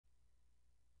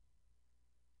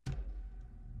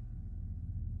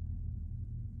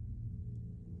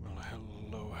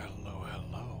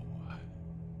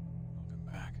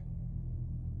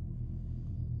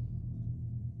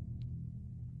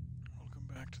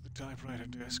Back to the typewriter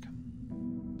desk.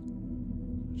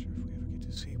 Not sure if we ever get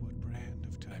to see what brand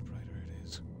of typewriter it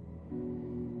is.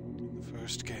 In the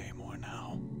first game, or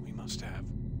now, we must have.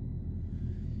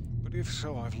 But if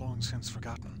so, I've long since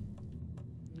forgotten.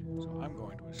 So I'm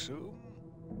going to assume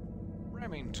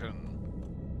Remington.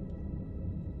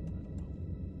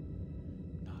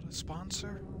 Not a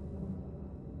sponsor?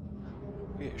 I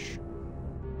wish.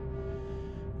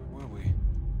 Where were we?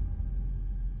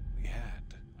 We had,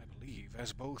 I believe,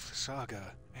 as both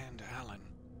Saga and Alan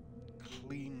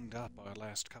cleaned up our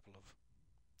last couple of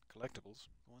collectibles,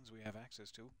 the ones we have access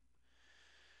to,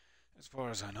 as far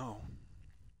as I know.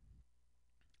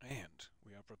 And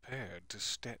we are prepared to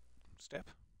set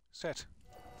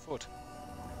foot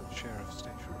in the sheriff's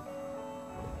station.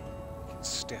 We can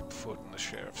step foot in the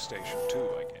sheriff's station too,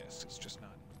 I guess. It's just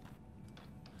not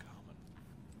common.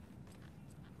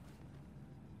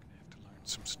 Gonna have to learn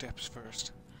some steps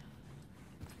first.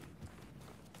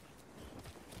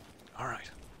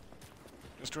 Alright.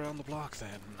 Just around the block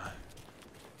then. I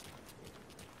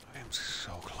am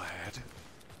so glad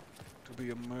to be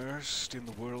immersed in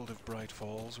the world of Bright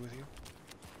Falls with you.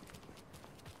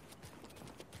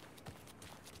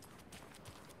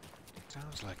 It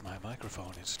sounds like my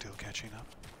microphone is still catching up,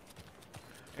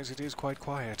 as it is quite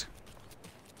quiet.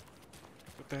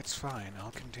 But that's fine,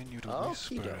 I'll continue to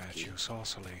whisper at you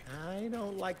saucily. I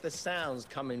don't like the sounds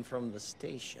coming from the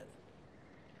station.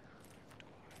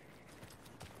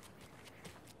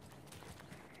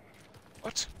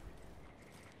 What?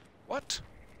 What?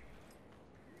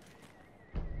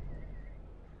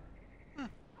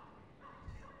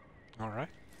 Alright.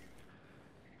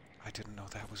 I didn't know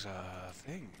that was a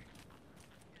thing.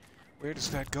 Where does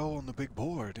that go on the big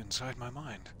board inside my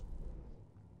mind?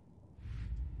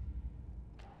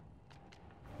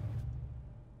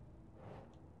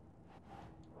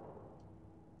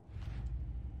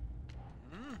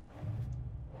 There.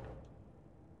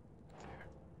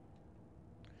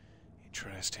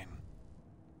 Interesting.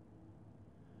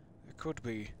 There could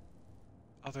be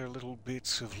other little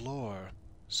bits of lore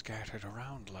scattered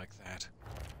around like that.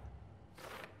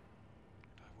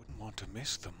 I wouldn't want to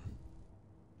miss them.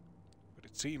 But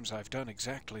it seems I've done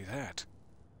exactly that.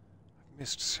 I've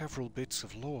missed several bits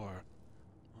of lore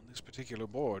on this particular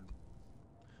board.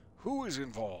 Who is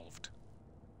involved?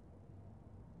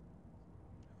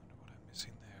 I wonder what I'm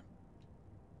missing there.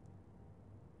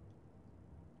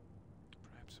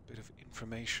 Perhaps a bit of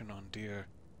information on dear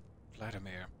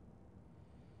Vladimir.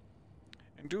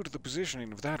 And due to the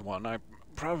positioning of that one, I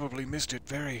probably missed it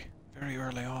very, very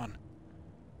early on.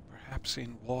 Perhaps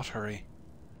in Watery.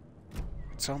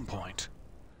 At some point.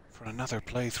 For another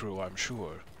playthrough, I'm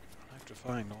sure. I'll have to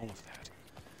find all of that.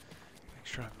 Make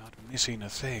sure I'm not missing a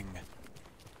thing.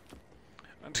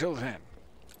 Until then.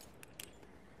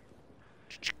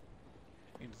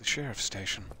 Into the sheriff's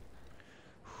station.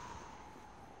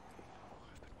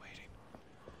 I've been waiting.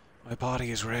 My body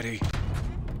is ready.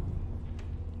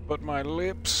 But my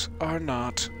lips are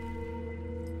not.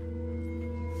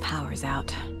 Power's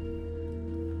out.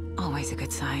 Always a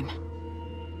good sign.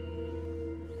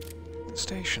 The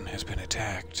station has been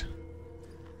attacked.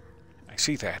 I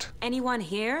see that. Anyone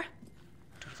here?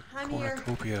 I'm here.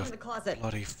 Cornucopia In of the closet.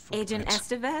 bloody Agent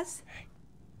footprints. Estevez? Hey.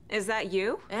 Is that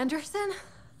you? Anderson?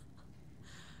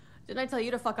 Didn't I tell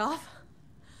you to fuck off?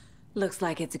 Looks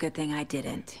like it's a good thing I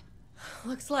didn't.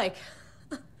 Looks like.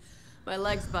 My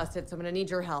leg's busted, so I'm gonna need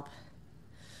your help.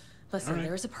 Listen, Alright,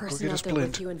 there's a go person get out us there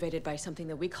Blint. with you invaded by something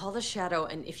that we call the Shadow,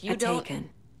 and if you A don't... Taken.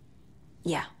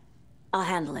 Yeah, I'll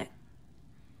handle it.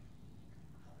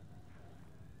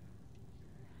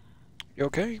 You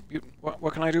okay?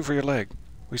 What can I do for your leg?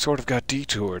 We sort of got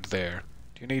detoured there.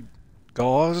 Do you need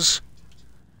gauze?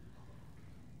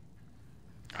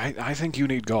 I think you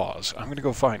need gauze. I'm gonna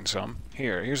go find some.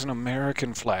 Here's an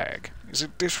American flag. Is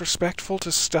it disrespectful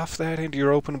to stuff that into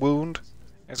your open wound?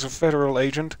 As a federal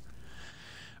agent?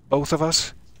 Both of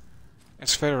us?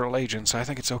 As federal agents, I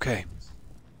think it's okay.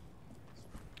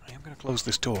 I am gonna close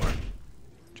this door.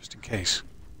 Just in case.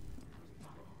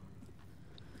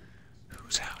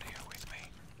 Who's out here with me?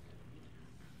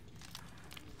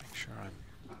 Make sure I'm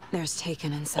There's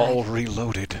Taken inside. all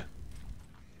reloaded.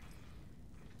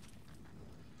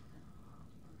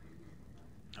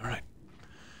 Alright.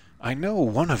 I know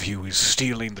one of you is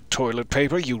stealing the toilet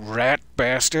paper, you rat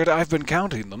bastard. I've been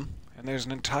counting them. And there's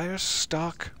an entire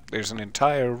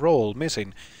roll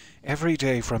missing. Every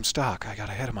day from stock. I got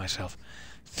ahead of myself.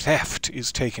 Theft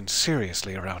is taken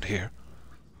seriously around here.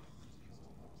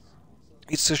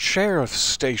 It's a sheriff's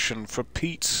station, for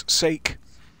Pete's sake.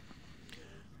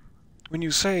 When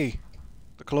you say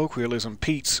the colloquialism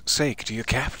Pete's sake, do you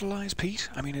capitalize Pete?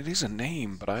 I mean, it is a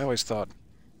name, but I always thought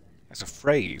as a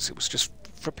phrase. It was just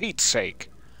for Pete's sake.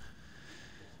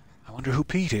 I wonder who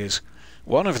Pete is.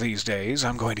 One of these days,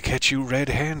 I'm going to catch you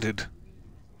red-handed.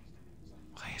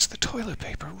 Why is the toilet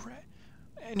paper red?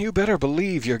 And you better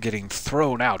believe you're getting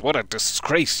thrown out. What a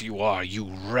disgrace you are, you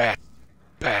rat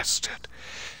bastard.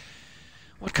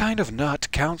 What kind of nut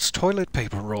counts toilet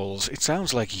paper rolls? It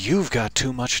sounds like you've got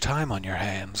too much time on your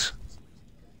hands.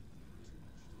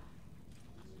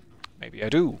 Maybe I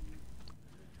do.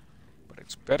 But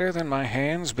it's better than my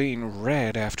hands being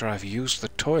red after I've used the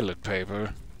toilet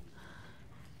paper.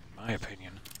 In my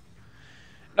opinion.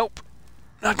 Nope.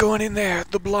 Not going in there.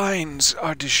 The blinds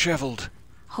are disheveled.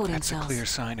 Holding That's a cells. clear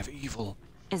sign of evil.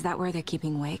 Is that where they're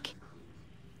keeping Wake?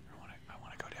 I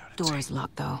want to go down and Door's see.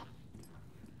 locked, though.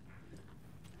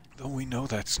 Though we know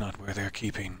that's not where they're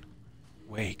keeping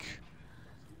Wake.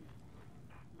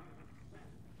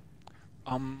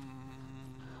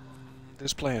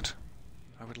 This plant.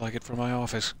 I would like it for my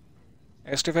office.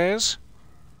 Estevez?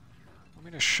 Want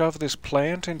me to shove this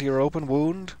plant into your open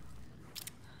wound?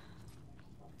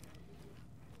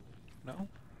 No?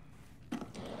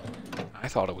 I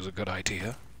thought it was a good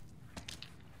idea.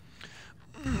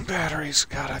 Batteries.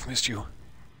 God, I've missed you.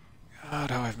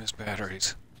 God, how I've missed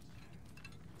batteries.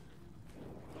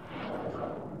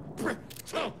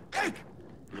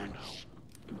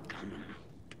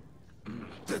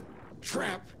 The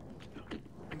trap.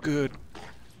 I'm good.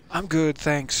 I'm good,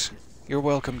 thanks. You're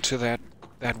welcome to that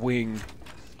wing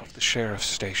of the sheriff's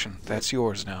station. That's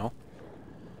yours now.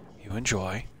 You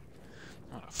enjoy.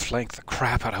 I'm gonna flank the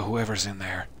crap out of whoever's in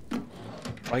there.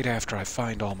 Right after I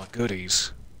find all my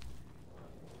goodies.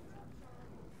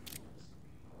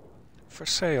 For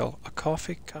sale, a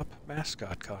coffee cup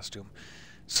mascot costume.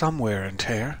 Some wear and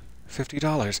tear.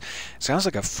 $50. Sounds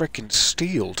like a frickin'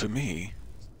 steal to me.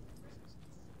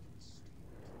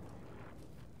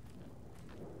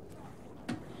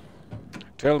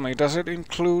 Tell me, does it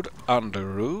include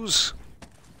underoos?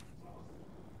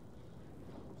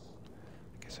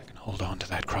 I guess I can hold on to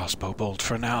that crossbow bolt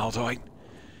for now, though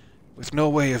with no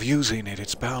way of using it,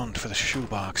 it's bound for the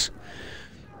shoebox.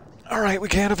 Alright, we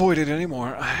can't avoid it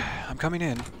anymore. I'm coming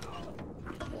in.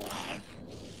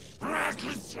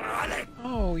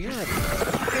 Oh, you're a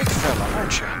big fella,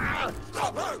 aren't you?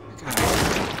 You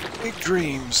got big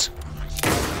dreams.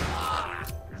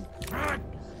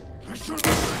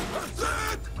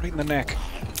 Right in the neck.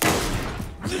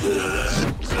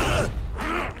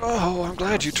 Oh, I'm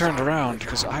glad you turned around,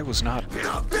 because I was not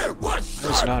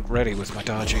ready with my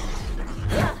dodging.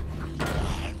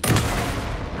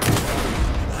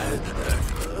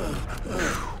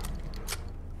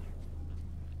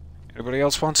 Anybody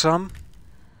else want some?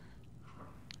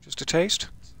 Just a taste?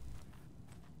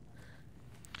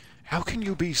 How can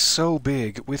you be so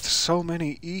big with so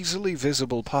many easily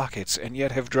visible pockets and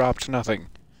yet have dropped nothing?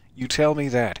 You tell me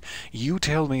that. You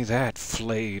tell me that,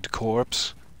 flayed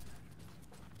corpse.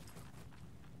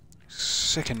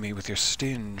 Sicken me with your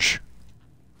stinge.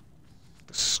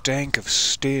 The stank of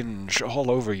stinge all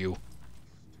over you.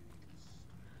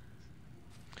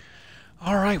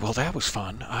 Alright, well that was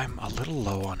fun. I'm a little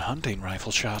low on hunting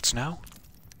rifle shots now.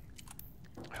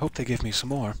 I hope they give me some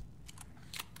more.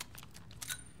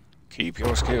 Keep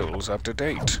your skills up to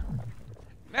date.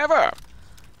 Never!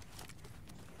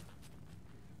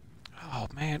 Oh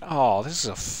man, oh, this is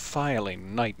a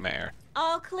filing nightmare.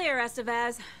 All clear,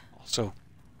 Estevez. Also,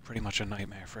 pretty much a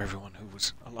nightmare for everyone who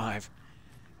was alive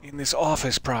in this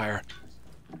office prior.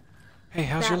 Hey,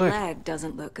 how's your leg? That leg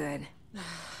doesn't look good.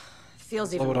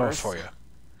 Feels even Blow it worse. off for you.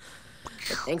 But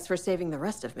thanks for saving the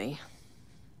rest of me.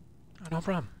 Oh, no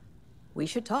problem. We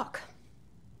should talk.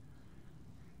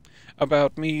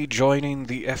 About me joining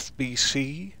the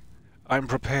FBC? I'm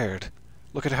prepared.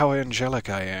 Look at how angelic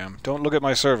I am. Don't look at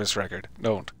my service record.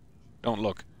 Don't. Don't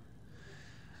look.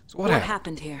 So what happened?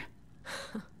 happened here?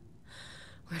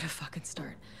 Where to fucking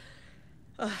start?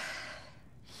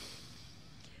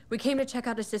 We came to check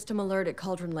out a system alert at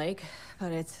Cauldron Lake,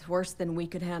 but it's worse than we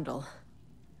could handle.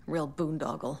 Real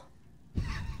boondoggle.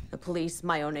 The police,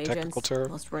 my own agents, Technical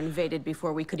term. most were invaded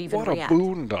before we could even What a react.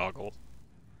 boondoggle.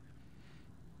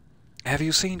 Have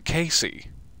you seen Casey?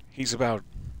 He's about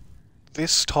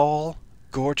this tall,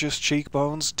 gorgeous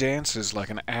cheekbones, dances like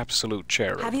an absolute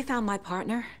cherub. Have you found my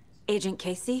partner, Agent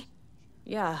Casey?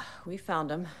 Yeah, we found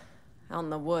him. Out in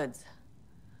the woods.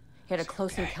 He had a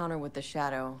close okay? encounter with the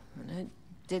Shadow, and it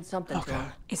did something Oh to him.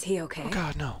 god. Is he okay? Oh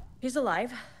god, no. He's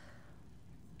alive.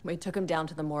 We took him down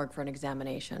to the morgue for an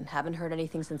examination. Haven't heard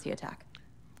anything since the attack.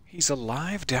 He's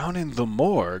alive down in the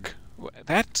morgue?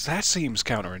 That seems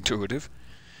counterintuitive.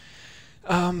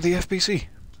 The FBC.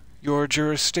 Your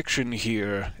jurisdiction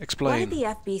here. What Explain. did the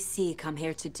FBC come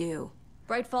here to do?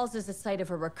 Bright Falls is the site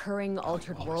of a recurring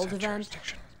altered always world have event.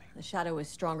 jurisdiction with me. The shadow is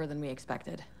stronger than we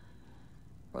expected.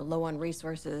 We're low on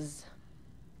resources,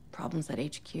 problems at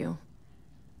HQ.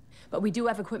 But we do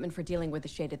have equipment for dealing with the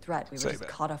shaded threat. We were just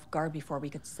caught off guard before we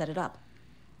could set it up.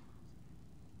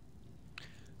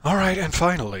 All right, and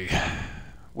finally,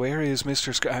 where is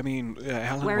Mr. Alan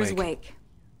Wake? Where is Wake?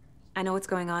 I know what's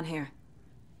going on here.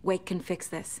 Wake can fix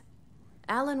this.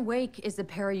 Alan Wake is a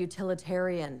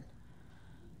para-utilitarian.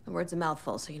 The word's a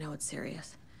mouthful, so you know it's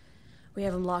serious. We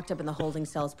have him locked up in the holding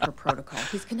cells per protocol.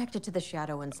 He's connected to the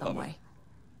shadow in some way.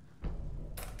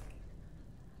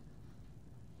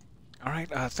 All right,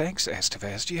 thanks,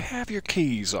 Estevez. Do you have your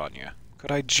keys on you?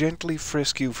 Could I gently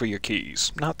frisk you for your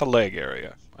keys? Not the leg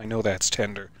area. I know that's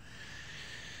tender.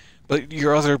 But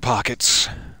your other pockets,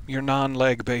 your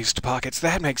non-leg-based pockets,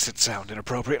 that makes it sound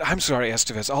inappropriate. I'm sorry,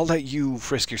 Estevez. I'll let you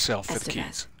frisk yourself for the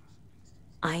keys.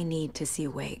 I need to see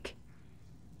Wake.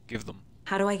 Give them.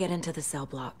 How do I get into the cell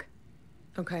block?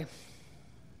 Okay.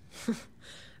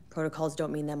 Protocols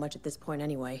don't mean that much at this point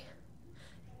anyway.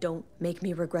 Don't make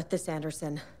me regret this,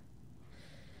 Anderson.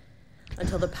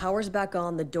 Until the power's back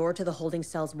on, the door to the holding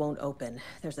cells won't open.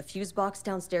 There's a fuse box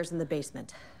downstairs in the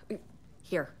basement.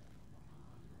 Here.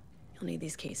 You'll need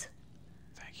these keys.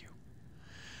 Thank you.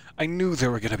 I knew there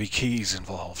were going to be keys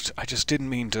involved. I just didn't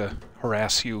mean to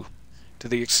harass you to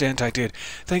the extent I did.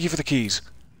 Thank you for the keys.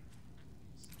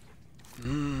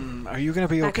 Are you going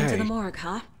to be okay? Back into the morgue,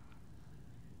 huh?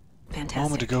 Fantastic. A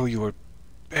moment ago, you were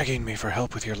begging me for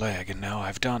help with your leg, and now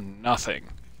I've done nothing.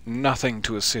 Nothing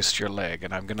to assist your leg,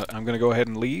 and I'm gonna go ahead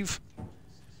and leave.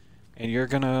 And you're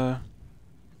gonna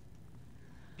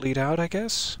bleed out, I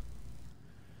guess?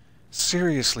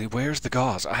 Seriously, where's the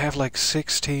gauze? I have like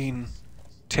 16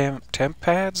 temp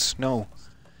pads? No,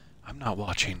 I'm not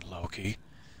watching Loki.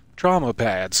 Trauma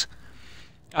pads.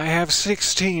 I have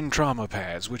 16 trauma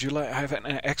pads. Would you like? I have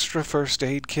an extra first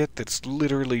aid kit that's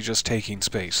literally just taking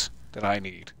space that I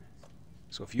need.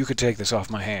 So if you could take this off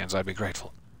my hands, I'd be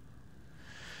grateful.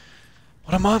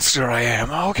 What a monster I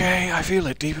am. Okay, I feel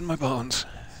it deep in my bones.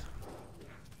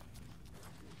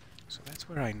 So that's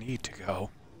where I need to go.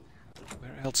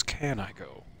 Where else can I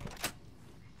go?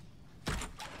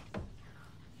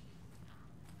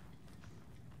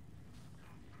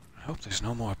 I hope there's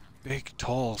no more big,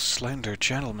 tall, slender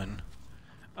gentlemen.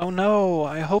 Oh no,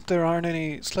 I hope there aren't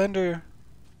any slender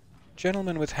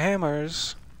gentlemen with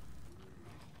hammers.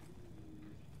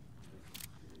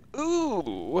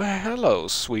 Ooh, hello,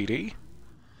 sweetie.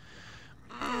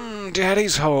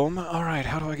 Daddy's home. Alright,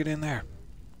 how do I get in there?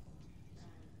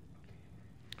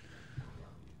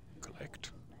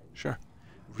 Collect. Sure.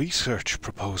 Research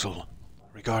proposal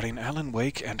regarding Alan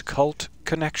Wake and cult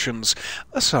connections.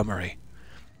 A summary.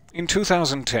 In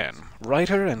 2010,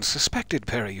 writer and suspected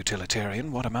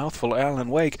para-utilitarian, what a mouthful, Alan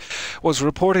Wake, was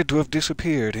reported to have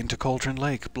disappeared into Cauldron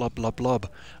Lake, blub blub blub,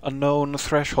 a known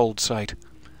threshold site.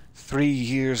 3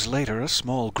 years later, a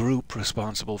small group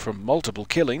responsible for multiple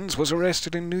killings was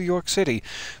arrested in New York City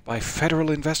by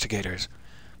federal investigators.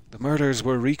 The murders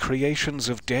were recreations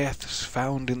of deaths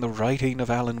found in the writing of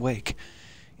Alan Wake.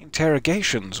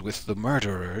 Interrogations with the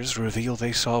murderers reveal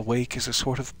they saw Wake as a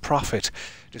sort of prophet,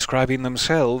 describing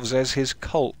themselves as his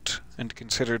cult, and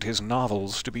considered his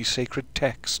novels to be sacred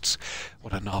texts.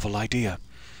 What a novel idea.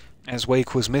 As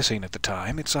Wake was missing at the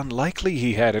time, it's unlikely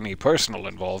he had any personal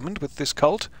involvement with this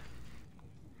cult.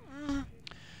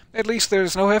 At least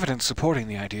there's no evidence supporting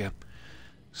the idea.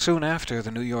 Soon after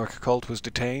the New York cult was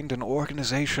detained, an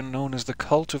organization known as the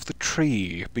Cult of the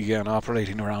Tree began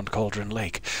operating around Cauldron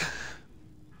Lake.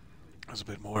 That was a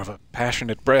bit more of a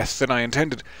passionate breath than I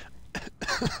intended.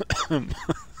 Went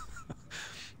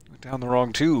down the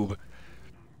wrong tube.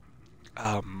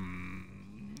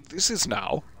 This is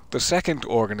now the second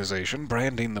organization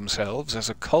branding themselves as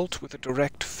a cult with a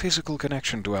direct physical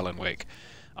connection to Alan Wake,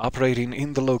 operating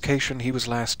in the location he was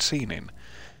last seen in.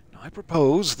 Now, I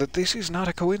propose that this is not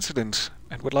a coincidence,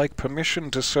 and would like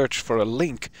permission to search for a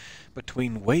link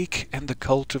between Wake and the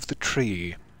Cult of the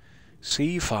Tree.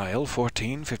 See file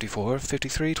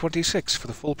 1454-5326 for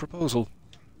the full proposal.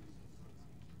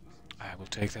 I will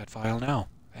take that file now.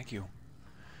 Thank you.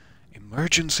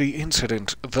 Emergency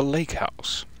incident, the Lake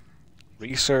House.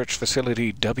 Research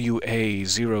facility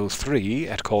WA-03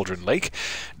 at Cauldron Lake.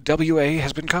 WA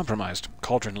has been compromised.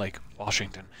 Cauldron Lake,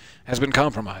 Washington, has been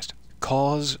compromised.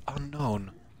 Cause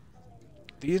unknown.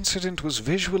 The incident was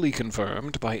visually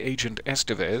confirmed by Agent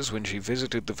Estevez when she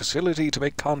visited the facility to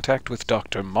make contact with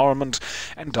Dr. Marmont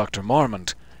and Dr.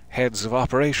 Marmont, heads of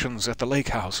operations at the Lake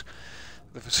House.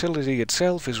 The facility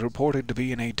itself is reported to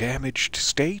be in a damaged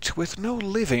state, with no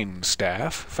living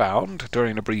staff found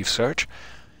during a brief search.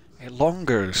 A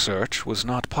longer search was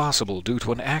not possible due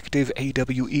to an active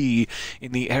AWE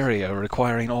in the area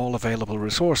requiring all available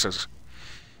resources.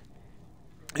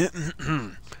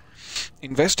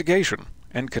 Investigation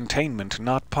and containment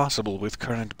not possible with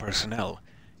current personnel.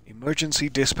 Emergency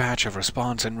dispatch of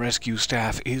response and rescue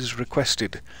staff is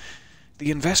requested.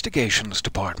 The Investigations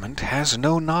Department has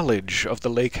no knowledge of the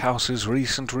Lake House's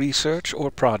recent research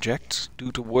or projects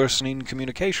due to worsening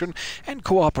communication and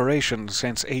cooperation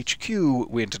since HQ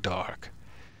went dark.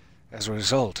 As a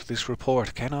result, this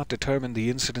report cannot determine the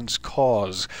incident's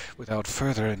cause without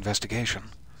further investigation.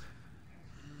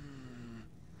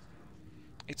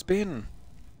 It's been,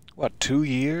 what, 2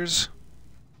 years?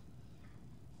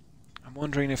 I'm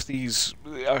wondering if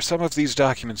are some of these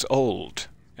documents old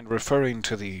and referring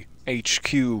to the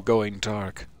HQ going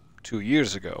dark 2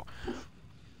 years ago?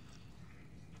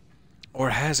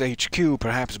 Or has HQ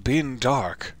perhaps been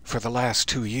dark for the last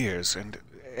 2 years and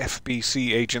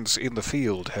FBC agents in the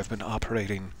field have been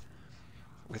operating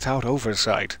without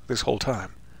oversight this whole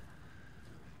time?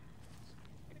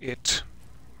 It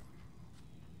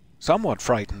somewhat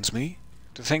frightens me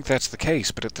to think that's the case,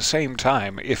 but at the same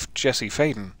time, if Jesse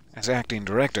Faden, as acting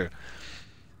director,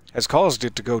 has caused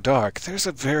it to go dark, there's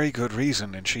a very good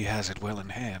reason, and she has it well in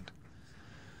hand.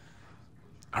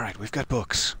 Alright, we've got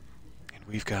books. And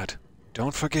we've got,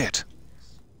 don't forget,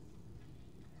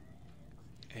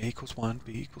 A equals 1,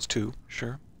 B equals 2,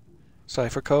 sure.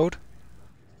 Cipher code.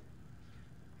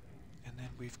 And then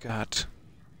we've got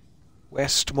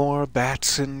Westmore,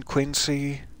 Batson,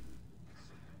 Quincy,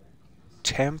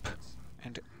 Temp,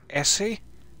 and Essie.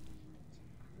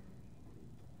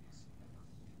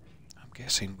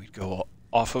 Guessing we'd go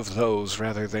off of those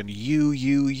rather than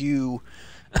you.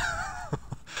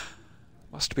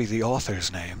 Must be the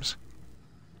authors' names.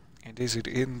 And is it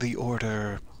in the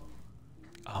order,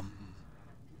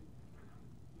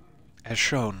 as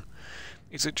shown?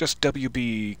 Is it just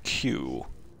WBQ?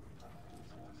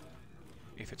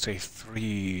 If it's a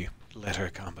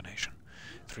 3-letter combination.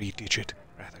 3-digit,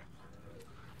 rather.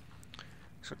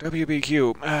 So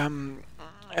WBQ,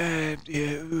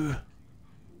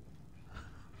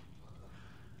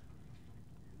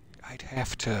 I'd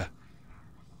have to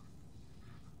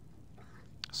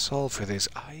solve for this.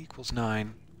 I equals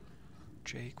 9,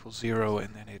 J equals 0,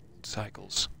 and then it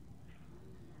cycles.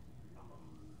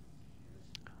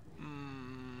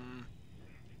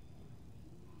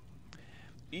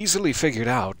 Easily figured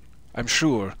out, I'm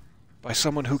sure, by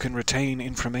someone who can retain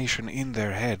information in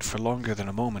their head for longer than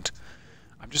a moment.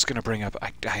 I'm just going to bring up...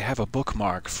 I have a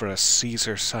bookmark for a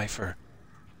Caesar cipher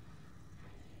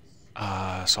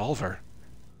solver.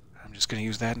 I'm just going to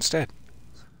use that instead.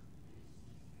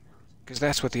 Because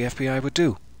that's what the FBI would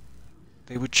do.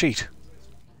 They would cheat.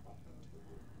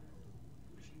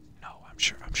 No, I'm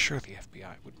sure the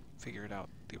FBI would figure it out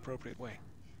the appropriate way.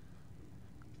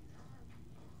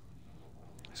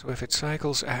 So if it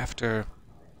cycles after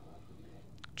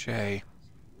J,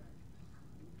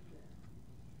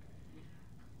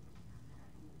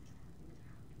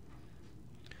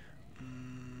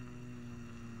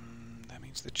 that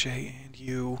means the J and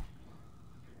U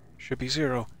should be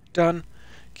 0. Done.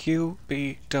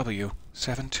 QBW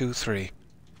 723.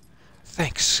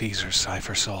 Thanks, Caesar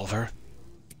Cipher Solver.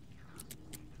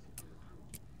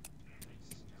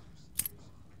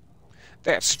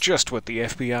 That's just what the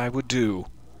FBI would do.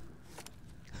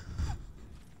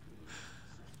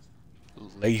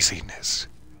 Laziness.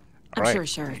 I'm All sure right.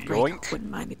 Sheriff Yoink. Drake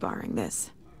wouldn't mind me borrowing this.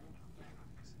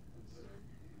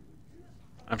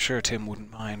 I'm sure Tim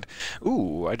wouldn't mind.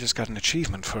 Ooh, I just got an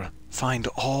achievement for find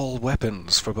all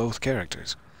weapons for both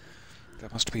characters.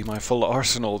 That must be my full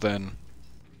arsenal, then.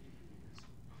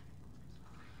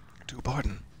 Do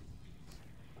pardon.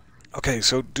 Okay,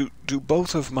 so do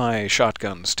both of my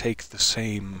shotguns take the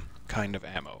same kind of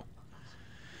ammo?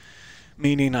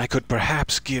 Meaning I could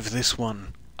perhaps give this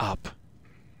one up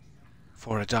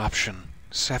for adoption.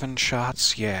 7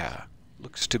 shots? Yeah,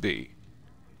 looks to be.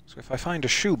 So if I find a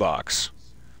shoebox,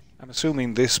 I'm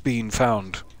assuming this being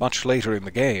found much later in the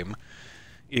game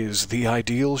is the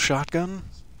ideal shotgun,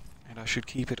 and I should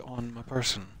keep it on my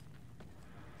person.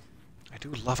 I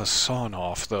do love a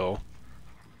sawn-off, though.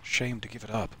 Shame to give it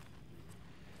up.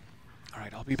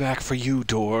 Alright, I'll be back for you,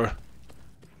 door.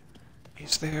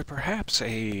 Is there perhaps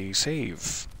a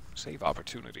save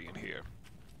opportunity in here?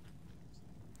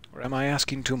 Or am I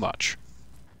asking too much?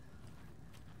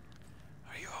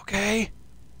 Are you okay?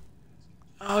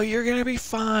 Oh, you're gonna be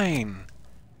fine.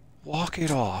 Walk it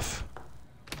off.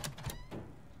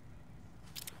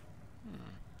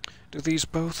 Do these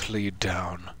both lead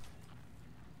down?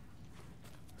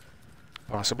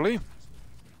 Possibly.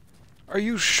 Are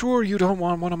you sure you don't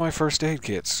want one of my first aid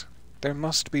kits? There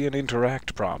must be an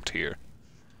interact prompt here.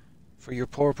 For your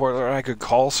poor, or I could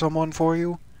call someone for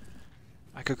you?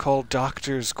 I could call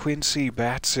Doctors Quincy,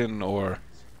 Batson, or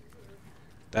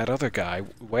that other guy,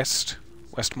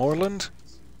 Westmoreland?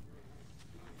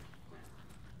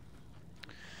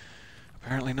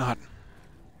 Apparently not.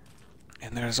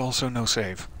 And there is also no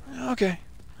save. Okay,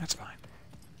 that's fine.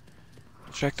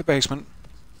 Check the basement.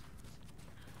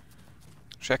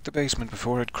 Check the basement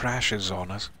before it crashes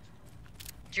on us.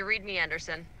 Did you read me,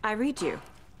 Anderson? I read you.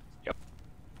 Yep.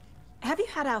 Have you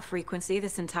had Al frequency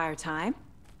this entire time?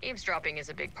 Eavesdropping is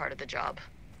a big part of the job.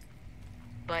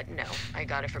 But no, I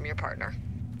got it from your partner.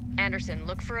 Anderson,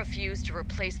 look for a fuse to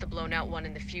replace the blown out one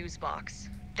in the fuse box.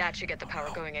 That should get the power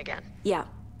going again. Yeah.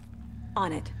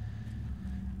 On it.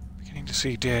 Beginning to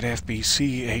see dead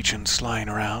FBC agents lying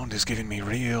around is giving me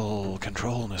real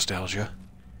control nostalgia.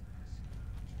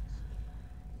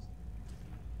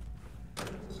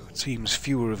 It seems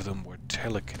fewer of them were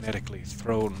telekinetically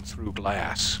thrown through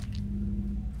glass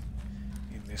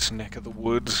in this neck of the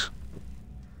woods.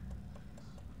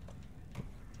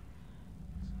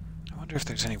 I wonder if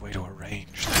there's any way to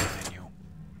arrange the menu.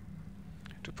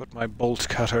 To put my bolt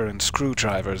cutter and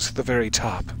screwdrivers at the very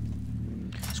top.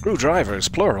 Screwdrivers,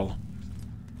 plural.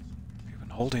 Have you been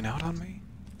holding out on me?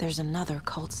 There's another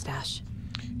cult stash.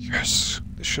 Yes,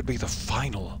 this should be the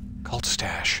final cult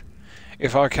stash.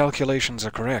 If our calculations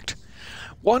are correct.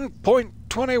 1.21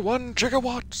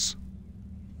 gigawatts!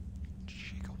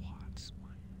 Gigawatts.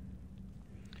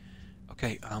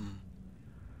 Okay,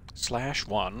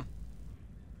 /1.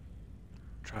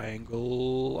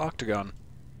 Triangle octagon.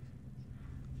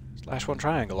 /1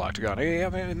 triangle octagon. Yeah, I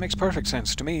mean, it makes perfect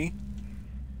sense to me.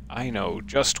 I know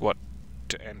just what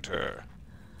to enter.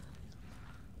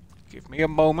 Give me a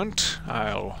moment.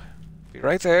 I'll be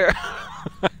right there.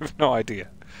 I have no idea.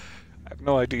 I have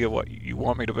no idea what you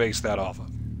want me to base that off of.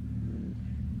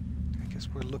 I guess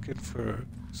we're looking for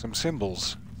some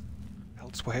symbols.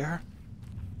 Elsewhere?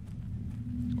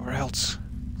 Or else?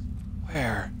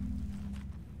 Where?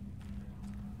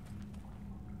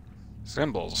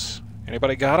 Symbols.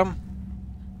 Anybody got them?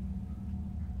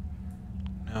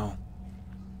 No.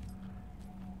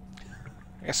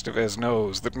 Estevez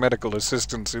knows that medical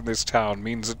assistance in this town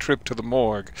means a trip to the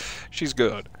morgue. She's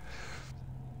good.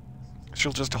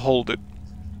 She'll just hold it.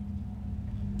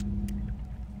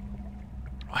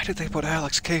 Why did they put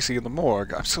Alex Casey in the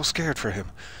morgue? I'm so scared for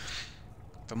him.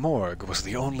 The morgue was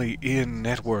the only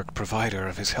in-network provider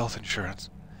of his health insurance.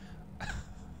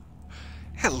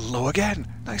 Hello again!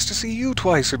 Nice to see you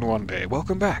twice in one day.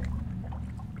 Welcome back.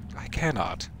 I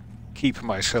cannot keep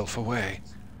myself away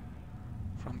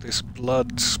from this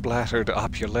blood-splattered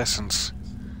opulescence.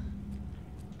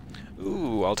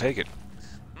 Ooh, I'll take it.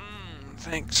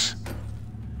 Thanks.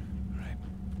 Right.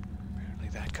 Apparently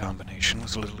that combination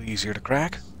was a little easier to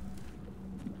crack.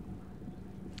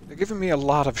 They're giving me a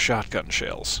lot of shotgun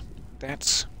shells.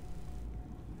 That's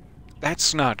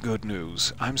not good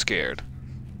news. I'm scared.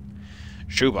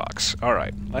 Shoebox.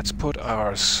 Alright, let's put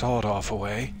our sawed-off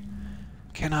away.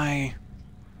 Can I...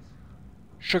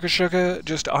 Sugar,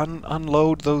 just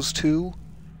unload those two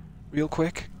real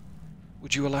quick?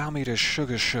 Would you allow me to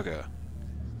sugar?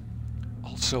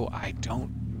 Also, I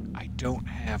don't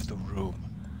have the room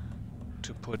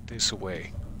to put this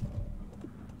away.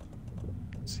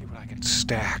 Let's see what I can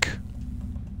stack.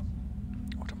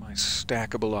 What are my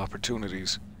stackable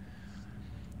opportunities?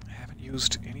 I haven't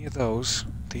used any of those.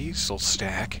 These'll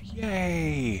stack.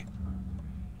 Yay!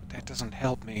 But that doesn't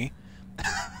help me.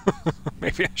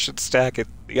 Maybe I should stack it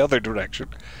the other direction.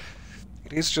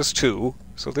 It is just 2,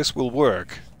 so this will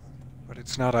work. But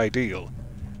it's not ideal.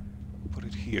 Put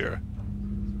it here.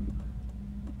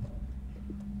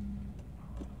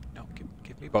 No,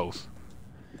 give me both.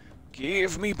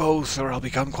 Give me both, or I'll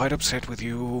become quite upset with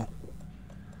you.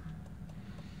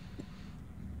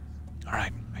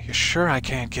 Alright, are you sure I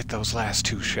can't get those last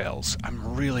 2 shells?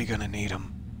 I'm really gonna need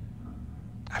them.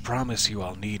 I promise you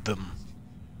I'll need them.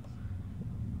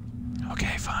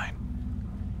 Okay, fine.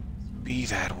 Be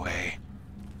that way.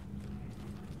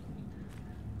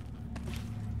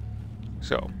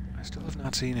 So, I still have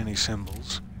not seen any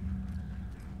symbols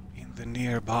in the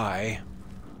nearby.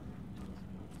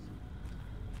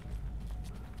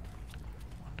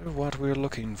 Wonder what we're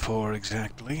looking for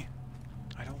exactly.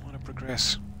 I don't want to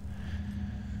progress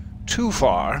too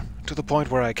far to the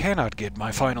point where I cannot get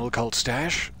my final cult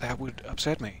stash. That would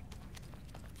upset me.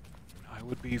 I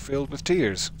would be filled with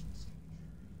tears.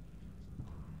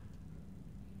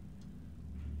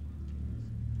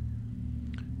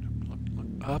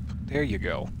 Look up. There you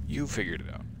go. You figured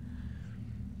it out.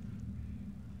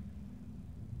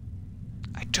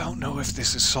 know if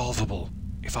this is solvable.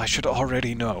 If I should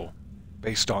already know,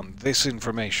 based on this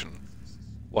information,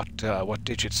 what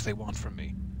digits they want from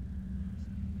me.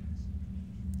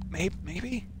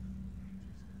 Maybe?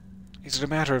 Is it a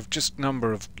matter of just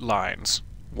number of lines?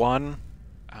 1,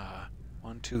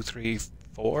 2, 3,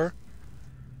 4,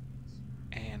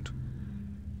 and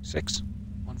 6?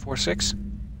 1, 4, 6?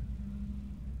 And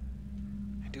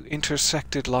do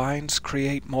intersected lines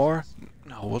create more?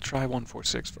 No, we'll try 1, 4,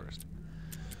 6 first.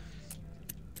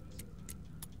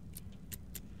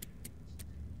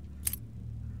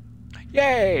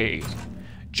 Yay!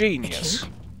 Genius.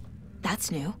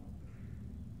 That's new.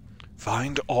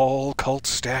 Find all cult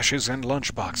stashes and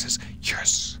lunchboxes.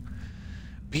 Yes!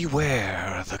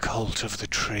 Beware the cult of the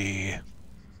tree.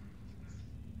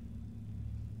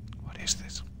 What is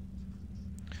this?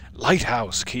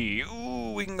 Lighthouse key.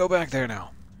 Ooh, we can go back there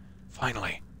now.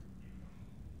 Finally.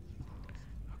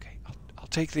 Okay, I'll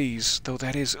take these, though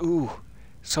that is, ooh,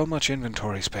 so much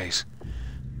inventory space.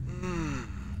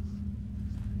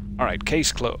 Alright,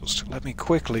 case closed. Let me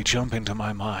quickly jump into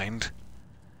my mind.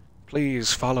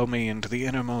 Please follow me into the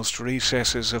innermost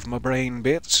recesses of my brain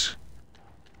bits.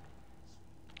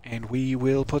 And we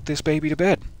will put this baby to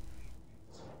bed.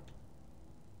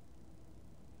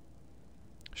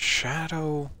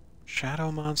 Shadow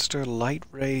Monster Light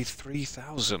Ray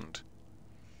 3000.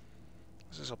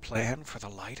 This is a plan for the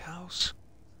lighthouse?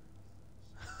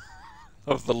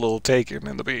 Of the little taken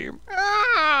in the beam.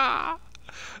 Ah!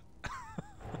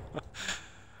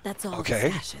 That's all Okay. the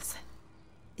stashes.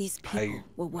 These people I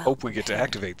were well hope we get to prepared.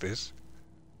 activate this.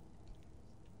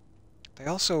 They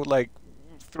also, like,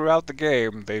 throughout the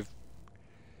game, they've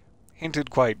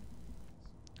hinted quite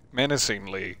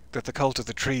menacingly that the cult of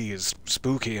the tree is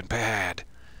spooky and bad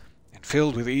and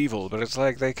filled with evil, but it's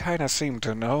like they kind of seem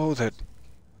to know that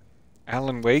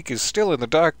Alan Wake is still in the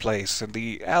dark place, and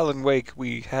the Alan Wake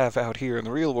we have out here in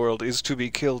the real world is to be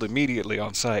killed immediately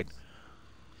on sight.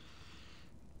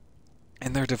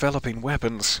 And they're developing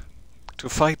weapons to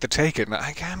fight the Taken.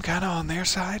 I'm kind of on their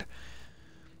side.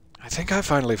 I think I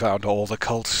finally found all the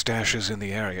cult stashes in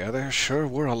the area. There sure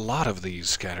were a lot of these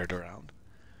scattered around.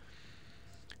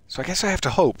 So I guess I have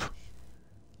to hope.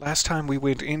 Last time we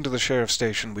went into the sheriff's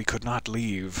station, we could not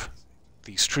leave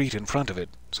the street in front of it,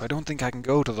 so I don't think I can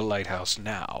go to the lighthouse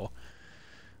now.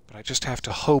 But I just have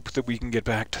to hope that we can get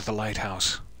back to the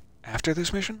lighthouse after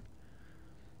this mission,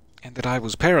 and that I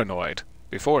was paranoid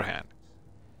beforehand.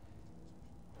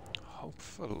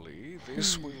 Hopefully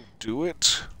this will do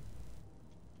it.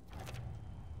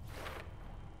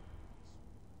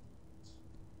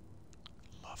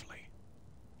 Lovely.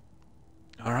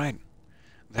 Alright.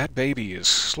 That baby is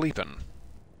sleeping.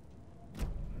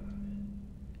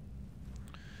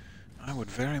 I would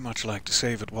very much like to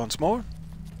save it once more.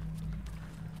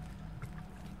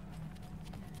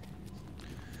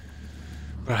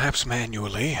 Perhaps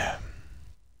manually.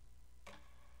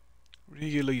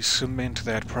 Really cement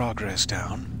that progress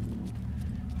down.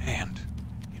 And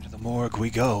into the morgue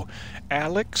we go.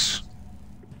 Alex,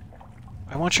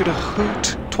 I want you to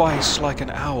hoot twice like an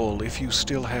owl if you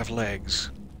still have legs.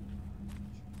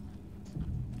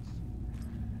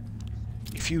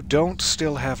 If you don't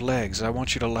still have legs, I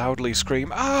want you to loudly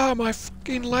scream, "Ah, my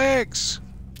fucking legs!"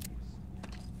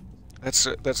 That's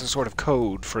a sort of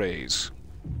code phrase,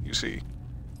 you see.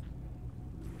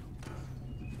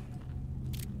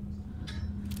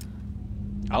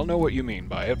 I'll know what you mean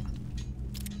by it.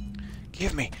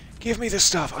 Give me this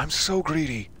stuff. I'm so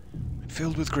greedy. I'm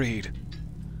filled with greed.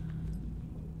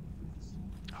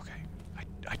 Okay,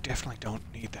 I definitely don't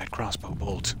need that crossbow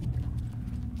bolt.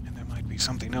 And there might be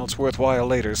something else worthwhile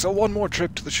later, so one more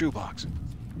trip to the shoebox.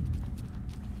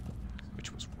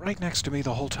 Which was right next to me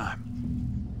the whole time.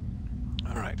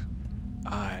 Alright.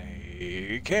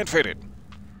 I can't fit it.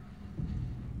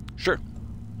 Sure.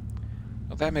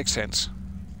 Well, that makes sense.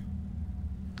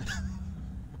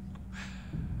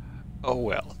 Oh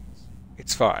well.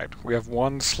 It's fine. We have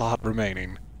one slot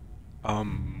remaining. I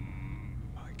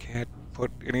can't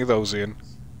put any of those in.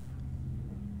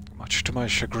 Much to my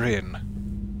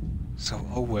chagrin. So,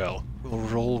 oh well. We'll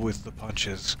roll with the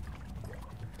punches.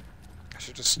 I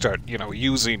should just start,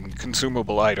 using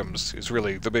consumable items is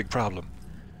really the big problem.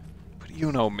 But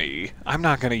you know me. I'm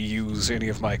not gonna use any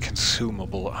of my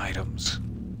consumable items.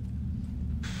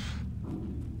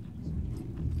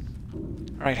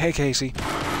 Alright, hey Casey.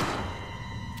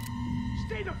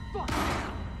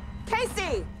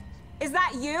 Casey! Is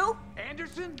that you?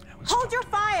 Anderson? Hold your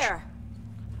fire!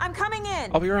 I'm coming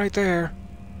in! I'll be right there.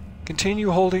 Continue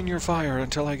holding your fire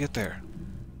until I get there.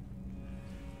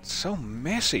 It's so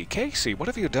messy. Casey, what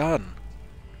have you done?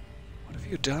 What have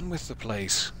you done with the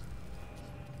place?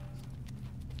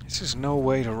 I This is no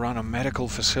way to run a medical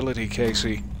facility,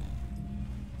 Casey.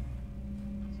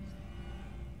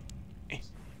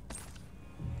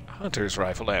 Hunter's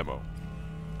rifle ammo.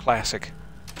 Classic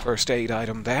first aid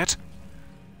item, that.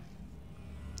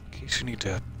 In case you need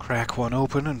to crack one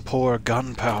open and pour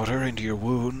gunpowder into your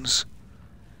wounds.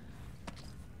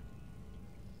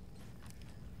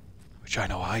 Which I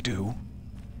know I do.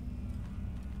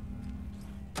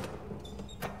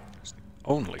 It's the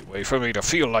only way for me to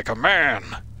feel like a man.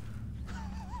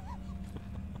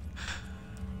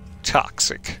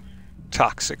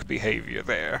 Toxic behavior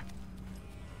there.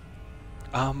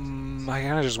 I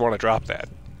kinda just want to drop that.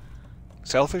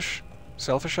 Selfish?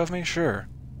 Selfish of me? Sure.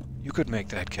 You could make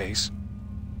that case.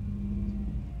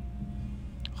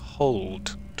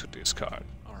 Hold to discard.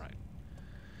 Alright.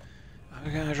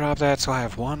 I'm gonna drop that so I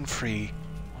have one free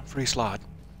slot.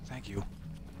 Thank you.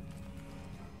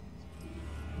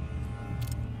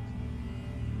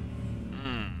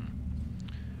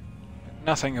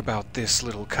 Nothing about this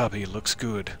little cubby looks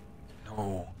good.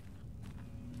 No.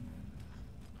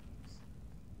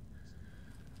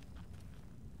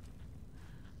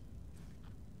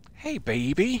 Hey,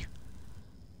 baby.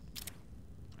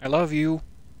 I love you.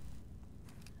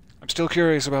 I'm still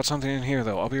curious about something in here,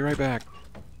 though. I'll be right back.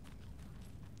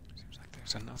 Seems like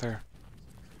there's another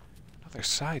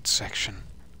side section.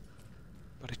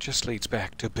 But it just leads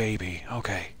back to baby.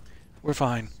 Okay. We're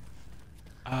fine.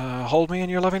 Hold me in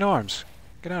your loving arms.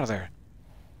 Get out of there.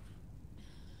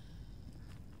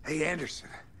 Hey, Anderson.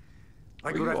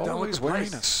 Like Are you what I've done with always the wearing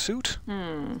place? a suit?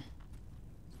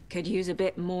 Could use a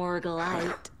bit more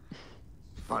light.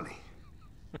 Funny.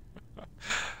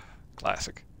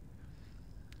 Classic.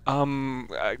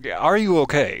 Are you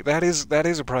okay? That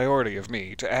is a priority of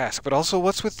me to ask. But also,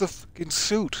 what's with the fucking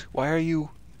suit? Why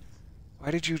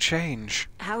did you change?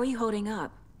 How are you holding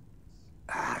up?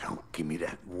 Don't give me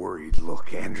that worried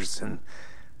look, Anderson.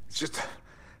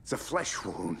 It's a flesh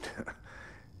wound.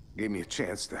 Gave me a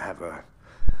chance to have a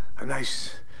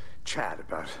nice chat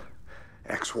about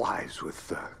ex-wives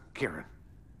with Kieran.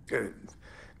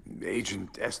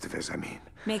 Agent Estevez, I mean.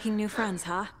 Making new friends,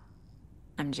 huh?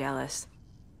 I'm jealous.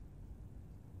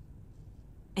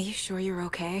 Are you sure you're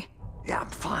okay? Yeah, I'm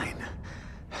fine.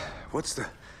 What's the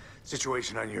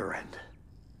situation on your end?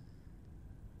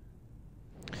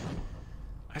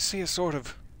 I see a sort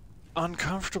of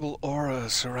uncomfortable aura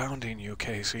surrounding you,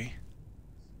 Casey.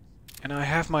 And I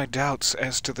have my doubts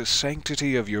as to the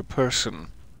sanctity of your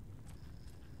person.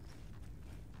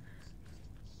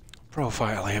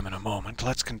 Profile him in a moment.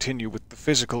 Let's continue with the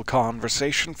physical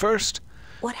conversation first.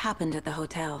 What happened at the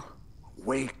hotel?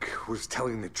 Wake was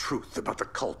telling the truth about the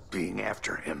cult being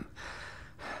after him.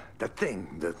 That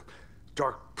thing, the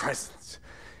dark presence,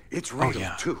 it's real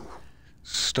yeah. too.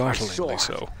 Startlingly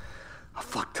so. A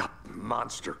fucked up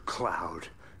monster cloud.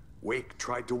 Wake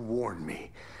tried to warn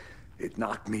me. It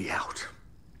knocked me out.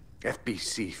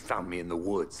 FBC found me in the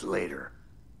woods later.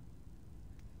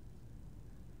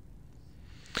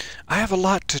 I have a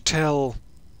lot to tell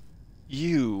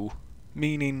you,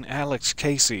 meaning Alex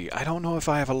Casey. I don't know if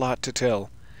I have a lot to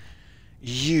tell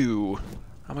you.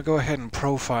 I'm gonna go ahead and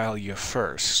profile you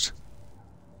first.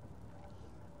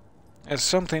 As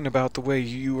something about the way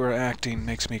you are acting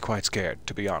makes me quite scared,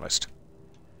 to be honest.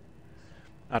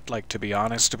 Not like to be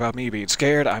honest about me being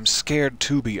scared, I'm scared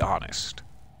to be honest.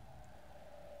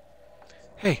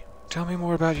 Hey, tell me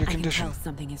more about your condition. I can tell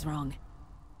something is wrong.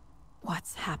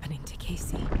 What's happening to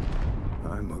Casey?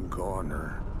 I'm a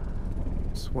goner.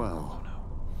 Swell.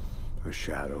 A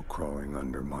shadow crawling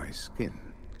under my skin.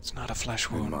 It's not a flesh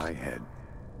In wound. my head.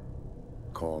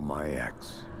 Call my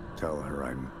ex. Tell her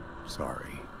I'm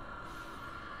sorry.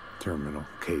 Terminal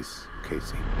case,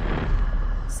 Casey.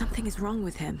 Something is wrong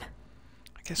with him.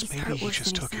 I guess He's maybe hurt he worse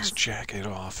just than he took his says. jacket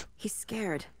off. He's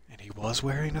scared. And he was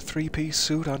wearing a three-piece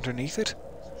suit underneath it?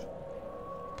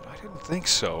 But I didn't think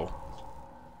so.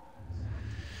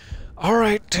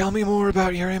 Alright, tell me more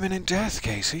about your imminent death,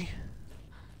 Casey.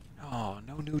 Oh,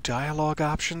 no new dialogue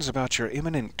options about your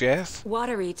imminent death?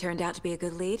 Watery turned out to be a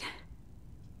good lead.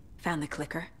 Found the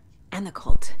clicker. And the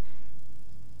cult.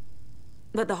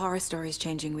 But the horror story's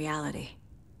changing reality.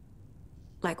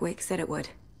 Like Wake said it would.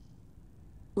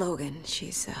 Logan,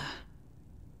 she's,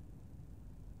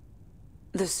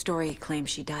 the story claims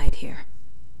she died here.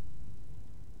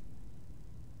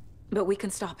 But we can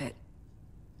stop it.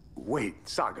 Wait,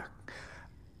 Saga.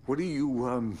 What do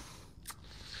you,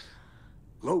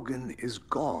 Logan is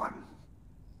gone.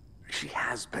 She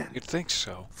has been. You'd think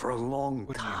so. For a long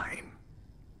Wouldn't you? time.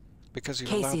 Because you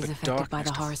Casey's allowed the affected by darkness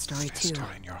the horror to story, fester too.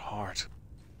 in your heart.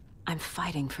 I'm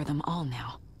fighting for them all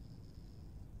now.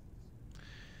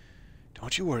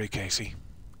 Don't you worry, Casey.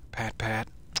 Pat, pat.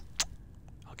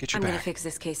 get you I'm gonna back. fix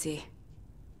this, Casey.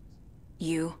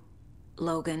 You,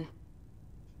 Logan,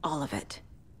 all of it.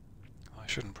 I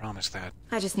shouldn't promise that.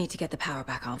 I just need to get the power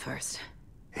back on first.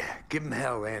 Yeah, give him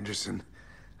hell, Anderson.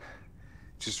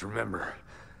 Just remember,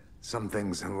 some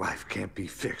things in life can't be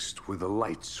fixed with a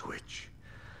light switch.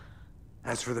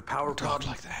 As for the power Don't talk problem,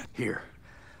 like that. here,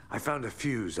 I found a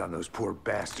fuse on those poor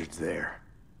bastards there.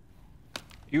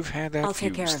 You've had that I'll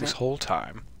take care fuse of this it. whole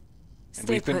time. And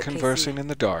Stay we've been put, conversing Casey. in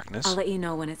the darkness. I'll let you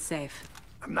know when it's safe.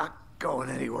 I'm not going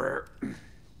anywhere.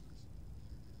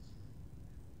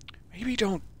 Maybe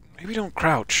don't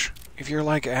crouch. If you're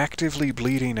like actively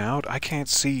bleeding out, I can't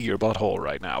see your butthole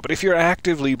right now, but if you're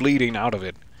actively bleeding out of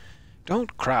it,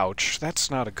 don't crouch.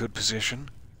 That's not a good position.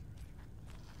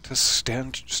 To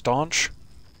staunch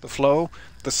the flow,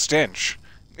 the stench.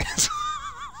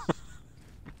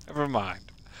 Never mind.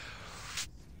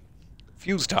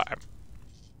 Fuse time.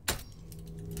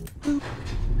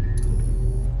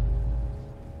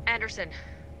 Anderson,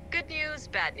 good news,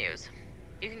 bad news.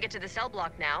 You can get to the cell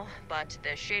block now, but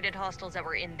the shaded hostiles that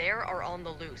were in there are on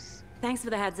the loose. Thanks for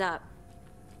the heads up.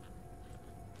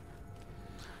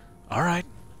 All right.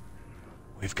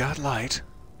 We've got light.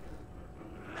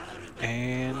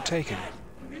 And taken.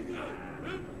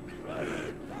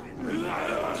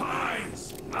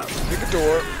 Pick a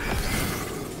door.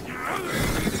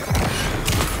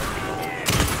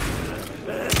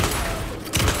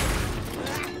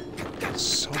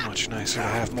 So much nicer to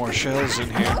have more shells in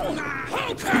here.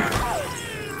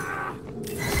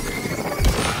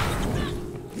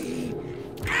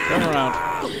 Come around.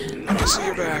 Let me see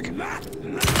your back.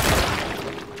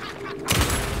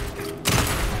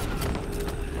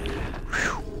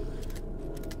 Whew.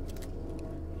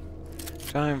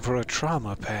 Time for a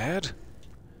trauma pad.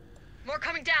 More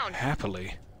coming down.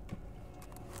 Happily.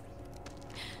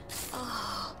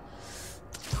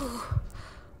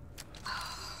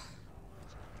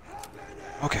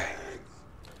 Okay.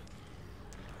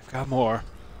 I've got more.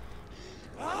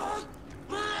 I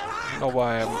don't know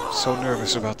why I'm so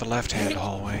nervous about the left-hand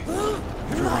hallway.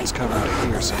 Everyone's coming out of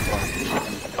here so far.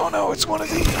 Oh no, it's one of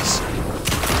these!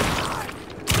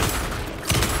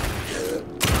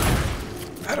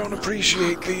 I don't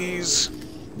appreciate these.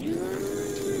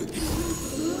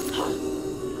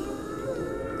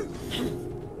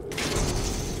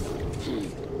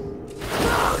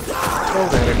 Throw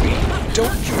that at me.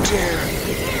 Don't you dare!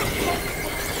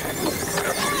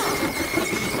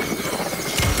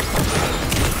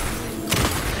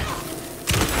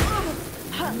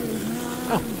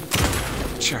 Oh.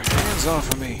 Get your hands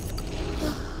off of me.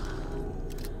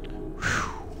 Whew.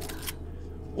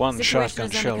 One Situation shotgun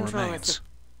is under shell control. remains.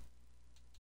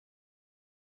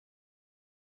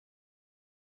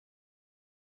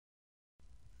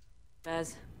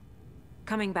 Bez,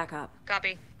 coming back up.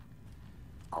 Copy.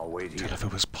 I'll wait here. Till if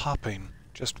it was popping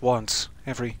just once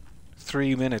every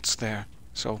 3 minutes there.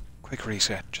 So, quick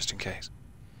reset, just in case.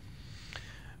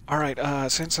 Alright,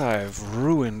 since I've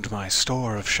ruined my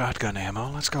store of shotgun ammo,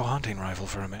 let's go hunting rifle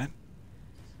for a minute.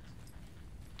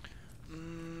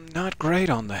 Not great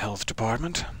on the health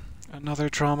department. Another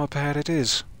trauma pad it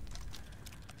is.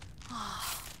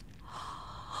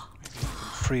 Maybe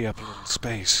free up a little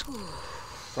space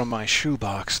from my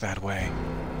shoebox that way.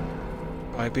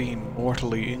 By being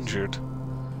mortally injured.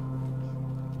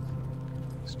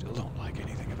 Still don't like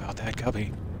anything about that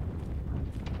cubby.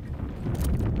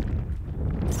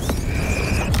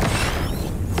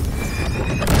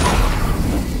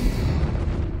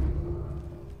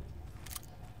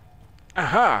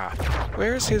 Aha!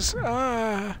 Where's his...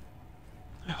 I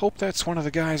hope that's one of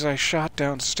the guys I shot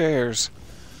downstairs.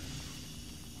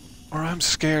 Or I'm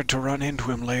scared to run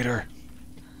into him later.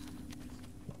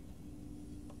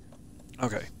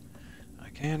 Okay. I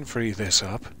can free this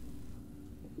up.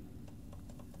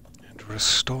 And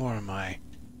restore my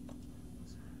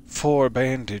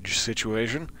 4-bandage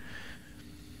situation.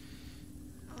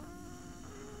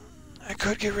 I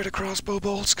could get rid of crossbow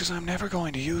bolts, because I'm never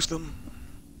going to use them.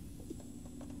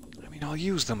 I mean, I'll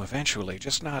use them eventually,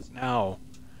 just not now.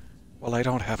 Well, I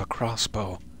don't have a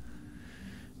crossbow.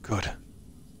 Good.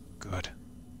 Good.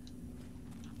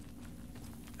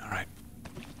 Alright.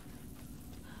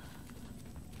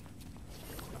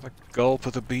 Another gulp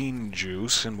of the bean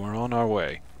juice, and we're on our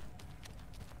way.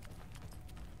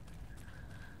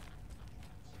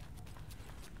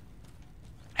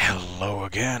 Hello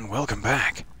again, welcome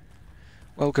back.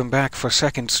 Welcome back for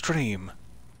second stream.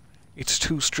 It's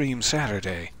 2-stream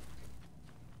Saturday.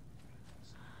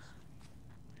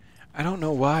 I don't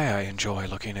know why I enjoy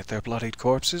looking at their bloodied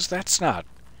corpses. That's not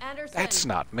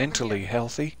mentally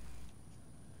healthy.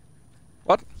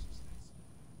 What?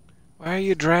 Why are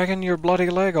you dragging your bloody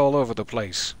leg all over the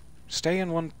place? Stay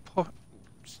in one put.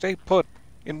 Stay put.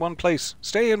 In one place.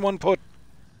 Stay in one put.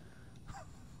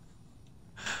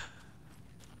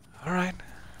 Alright.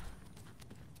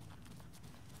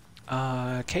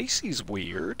 Casey's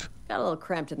weird. Got a little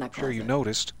cramped in that closet. Sure you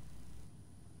noticed.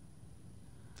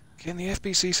 Can the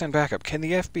FBC send backup? Can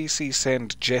the FBC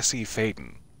send Jesse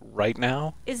Faden right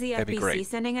now? Is the That'd be FBC great.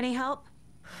 sending any help?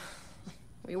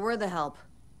 We were the help.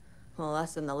 Well,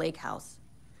 us in the lake house.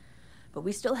 But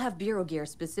we still have Bureau gear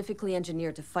specifically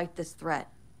engineered to fight this threat.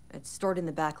 It's stored in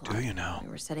the back line. Do you now? We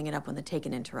were setting it up when the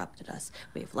Taken interrupted us.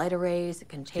 We have light arrays, a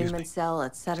containment cell,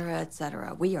 etc.,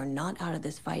 etc. We are not out of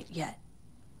this fight yet.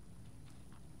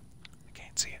 I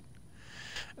can't see it.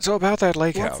 So about that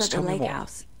lake house, What's at tell the me lake more.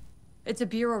 house? It's a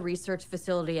Bureau research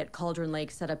facility at Cauldron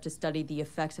Lake set up to study the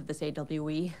effects of this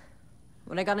AWE.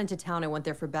 When I got into town, I went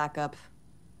there for backup.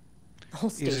 The whole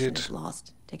station it is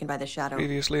lost, taken by the Shadow.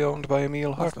 Previously owned by Emil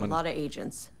Lost a Hartman. lot of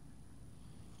agents.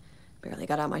 Barely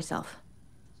got out myself.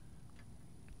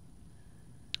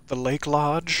 The Lake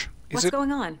Lodge? Is What's it?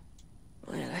 going on?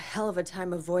 I had a hell of a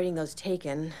time avoiding those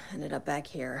Taken. Ended up back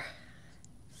here.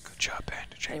 Good job,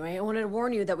 bandaging. Anyway, I wanted to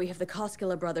warn you that we have the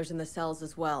Koskela brothers in the cells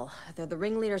as well. They're the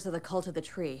ringleaders of the Cult of the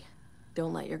Tree.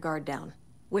 Don't let your guard down.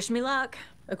 Wish me luck.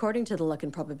 According to the Luck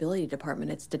and Probability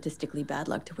Department, it's statistically bad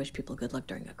luck to wish people good luck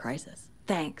during a crisis.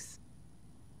 Thanks.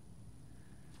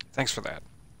 Thanks for that.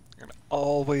 You're gonna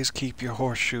always keep your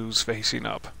horseshoes facing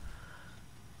up.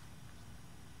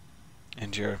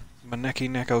 And your Maneki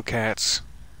Neko cats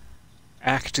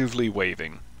actively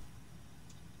waving.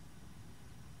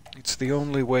 It's the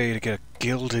only way to get a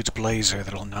gilded blazer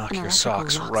that'll knock An your electrical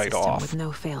socks lock right system off. with no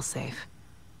failsafe.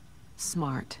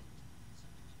 Smart.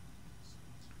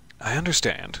 I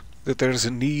understand that there's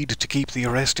a need to keep the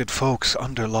arrested folks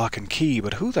under lock and key,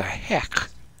 but who the heck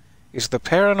is the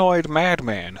paranoid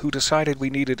madman who decided we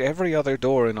needed every other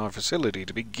door in our facility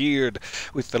to be geared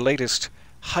with the latest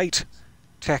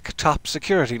high-tech top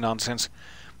security nonsense?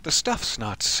 The stuff's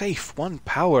not safe. One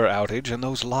power outage and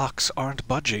those locks aren't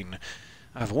budging.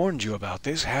 I've warned you about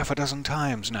this half a dozen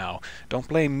times now. Don't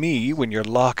blame me when you're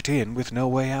locked in with no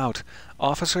way out.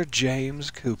 Officer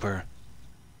James Cooper.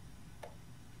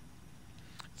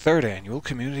 3rd Annual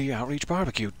Community Outreach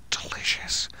Barbecue.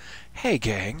 Delicious. Hey,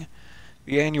 gang.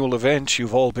 The annual event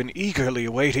you've all been eagerly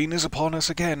awaiting is upon us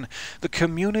again. The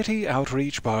Community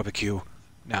Outreach Barbecue.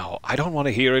 Now, I don't want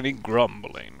to hear any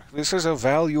grumbling. This is a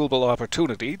valuable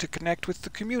opportunity to connect with the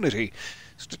community.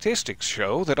 Statistics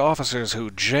show that officers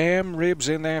who jam ribs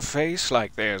in their face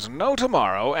like there's no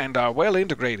tomorrow and are well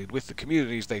integrated with the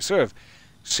communities they serve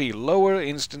see lower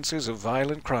instances of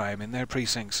violent crime in their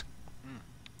precincts.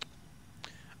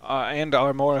 And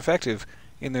are more effective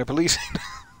in their policing.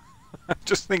 I'm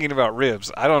just thinking about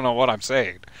ribs. I don't know what I'm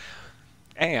saying.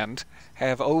 And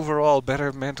have overall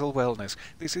better mental wellness.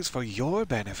 This is for your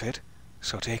benefit,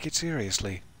 so take it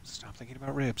seriously. Stop thinking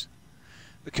about ribs.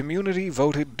 The community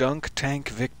voted dunk tank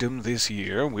victim this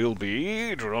year will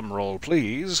be, drumroll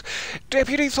please,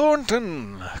 Deputy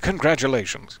Thornton.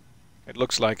 Congratulations. It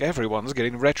looks like everyone's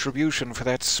getting retribution for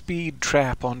that speed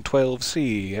trap on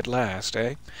 12C at last,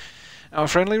 eh? Now, a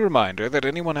friendly reminder that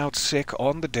anyone out sick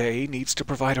on the day needs to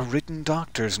provide a written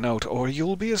doctor's note, or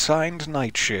you'll be assigned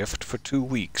night shift for 2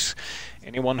 weeks.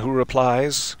 Anyone who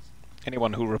replies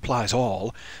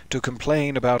all to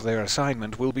complain about their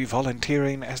assignment will be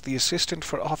volunteering as the assistant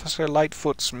for Officer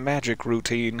Lightfoot's magic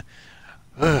routine.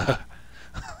 Ugh.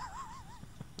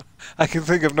 I can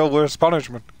think of no worse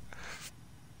punishment.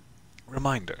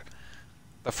 Reminder.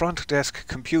 The front desk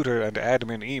computer and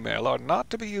admin email are not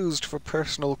to be used for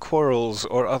personal quarrels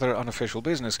or other unofficial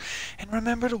business. And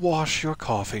remember to wash your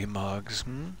coffee mugs,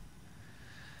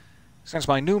 Since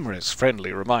my numerous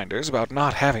friendly reminders about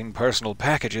not having personal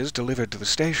packages delivered to the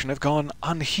station have gone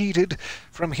unheeded,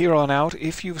 from here on out,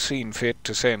 if you've seen fit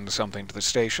to send something to the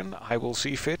station, I will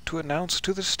see fit to announce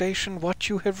to the station what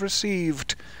you have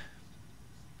received.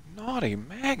 Naughty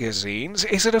magazines?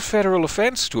 Is it a federal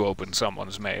offense to open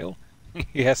someone's mail?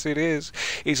 Yes, it is.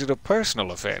 Is it a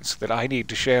personal offense that I need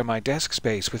to share my desk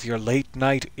space with your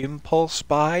late-night impulse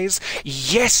buys?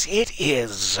 Yes, it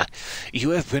is. You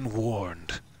have been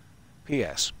warned.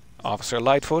 P.S. Officer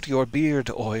Lightfoot, your beard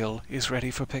oil is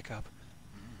ready for pickup.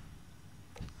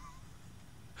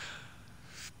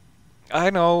 I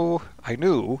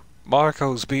knew.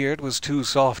 Marco's beard was too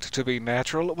soft to be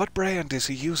natural. What brand is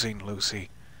he using, Lucy?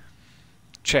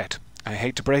 Chet, I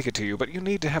hate to break it to you, but you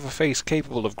need to have a face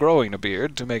capable of growing a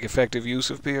beard to make effective use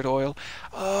of beard oil.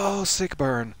 Oh, sick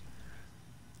burn.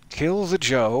 Kill the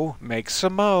Joe, make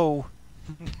some Mo.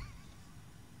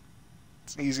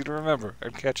 It's easy to remember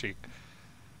and catchy.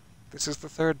 This is the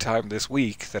third time this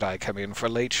week that I come in for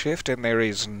late shift and there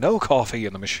is no coffee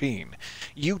in the machine.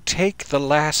 You take the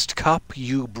last cup,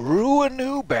 you brew a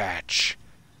new batch.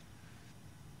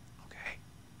 Okay,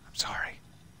 I'm sorry.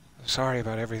 I'm sorry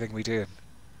about everything we did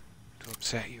to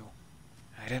upset you.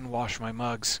 I didn't wash my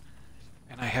mugs,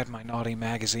 and I had my naughty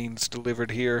magazines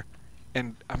delivered here,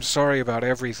 and I'm sorry about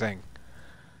everything.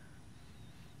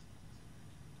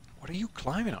 What are you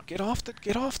climbing on? Get off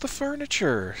the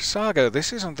furniture. Saga,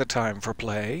 this isn't the time for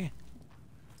play.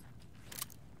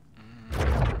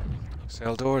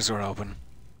 Cell doors are open.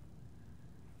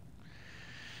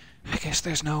 I guess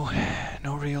there's no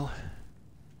real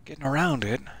getting around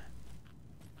it.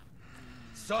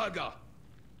 Saga!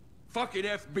 Fucking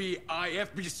FBI,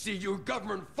 FBC, your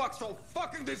government fucks all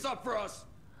fucking this up for us!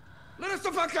 Let us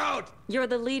the fuck out! You're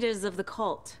the leaders of the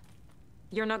cult.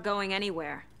 You're not going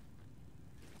anywhere.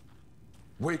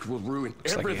 Wake will ruin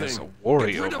Looks everything. like he has a Get Wario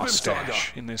rid of him, mustache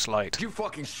Saga. in this light. You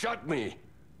fucking shot me.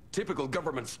 Typical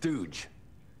government stooge.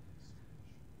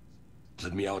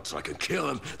 Let me out so I can kill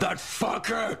him, that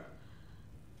fucker!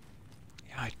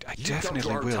 Yeah, I You definitely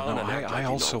come to our will. town No, and act like I you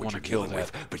know also what want to you're kill dealing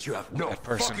that. with, but you have no that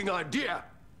person. fucking idea.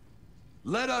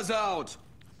 Let us out.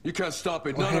 You can't stop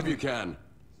it. Go None ahead of you can.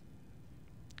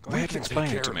 Go ahead and can explain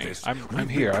take it to care of me. this. I'm We've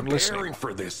here. been I'm listening. preparing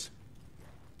for this.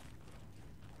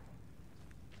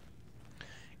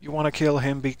 You want to kill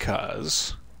him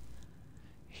because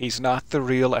he's not the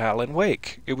real Alan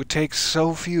Wake. It would take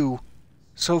so few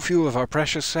of our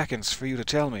precious seconds for you to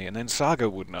tell me, and then Saga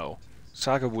would know.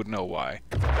 Saga would know why.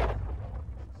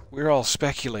 We're all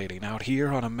speculating out here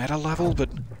on a meta level, but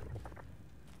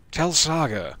tell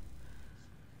Saga.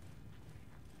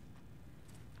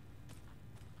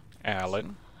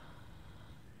 Alan?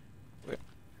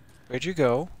 Where'd you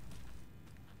go?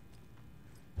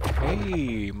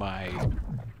 Hey, my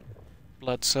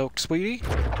blood-soaked sweetie.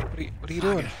 What are you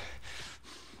doing?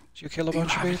 Did you kill a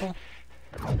bunch of people?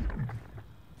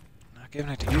 Not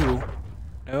giving it to you.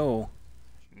 No.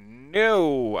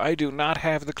 No! I do not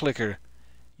have the clicker.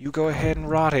 You go ahead and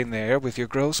rot in there with your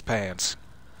gross pants.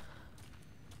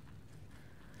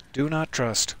 Do not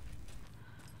trust.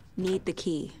 Need the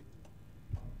key.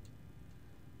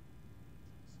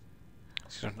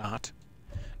 These are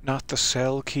not the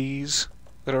cell keys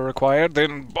that are required.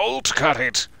 Then bolt cut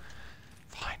it.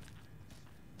 Fine.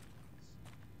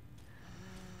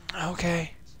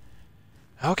 Okay.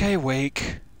 Okay,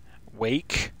 Wake.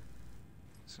 Wake?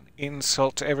 It's an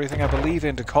insult to everything I believe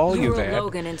in to call you Lure that.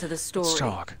 Logan into the story. Let's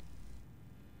talk.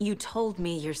 You told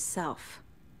me yourself.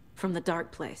 From the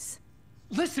dark place.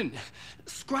 Listen,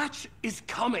 Scratch is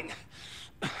coming.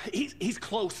 He's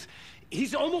close.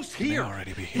 He's almost He may here.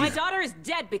 already be here. My daughter is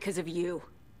dead because of you.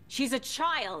 She's a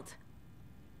child.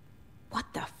 What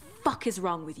the fuck is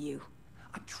wrong with you?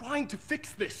 I'm trying to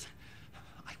fix this.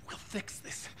 I will fix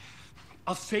this.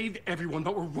 I'll save everyone,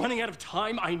 but we're running out of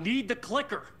time. I need the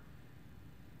clicker.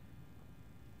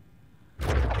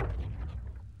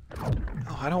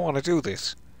 No, I don't want to do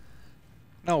this.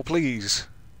 No, please.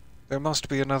 There must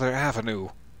be another avenue.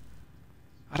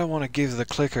 I don't want to give the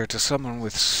clicker to someone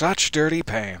with such dirty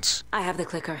pants. I have the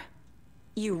clicker.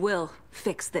 You will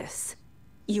fix this.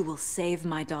 You will save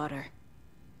my daughter.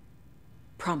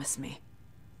 Promise me.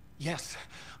 Yes,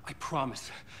 I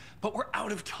promise. But we're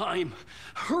out of time.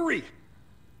 Hurry!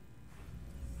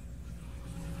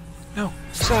 No,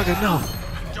 Saga, no.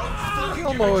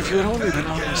 Gilmo, if you had only been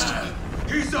honest.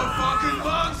 He's a fucking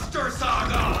monster,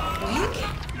 Saga!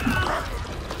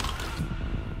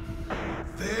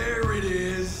 There it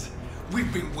is.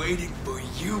 We've been waiting for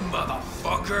you,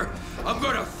 motherfucker. I'm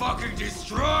gonna fucking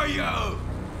destroy you!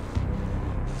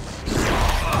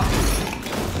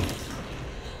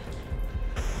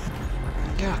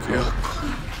 Yeah, cool.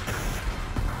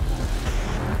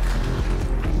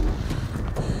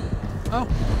 Oh.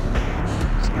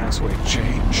 That's a nice way to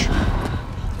change.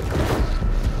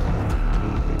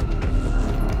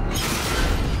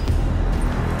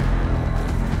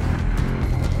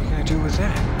 What are you gonna do with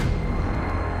that?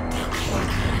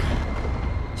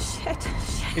 Shit.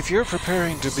 If you're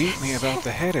preparing to beat me about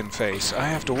the head and face, I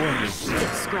have to warn you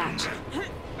Scratch.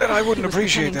 that I wouldn't He was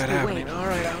appreciate that pretending to be happening. Wake.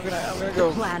 Alright, I'm gonna The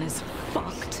go. plan is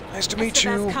fucked. Nice to meet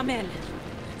Estevez, you. come in.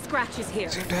 Scratch is here.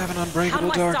 Seem to have an How unbreakable do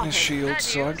I stop darkness him? shield, Bad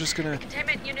so I'm news. just gonna... The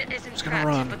containment unit isn't just gonna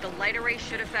Scratch, run. but the light array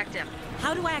should affect him.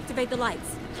 How do I activate the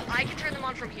lights? I can turn them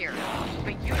on from here,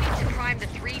 but you need to prime the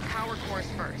 3 power cores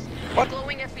first. What?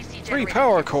 Glowing FBC 3 generator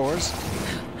power fuses. cores?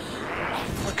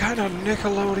 What kind of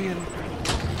Nickelodeon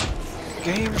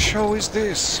game show is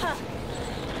this?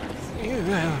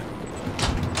 Yeah.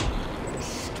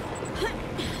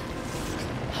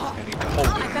 I need to hold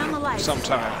I it found the lights.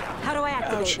 sometime. How do I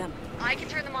activate Ouch. them? I can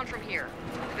turn them on from here,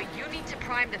 but you need to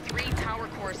prime the 3 power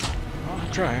cores. Oh,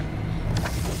 I'm trying.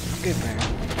 I'm getting there.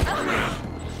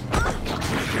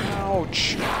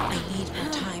 Ouch! I need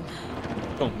more time.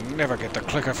 You'll never get the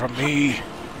clicker from me.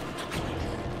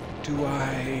 Do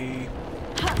I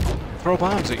throw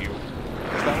bombs at you? Is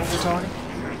that what we're talking?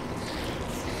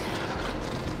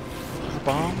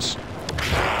 Bombs?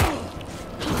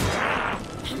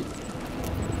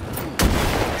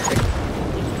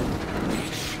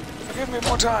 Give me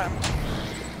more time.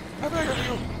 I beg of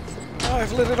you.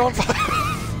 I've lit it on fire.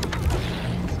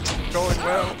 Going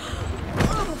well.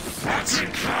 That's...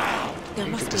 There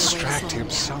need must to be a way to distract solve him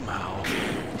it. somehow.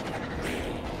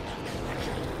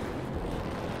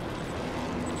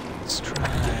 Let's try...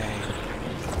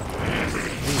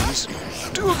 Please.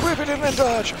 Do equip it and then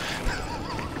dodge!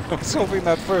 I was hoping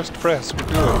that first press would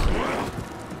do it.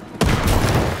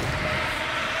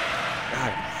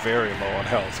 I'm very low on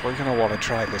health. We're gonna want to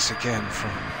try this again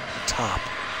from the top.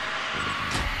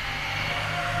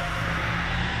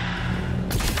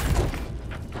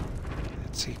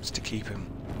 That seems to keep him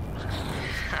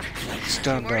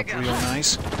stunned up real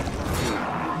nice.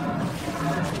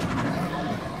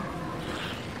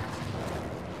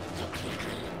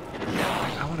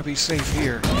 I want to be safe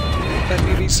here. Let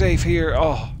me be safe here.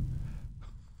 Oh.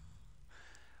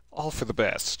 All for the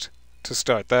best to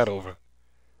start that over.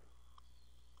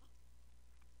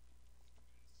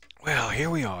 Well, here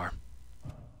we are.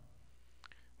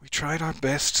 We tried our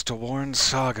best to warn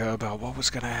Saga about what was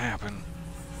going to happen.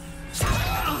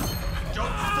 Don't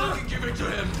fucking give it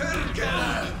to him!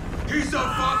 Painkiller! He's a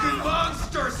fucking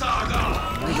monster, Saga!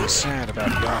 I'm really sad about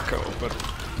Yako, but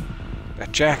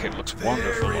that jacket looks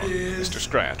wonderful There it on is. Mr.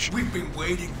 Scratch. We've been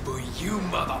waiting for you,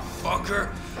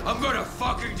 motherfucker! I'm gonna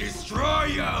fucking destroy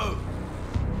you!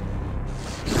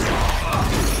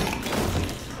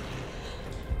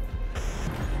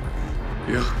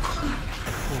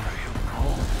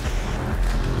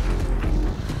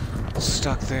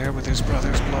 Stuck there with his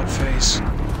brother's blood face.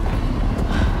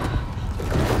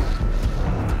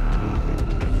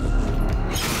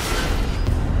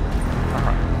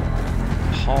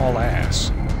 Haul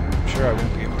ass. I'm sure I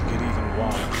won't be able to get even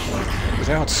one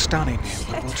without stunning him,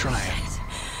 but we'll try it.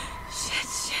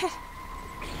 Shit.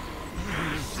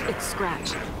 It's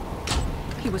Scratch.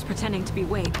 He was pretending to be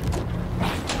Wake.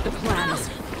 The plan is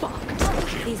fucked.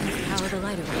 These must power the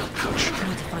light array. Ouch. I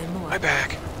need to find more. My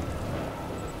back.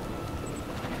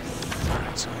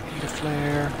 Alright, so I need a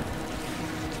flare.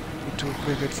 Need to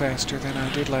equip it faster than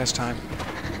I did last time.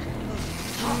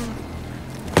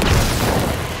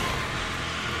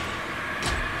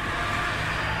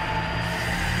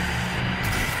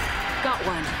 Got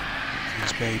one.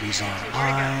 These babies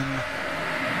online.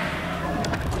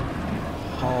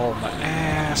 Haul my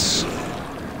ass.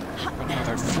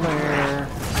 Another flare.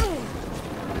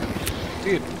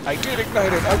 I did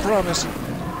ignite it, I promise.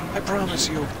 I promise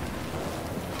you.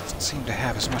 Doesn't seem to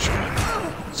have as much of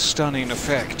a stunning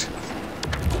effect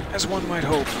as one might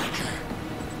hope.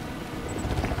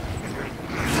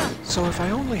 So if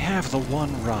I only have the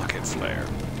one rocket flare.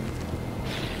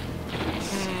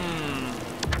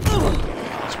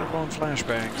 These were long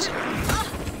flashbangs.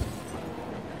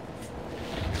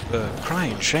 The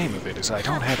crying shame of it is I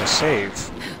don't have a save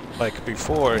like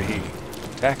before he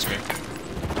attacks me.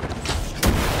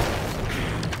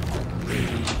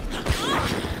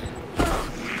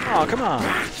 Oh, come on.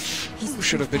 You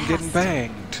should have been getting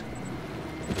banged.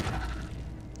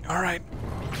 Alright.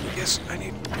 Yes, I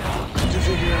need to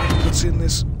figure out what's in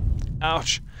this.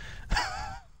 Ouch.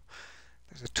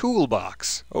 There's a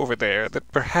toolbox over there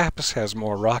that perhaps has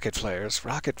more rocket flares.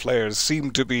 Rocket flares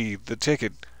seem to be the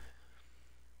ticket.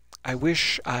 I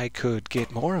wish I could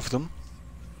get more of them.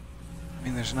 I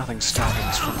mean, there's nothing stopping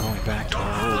us from going back to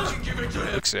our old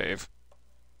quick save.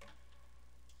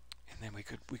 And then we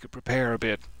could prepare a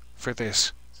bit for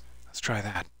this. Let's try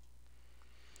that.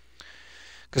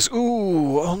 'Cause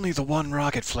ooh, only the one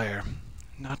rocket flare.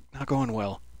 Not going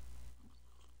well.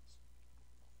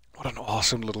 What an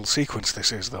awesome little sequence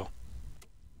this is, though.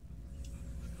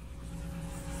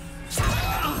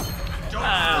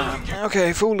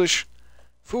 Okay, foolish.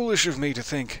 Foolish of me to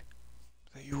think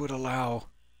that you would allow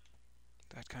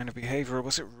that kind of behavior.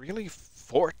 Was it really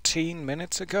 14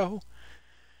 minutes ago?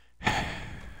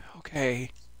 Okay.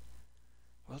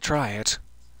 We'll try it.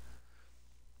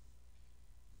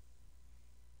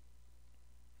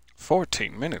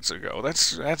 14 minutes ago?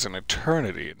 That's an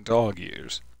eternity in dog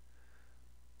years.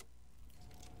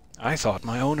 I thought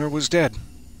my owner was dead. I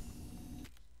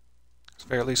was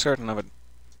fairly certain of it.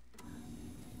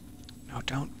 No,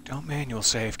 don't manual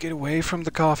save. Get away from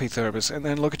the coffee thermos and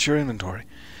then look at your inventory.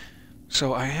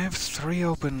 So I have 3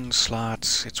 open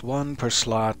slots. It's 1 per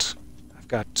slot. I've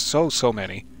got so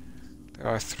many. There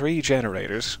are 3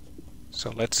 generators. So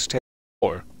let's take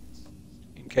 4.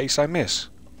 In case I miss.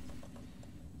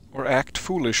 Or act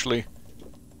foolishly.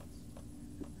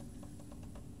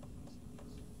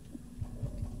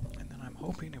 And then I'm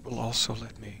hoping it will also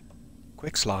let me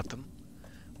quick slot them.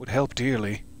 Would help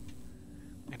dearly.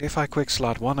 And if I quick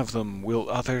slot one of them, will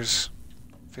others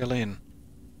fill in?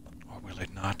 Or will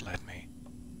it not let me?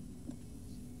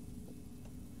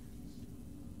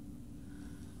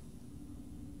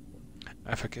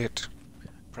 I forget.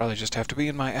 Probably just have to be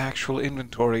in my actual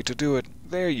inventory to do it.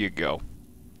 There you go.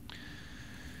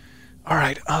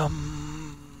 Alright, I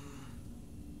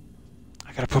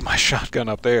gotta put my shotgun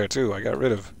up there, too. I got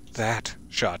rid of that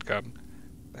shotgun.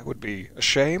 That would be a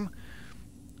shame.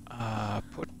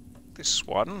 Put this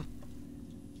one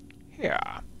here.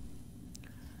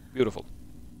 Beautiful.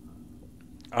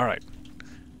 Alright.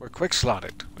 We're quick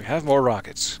slotted. We have more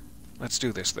rockets. Let's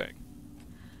do this thing.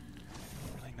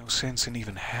 Really no sense in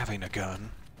even having a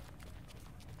gun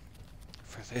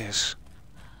for this.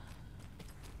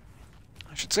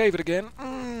 I should save it again.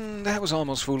 That was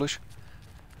almost foolish.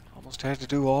 Almost had to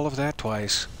do all of that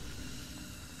twice.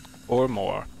 Or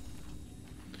more.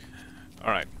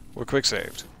 Alright, we're quick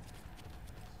saved.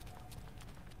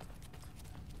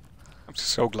 I'm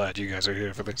so glad you guys are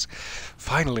here for this.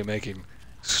 Finally making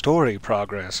story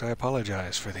progress. I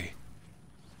apologize for the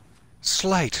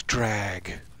slight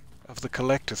drag of the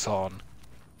collectathon.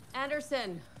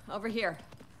 Anderson, over here.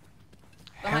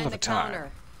 Hell Behind of the a time.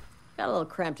 counter. Got a little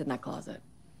cramped in that closet.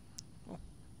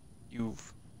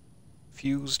 You've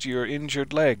fused your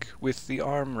injured leg with the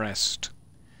armrest.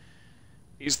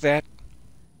 Is that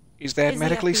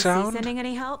medically the FBC sound? sending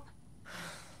any help?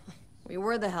 We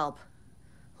were the help.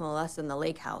 Well, us in the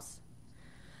lake house.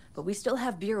 But we still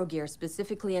have Bureau gear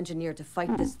specifically engineered to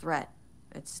fight this threat.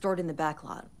 It's stored in the back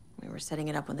lot. We were setting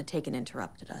it up when the Taken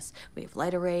interrupted us. We have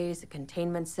light arrays, a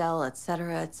containment cell,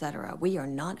 etc., etc. We are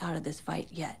not out of this fight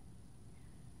yet.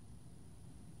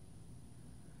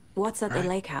 What's at the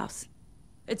lake house?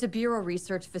 It's a Bureau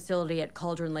research facility at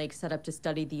Cauldron Lake set up to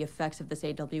study the effects of this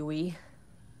AWE.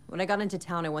 When I got into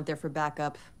town, I went there for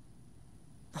backup.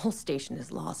 The whole station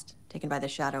is lost, taken by the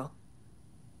Shadow.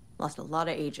 Lost a lot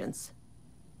of agents.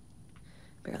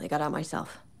 Barely got out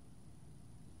myself.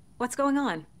 What's going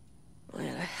on? I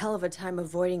had a hell of a time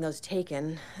avoiding those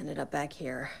Taken. Ended up back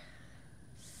here.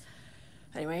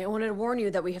 Anyway, I wanted to warn you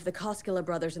that we have the Koskela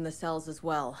brothers in the cells as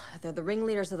well. They're the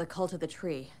ringleaders of the Cult of the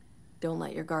Tree. Don't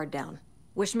let your guard down.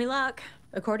 Wish me luck.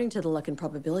 According to the Luck and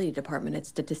Probability Department, it's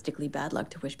statistically bad luck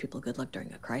to wish people good luck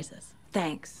during a crisis.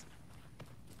 Thanks.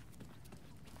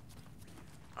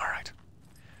 Alright.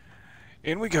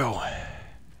 In we go.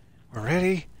 We're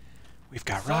ready. We've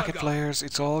got rocket flares.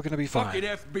 It's all gonna be fine. Fucking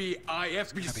FBI,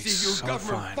 FBC, so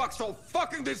government fine. fucks all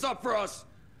fucking this up for us!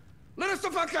 Let us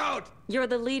the fuck out! You're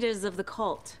the leaders of the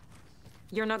cult.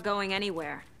 You're not going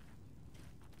anywhere.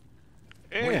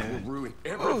 We Yeah. will ruin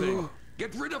everything.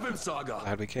 Get rid of him, Saga!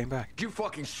 Glad we came back. You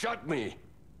fucking shot me!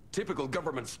 Typical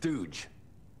government stooge.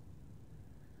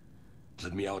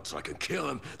 Let me out so I can kill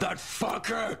him, that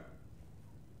fucker!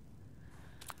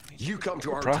 You come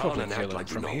to our town probably and kill act him like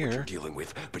you from know what here. you're dealing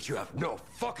with, but you have no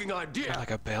fucking idea! Got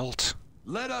like a belt.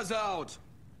 Let us out!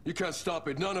 You can't stop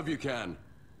it, none of you can.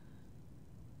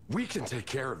 We can take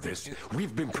care of this.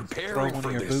 We've been Throw preparing one for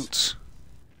of your this. boots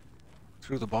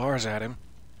through the bars at him.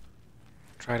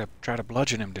 Try to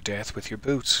bludgeon him to death with your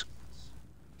boots.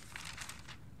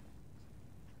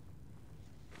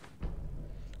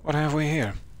 What have we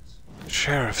here?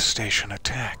 Sheriff's station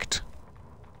attacked.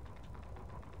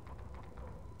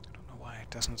 I don't know why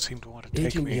it doesn't seem to want to take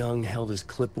Agent me. Young held his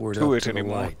clipboard to up it to the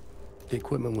anymore. light. The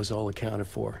equipment was all accounted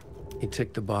for. He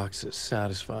ticked the boxes,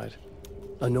 satisfied.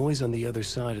 A noise on the other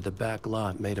side of the back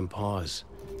lot made him pause.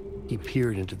 He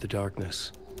peered into the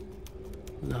darkness.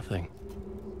 Nothing.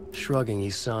 Shrugging,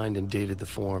 he signed and dated the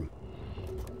form.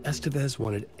 Estevez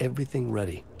wanted everything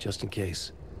ready, just in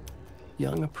case.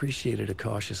 Young appreciated a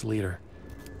cautious leader.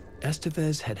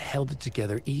 Estevez had held it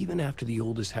together even after the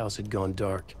oldest house had gone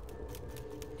dark.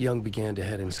 Young began to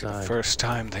head inside. First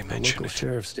time they The mention local it.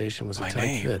 sheriff's station was a My tight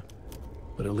name. fit,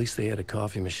 but at least they had a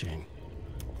coffee machine.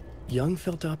 Young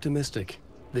felt optimistic.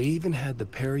 They even had the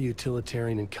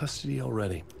para-utilitarian in custody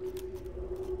already.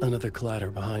 Another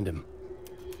clatter behind him.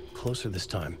 Closer this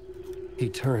time. He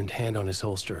turned, hand on his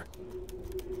holster.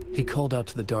 He called out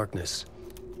to the darkness.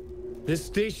 This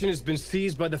station has been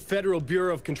seized by the Federal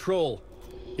Bureau of Control.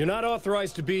 You're not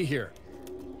authorized to be here.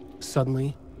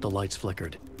 Suddenly, the lights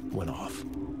flickered, went off.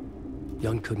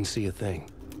 Young couldn't see a thing.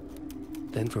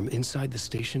 Then from inside the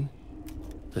station,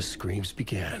 the screams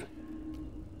began.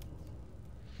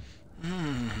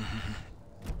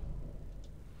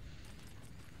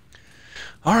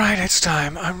 Alright, it's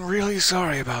time. I'm really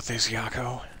sorry about this,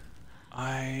 Yako.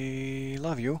 I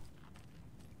love you.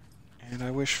 And I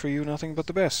wish for you nothing but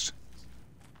the best.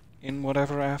 In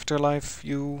whatever afterlife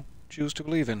you choose to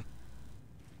believe in.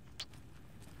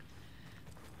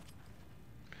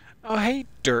 Oh, hey,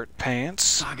 Dirt Pants.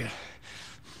 Saga,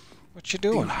 What you do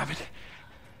you doing? have it?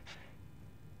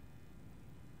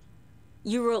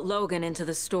 You wrote Logan into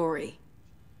the story.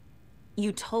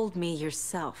 You told me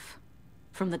yourself.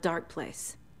 From the dark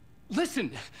place.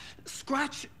 Listen,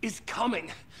 Scratch is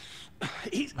coming.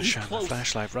 He's Shine the close.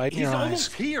 flashlight right in He's your eyes.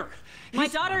 almost here. My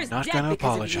daughter is Not dead gonna because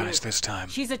of apologize you. this time.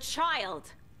 She's a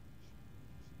child.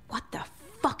 What the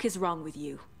fuck is wrong with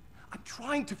you? I'm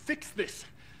trying to fix this.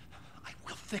 I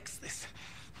will fix this.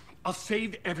 I'll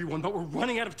save everyone, but we're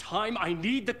running out of time. I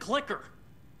need the clicker.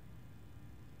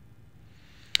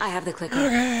 I have the clicker.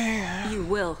 Okay. You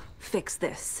will fix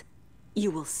this.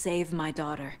 You will save my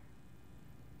daughter.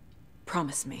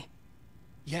 Promise me.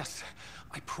 Yes,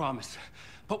 I promise.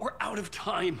 But we're out of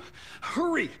time.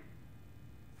 Hurry!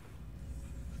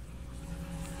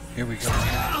 Here we go.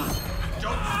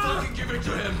 Don't fucking give it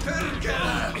to him!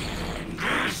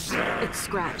 It's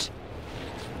Scratch.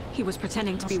 He was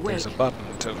pretending to be Wake. There's a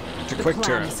button to The quick plan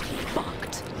turn. is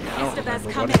fucked. I don't Estevez,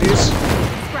 remember come what in. it is.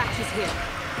 Scratch is here.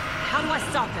 How do I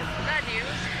stop him? Bad news.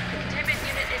 The containment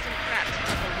unit isn't prepped,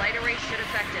 but the light array should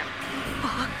affect him.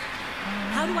 Fuck.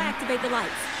 How do I activate the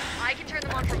lights? I can turn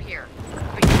them on from here.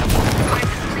 But you need to find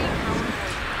the same power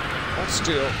point. Hold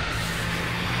still.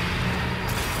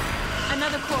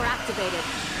 Another core activated.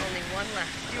 Only one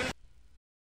left.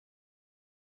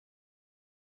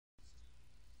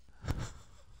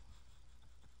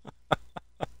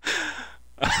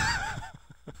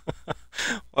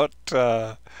 What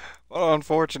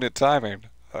unfortunate timing.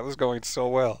 That was going so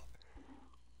well.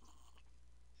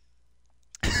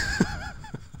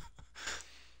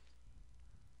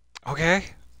 Okay.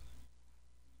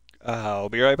 I'll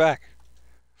be right back.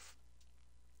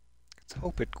 Let's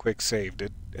hope it quick saved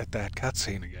it at that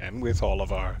cutscene again with all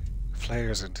of our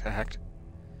flares intact.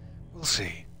 We'll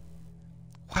see.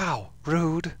 Wow,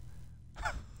 rude.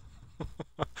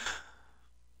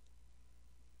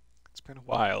 It's been a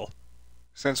while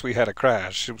since we had a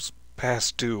crash. It was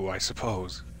past due, I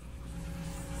suppose.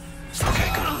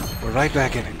 Okay, good. We're right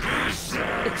back in it. It's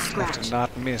Have Scratch. to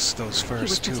not miss those He was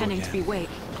first two pretending to be again. Wake.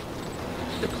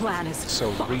 The plan is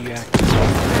So fucked. reactive.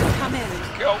 Come in.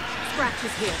 Go. Scratch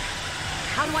is here.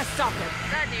 How do I stop him?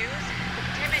 Bad news. The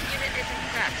containment unit isn't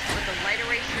prepped, but the light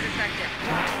array should affect him. I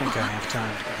don't think I have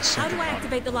time to get a How second do I one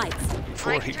activate the lights?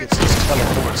 before he gets his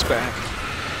teleports back.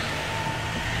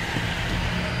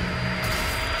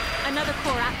 Another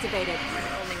core activated.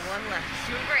 Only one left.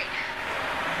 Doing great.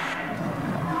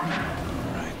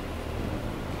 Right.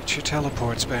 Get your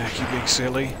teleports back, you big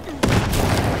silly.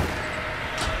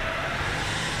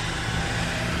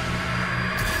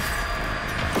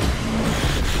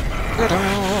 Ta-da!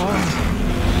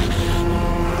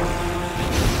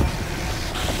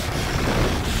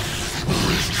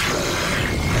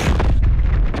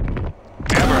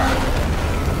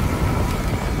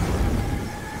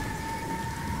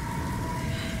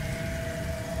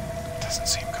 Doesn't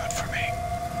seem good for me.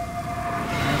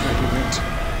 Wherever he went.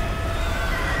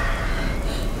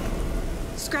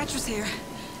 Scratch was here.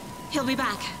 He'll be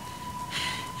back.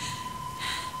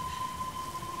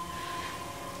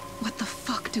 What the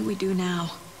fuck do we do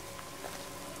now?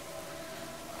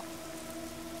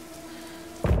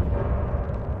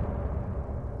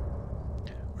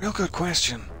 Real good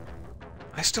question.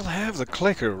 I still have the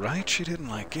clicker, right? She didn't,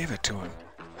 like, give it to him.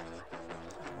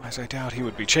 Otherwise, I doubt he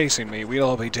would be chasing me. We'd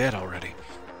all be dead already.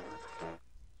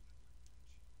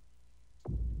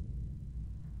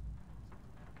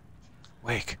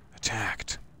 Wake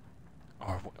attacked.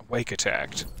 Or Wake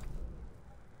attacked.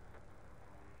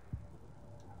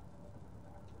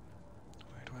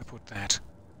 Where do I put that?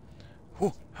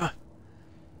 Ooh, huh.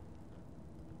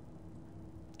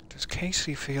 Does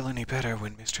Casey feel any better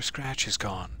when Mr. Scratch is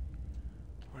gone?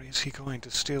 Or is he going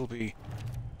to still be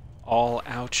all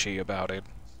ouchy about it?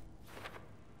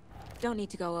 Don't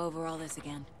need to go over all this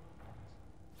again.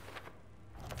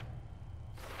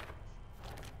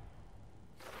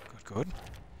 Good.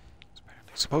 I was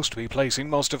apparently supposed to be placing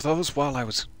most of those while I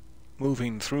was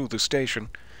moving through the station.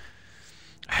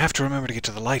 I have to remember to get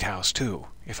to the lighthouse, too,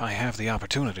 if I have the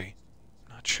opportunity.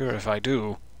 Not sure if I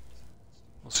do.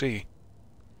 We'll see.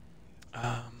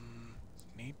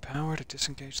 Need power to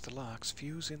disengage the locks.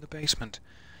 Fuse in the basement.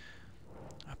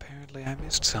 Apparently I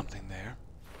missed something there.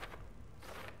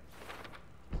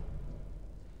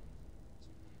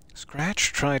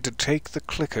 Scratch tried to take the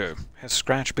clicker. Has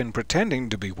Scratch been pretending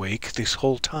to be Wake this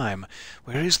whole time?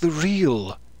 Where is the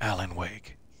real Alan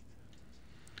Wake?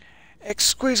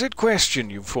 Exquisite question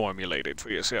you formulated for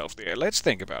yourself there. Let's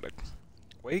think about it.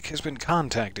 Wake has been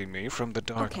contacting me from the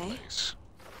dark place.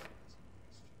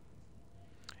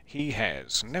 He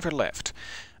has never left.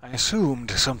 I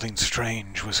assumed something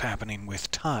strange was happening with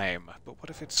time, but what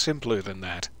if it's simpler than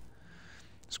that?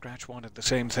 Scratch wanted the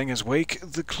same thing as Wake,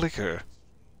 the clicker.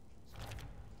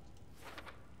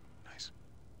 Nice.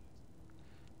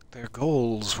 Their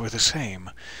goals were the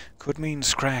same. Could mean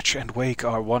Scratch and Wake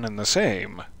are one and the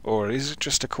same, or is it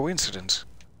just a coincidence?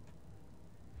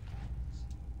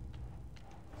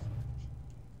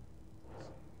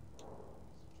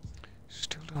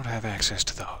 Still don't have access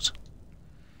to those.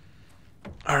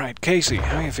 Alright, Casey,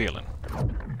 how you feeling?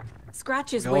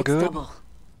 Scratch is You all Wake's good? double.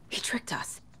 He tricked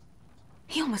us.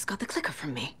 He almost got the clicker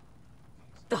from me.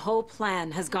 The whole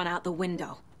plan has gone out the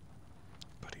window.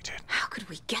 But he did. How could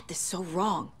we get this so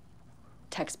wrong?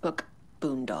 Textbook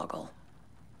boondoggle.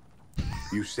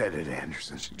 You said it,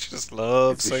 Anderson. She just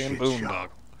loves It's a saying shit boondoggle. show.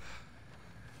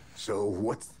 So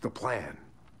what's the plan?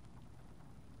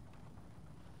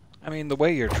 I mean, the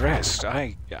way you're dressed,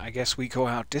 I guess we go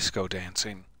out disco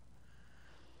dancing.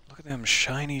 Look at them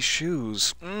shiny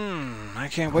shoes. I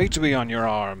can't wait to be on your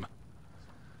arm.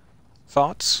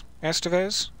 Thoughts,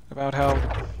 Estevez, about how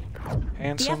The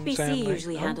handsome FBC Sam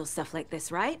usually Oh. handles stuff like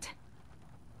this, right?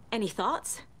 Any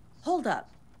thoughts? Hold up.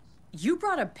 You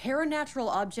brought a paranatural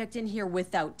object in here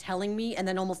without telling me and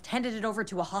then almost handed it over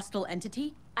to a hostile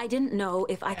entity? I didn't know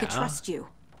if I could Yeah. trust you.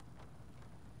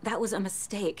 That was a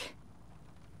mistake.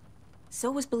 So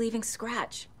was believing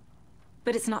Scratch.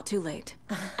 But it's not too late.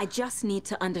 I just need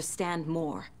to understand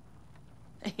more.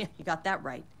 You got that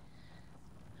right.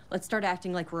 Let's start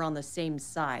acting like we're on the same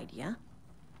side, yeah?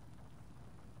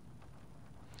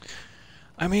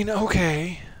 I mean,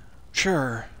 okay.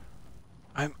 Sure.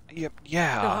 The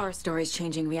Yeah. horror story's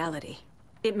changing reality.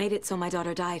 It made it so my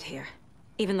daughter died here,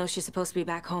 even though she's supposed to be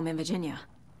back home in Virginia.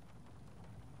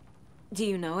 Do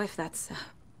you know if that's...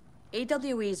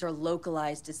 AWEs are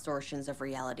localized distortions of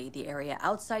reality. The area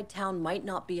outside town might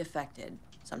not be affected.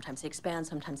 Sometimes they expand,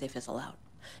 sometimes they fizzle out.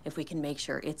 If we can make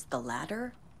sure it's the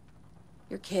latter,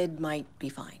 your kid might be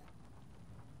fine.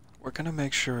 We're gonna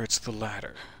make sure it's the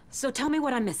latter. So tell me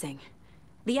what I'm missing.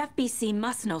 The FBC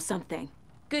must know something.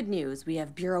 Good news, we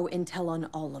have Bureau intel on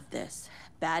all of this.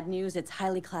 Bad news, it's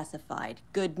highly classified.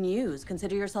 Good news,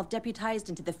 consider yourself deputized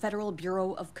into the Federal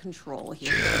Bureau of Control.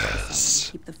 Here,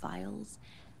 keep the files.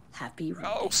 Happy reading.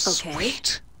 Oh,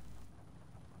 sweet.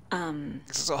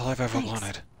 This is all I've ever thanks.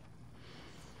 wanted.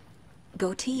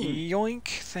 Go team. Yoink.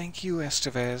 Thank you,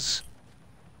 Estevez.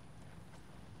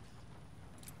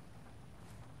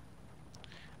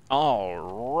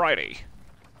 Alrighty.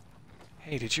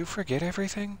 Hey, did you forget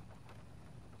everything?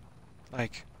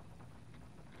 Like,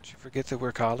 did you forget that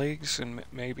we're colleagues and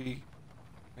maybe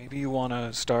you want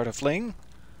to start a fling?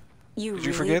 You Did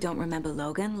you really forget? don't remember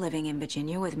Logan living in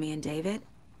Virginia with me and David?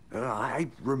 I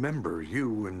remember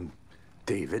you and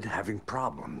David having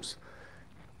problems.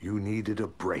 You needed a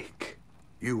break.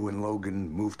 You and Logan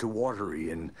moved to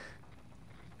Watery and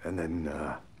then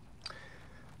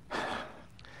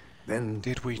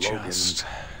Did we Logan, just...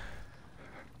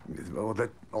 Oh, that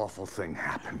awful thing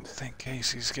happened. I think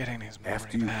Casey's getting his memory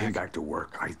After you back. came back to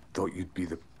work, I thought you'd be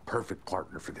the perfect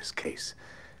partner for this case.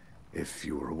 If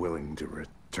you were willing to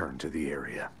return to the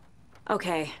area.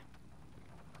 Okay.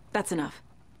 That's enough.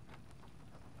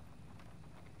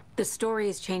 The story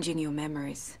is changing your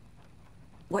memories.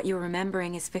 What you're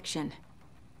remembering is fiction.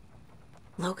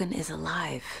 Logan is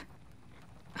alive.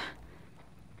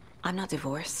 I'm not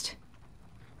divorced.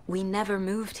 We never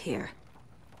moved here.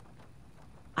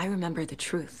 I remember the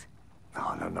truth.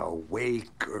 No.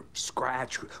 Wake or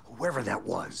Scratch, whoever that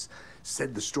was,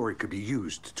 said the story could be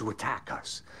used to attack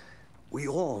us. We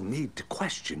all need to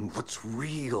question what's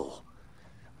real.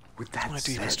 With that My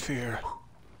said, deepest fear.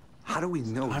 how do we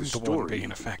know I'm the the story one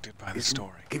being affected by the isn't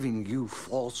story. giving you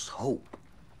false hope?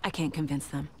 I can't convince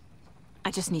them.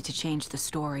 I just need to change the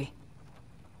story.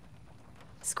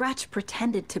 Scratch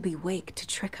pretended to be Wake to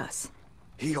trick us.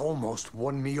 He almost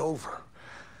won me over.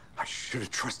 I should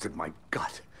have trusted my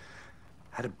gut.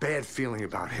 Had a bad feeling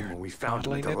about him when we found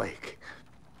him at the Modeling it? lake.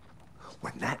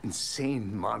 When that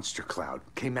insane monster cloud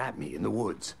came at me in the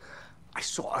woods, I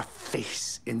saw a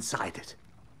face inside it.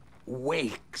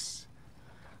 Wake's.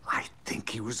 I think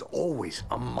he was always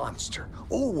a monster.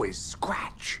 Always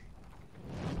Scratch.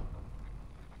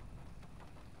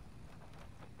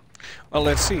 Well,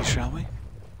 let's see, shall we?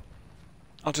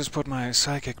 I'll just put my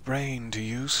psychic brain to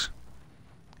use.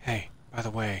 Hey, by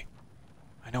the way,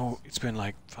 I I know it's been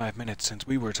like 5 minutes since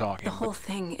we were talking, The whole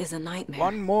thing is a nightmare.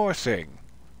 one more thing.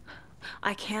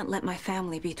 I can't let my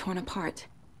family be torn apart.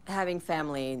 Having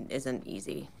family isn't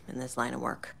easy in this line of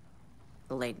work.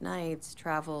 The late nights,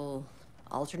 travel,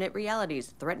 alternate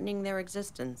realities threatening their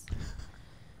existence.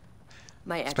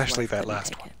 My ex-wife Especially that couldn't last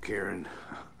take one. it. Karen,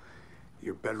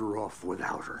 you're better off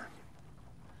without her.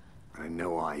 I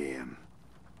know I am.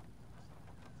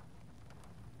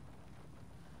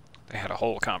 They had a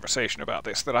whole conversation about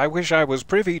this that I wish I was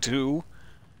privy to.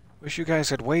 Wish you guys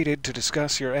had waited to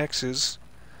discuss your exes.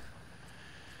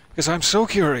 Because I'm so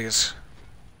curious.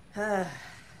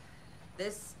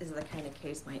 This is the kind of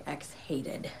case my ex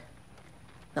hated.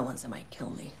 The ones that might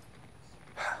kill me.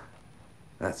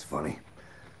 That's funny.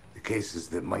 The cases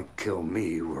that might kill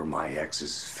me were my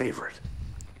ex's favorite.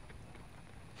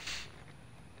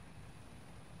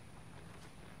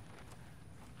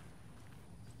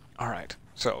 Alright,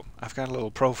 so I've got a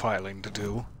little profiling to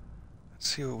do. Let's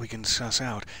see what we can suss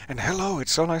out. And hello,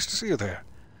 it's so nice to see you there.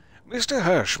 Mr.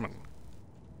 Hirschman.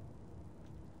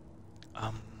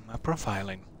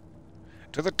 Profiling.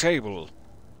 To the table,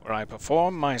 where I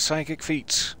perform my psychic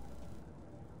feats.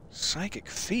 Psychic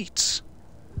feats?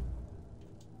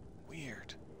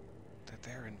 Weird that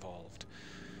they're involved.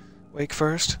 Wake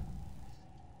first.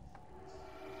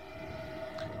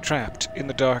 Trapped in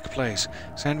the dark place.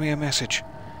 Send me a message.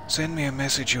 Send me a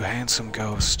message, you handsome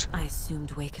ghost. I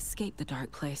assumed Wake escaped the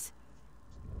dark place.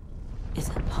 Is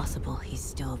it possible he's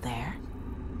still there?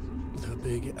 The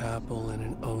Big Apple in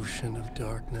an ocean of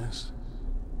darkness.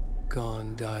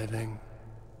 Gone diving.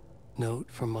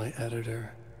 Note from my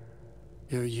editor.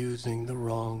 You're using the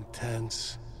wrong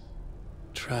tense.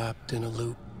 Trapped in a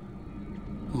loop.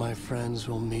 My friends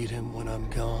will meet him when I'm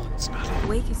gone. It's not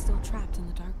Wake is still trapped in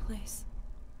the dark place.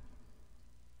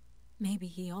 Maybe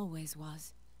he always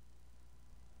was.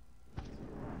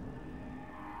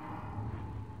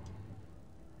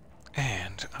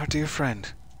 And our dear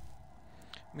friend,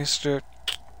 Mr.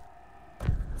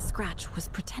 Scratch was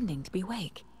pretending to be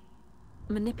Wake.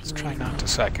 Let's Manipulating try not me. to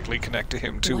psychically connect to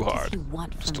him too What does hard. he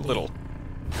want Just a from me? little.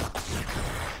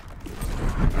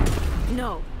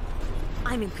 No.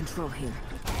 I'm in control here.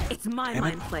 It's my Damn it.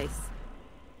 mind place.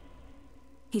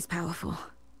 He's powerful.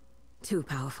 Too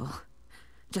powerful.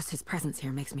 Just his presence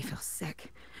here makes me feel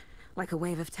sick. Like a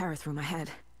wave of terror through my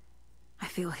head. I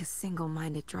feel his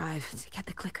single-minded drive to get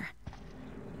the clicker.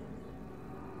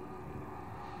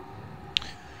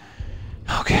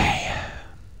 Okay.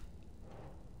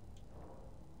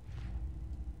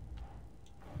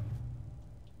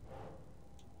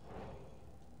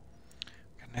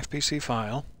 Got an FPC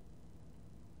file.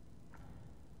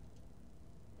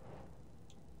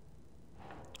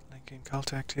 Linking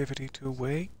cult activity to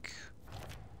Wake.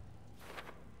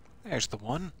 There's the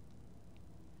one.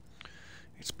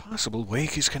 It's possible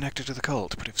Wake is connected to the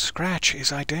cult, but if Scratch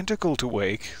is identical to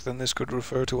Wake, then this could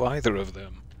refer to either of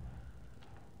them.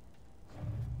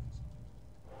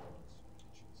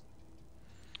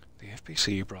 The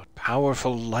FPC brought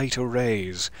powerful light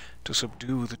arrays to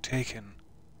subdue the Taken.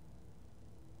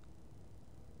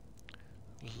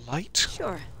 Light?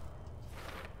 Sure.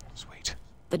 Sweet.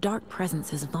 The dark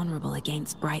presence is vulnerable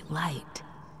against bright light.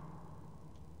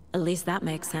 At least that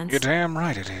makes sense. You're damn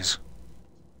right it is.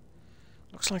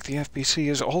 Looks like the FPC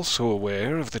is also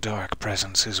aware of the dark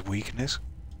presence's weakness.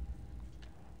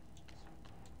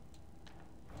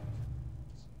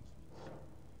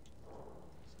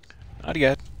 Not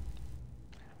yet.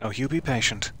 No, you be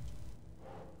patient.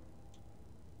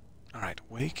 Alright,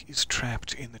 Wake is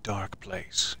trapped in the dark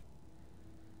place.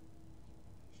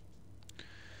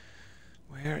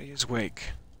 Where is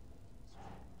Wake?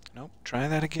 Nope, try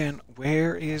that again.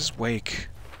 Where is Wake?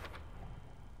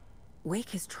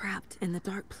 Wake is trapped in the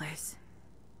dark place.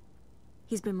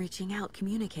 He's been reaching out,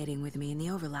 communicating with me in the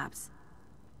overlaps.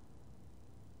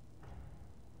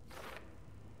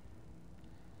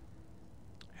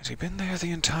 Has he been there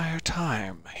the entire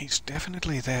time? He's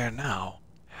definitely there now.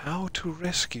 How to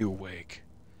rescue Wake?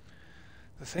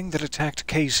 The thing that attacked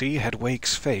Casey had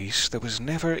Wake's face. There was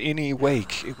never any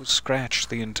Wake. It was Scratch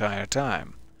the entire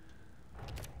time.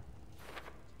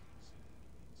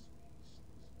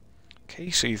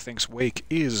 Casey thinks Wake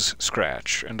is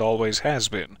Scratch, and always has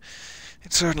been.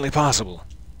 It's certainly possible.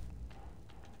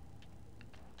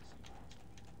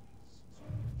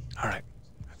 Alright,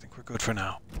 I think we're good for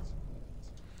now.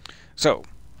 So,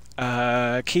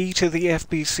 key to the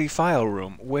FBC file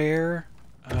room. Where?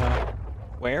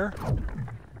 Where?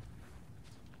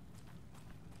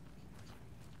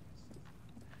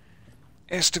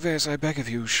 Estevez, I beg of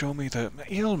you, show me the...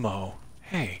 Ilmo!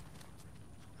 Hey.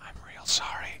 I'm real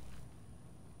sorry.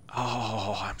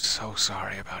 Oh, I'm so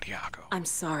sorry about Jaco. I'm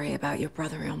sorry about your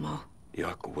brother, Ilmo.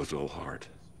 Jaco was all heart.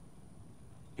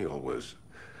 He always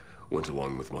went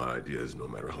along with my ideas, no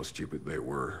matter how stupid they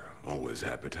were. Always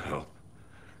happy to help.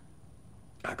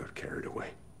 I got carried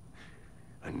away.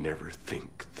 I never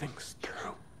think things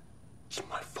through. It's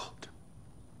my fault.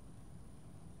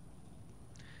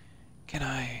 Can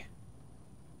I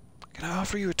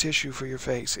offer you a tissue for your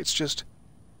face? It's just...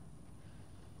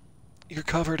 You're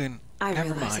covered in... I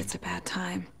Never realize mind. it's a bad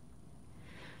time.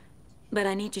 But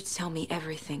I need you to tell me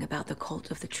everything about the Cult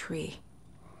of the Tree.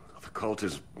 The cult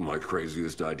is my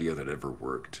craziest idea that ever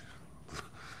worked.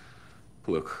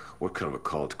 Look, what kind of a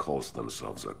cult calls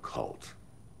themselves a cult?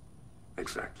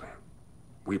 Exactly.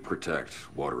 We protect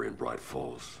Water in Bright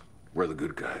Falls. We're the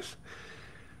good guys.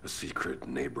 A secret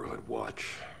neighborhood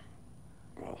watch.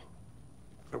 Well,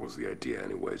 that was the idea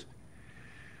anyways.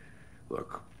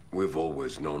 Look, we've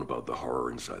always known about the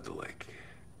horror inside the lake.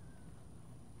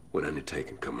 When any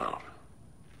Taken come out,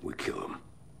 we kill them.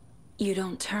 You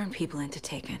don't turn people into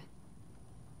Taken.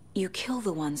 You kill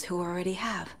the ones who already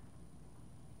have.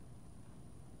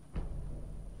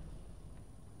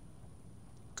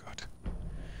 Good.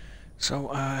 So,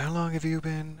 how long have you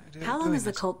been How long doing has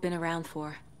the this? cult been around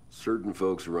for? Certain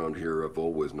folks around here have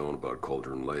always known about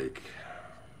Cauldron Lake.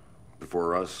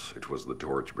 Before us, it was the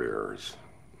Torchbearers.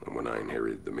 And when I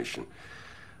inherited the mission,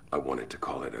 I wanted to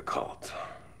call it a cult.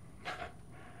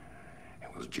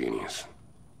 It was genius.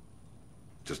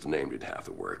 Just the name did half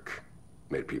the work.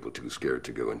 Made people too scared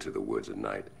to go into the woods at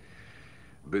night.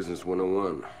 Business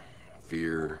 101.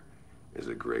 Fear is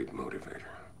a great motivator.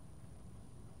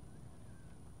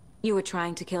 You were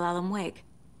trying to kill Alan Wake.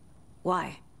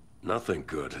 Why? Nothing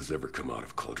good has ever come out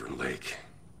of Cauldron Lake.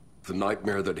 The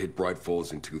nightmare that hit Bright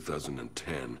Falls in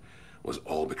 2010 was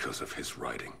all because of his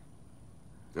writing.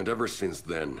 And ever since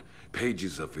then,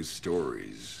 pages of his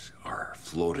stories are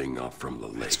floating up from the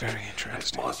lake. That's very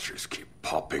interesting. And monsters keep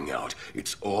popping out.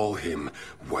 It's all him,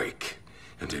 Wake.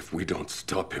 And if we don't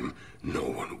stop him, no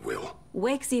one will.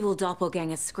 Wake's evil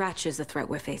doppelganger Scratch is the threat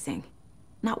we're facing.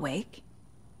 Not Wake.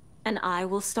 And I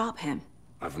will stop him.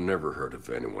 I've never heard of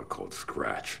anyone called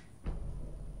Scratch.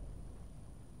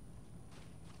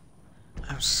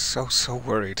 I'm so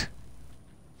worried.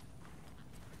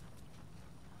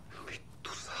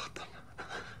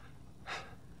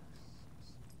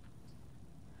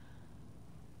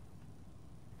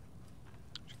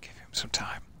 Give him some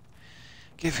time.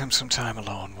 Give him some time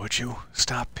alone, would you?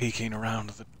 Stop peeking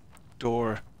around the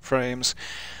door frames.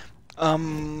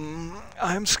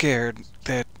 I'm scared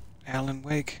that Alan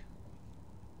Wake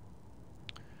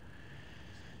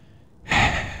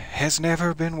has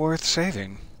never been worth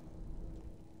saving.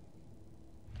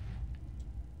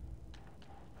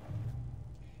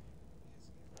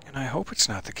 And I hope it's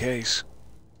not the case.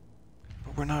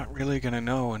 But we're not really gonna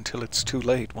know until it's too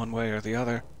late, one way or the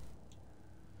other.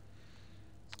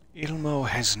 Ilmo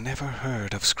has never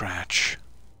heard of Scratch.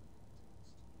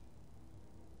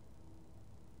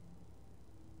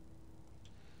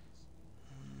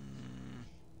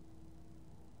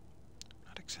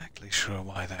 Not exactly sure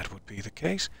why that would be the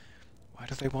case. Why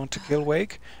do they want to kill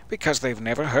Wake? Because they've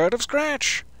never heard of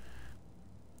Scratch.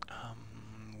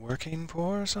 Working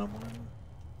for someone?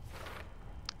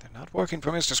 They're not working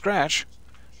for Mr. Scratch,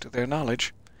 to their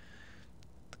knowledge.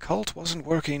 The cult wasn't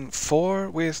working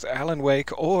with Alan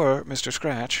Wake or Mr.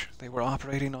 Scratch. They were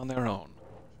operating on their own.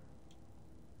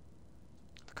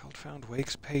 The cult found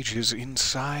Wake's pages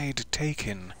inside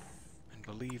Taken and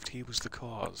believed he was the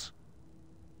cause.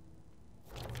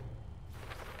 The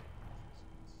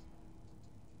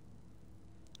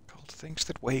cult thinks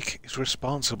that Wake is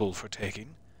responsible for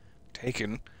Taken.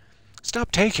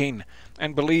 Stop taking,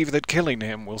 and believe that killing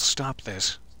him will stop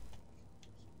this.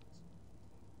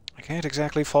 I can't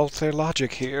exactly fault their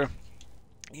logic here.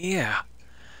 Yeah.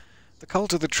 The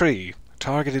Cult of the Tree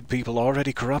targeted people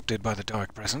already corrupted by the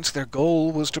Dark Presence. Their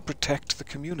goal was to protect the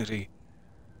community.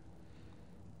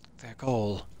 Their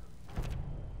goal.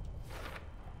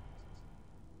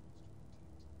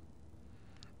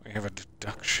 We have a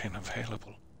deduction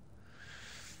available.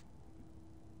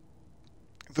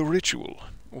 The ritual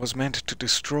was meant to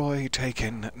destroy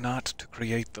Taken, not to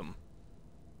create them.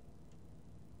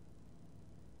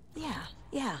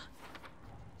 Yeah.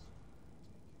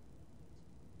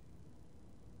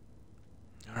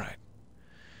 Alright.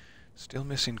 Still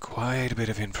missing quite a bit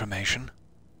of information.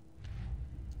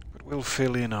 But we'll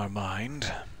fill in our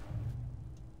mind.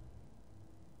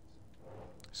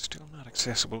 Still not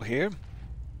accessible here.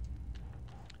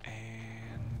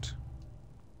 And...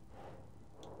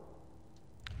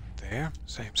 there,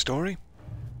 same story.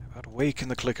 About Wake and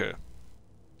the Clicker.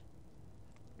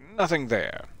 Nothing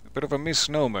there. bit of a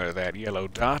misnomer, that yellow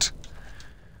dot.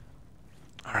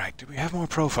 Alright, do we have more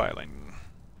profiling?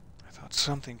 I thought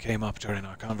something came up during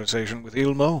our conversation with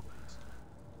Ilmo.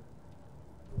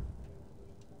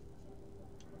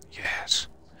 Yes.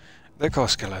 The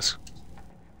Koskilas.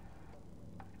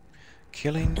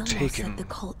 Killing Ilmo Taken. said the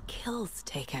cult kills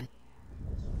Taken.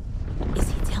 Is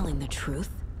he telling the truth?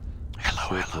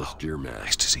 Hello. Surplus deer mass,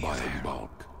 Nice to see you buy in there.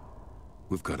 bulk.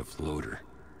 We've got a floater,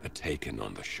 a Taken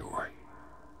on the shore.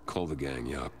 Call the gang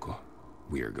Yako.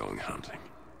 We are going hunting.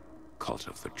 Cult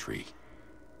of the Tree.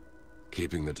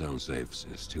 Keeping the town safe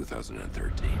since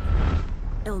 2013.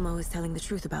 Ilmo is telling the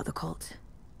truth about the cult.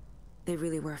 They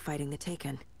really were fighting the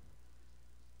Taken.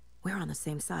 We're on the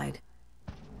same side.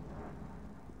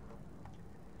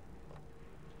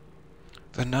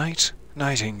 The night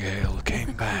Nightingale came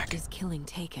The back. cult is killing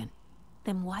Taken.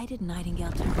 Then why did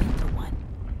Nightingale turn into one?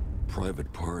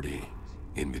 Private party.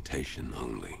 Invitation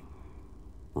only.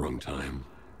 Wrong time.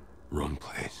 Wrong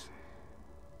place.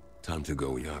 Time to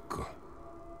go, Yako.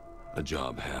 A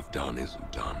job half done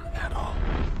isn't done at all.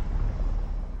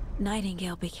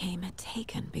 Nightingale became a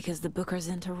Taken because the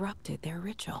Bookers interrupted their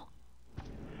ritual.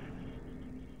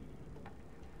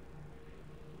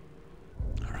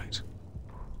 Alright.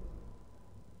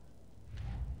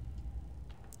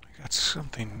 I got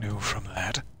something new from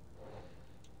that.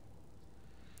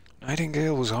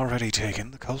 Nightingale was already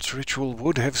taken. The cult's ritual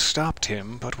would have stopped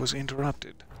him, but was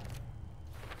interrupted.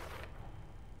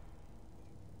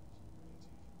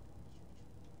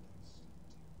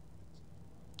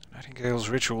 Nightingale's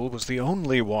ritual was the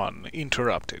only one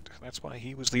interrupted. That's why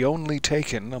he was the only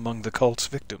taken among the cult's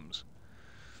victims.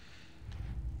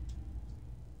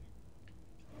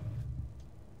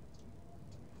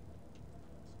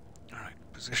 Alright,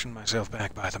 position myself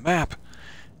back by the map.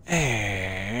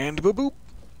 And boop boop.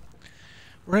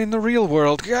 We're in the real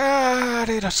world. God,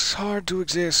 it's hard to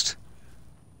exist.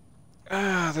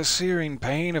 Ah, the searing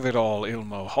pain of it all,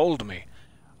 Ilmo. Hold me.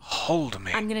 Hold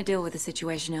me. I'm gonna deal with the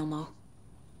situation, Ilmo.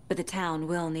 But the town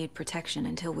will need protection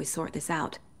until we sort this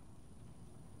out.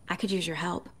 I could use your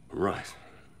help. Right.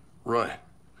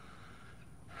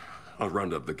 I'll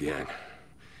round up the gang.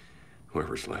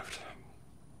 Whoever's left.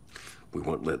 We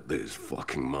won't let these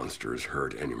fucking monsters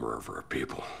hurt any more of our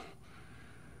people.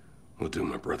 We'll do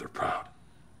my brother proud.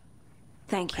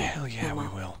 Thank you. Hell yeah, we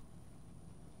Ilmo. will.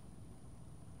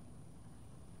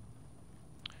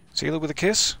 Seal it with a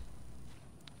kiss?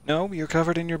 No, you're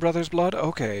covered in your brother's blood?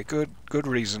 Okay, good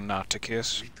reason not to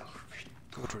kiss.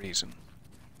 Good reason.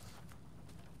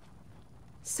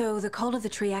 So the Cult of the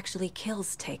Tree actually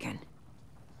kills Taken.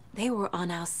 They were on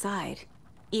our side,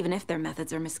 even if their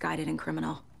methods are misguided and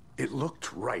criminal. It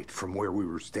looked right from where we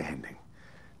were standing.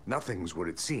 Nothing's what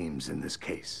it seems in this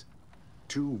case.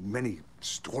 Too many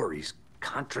stories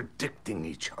contradicting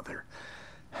each other.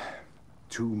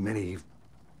 Too many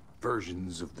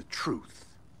versions of the truth.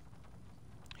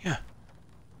 Yeah.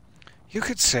 You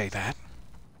could say that.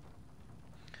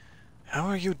 How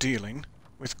are you dealing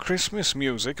with Christmas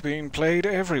music being played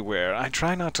everywhere? I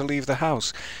try not to leave the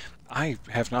house. I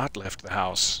have not left the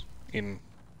house in,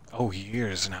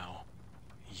 years now.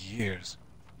 Years.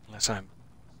 Unless I'm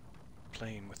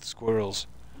playing with squirrels.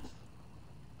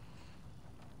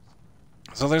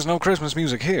 So there's no Christmas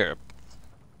music here.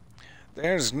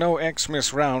 There's no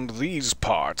Xmas round these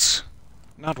parts.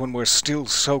 Not when we're still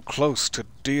so close to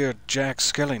dear Jack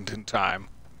Skellington time.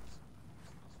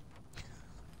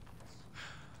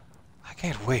 I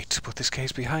can't wait to put this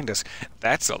case behind us.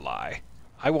 That's a lie.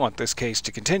 I want this case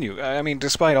to continue. I mean,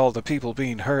 despite all the people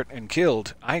being hurt and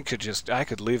killed, I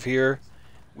could live here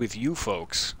with you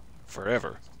folks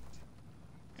forever.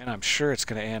 And I'm sure it's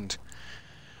going to end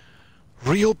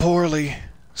real poorly.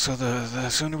 So the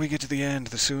sooner we get to the end,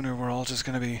 the sooner we're all just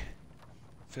going to be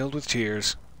filled with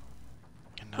tears.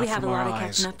 And not We have a from our lot of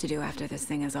eyes. catching up to do after this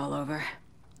thing is all over.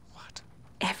 What?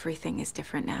 Everything is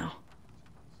different now.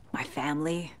 My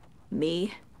family,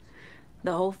 me,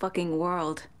 the whole fucking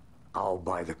world. I'll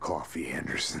buy the coffee,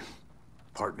 Anderson.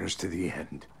 Partners to the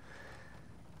end.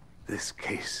 This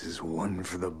case is one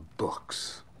for the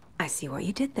books. I see what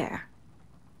you did there.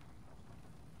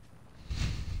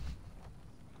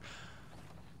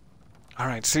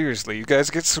 Alright, seriously, you guys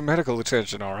get some medical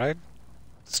attention, alright?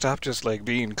 Stop just, like,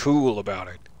 being cool about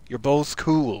it. You're both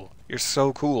cool. You're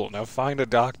so cool. Now find a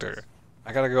doctor.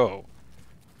 I gotta go.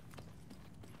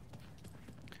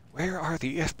 Where are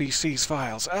the FBC's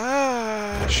files?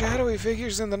 Ah! Shadowy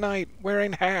figures in the night,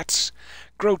 wearing hats.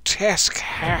 Grotesque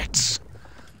hats.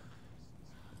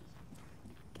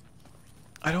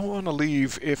 I don't want to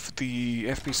leave if the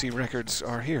FBC records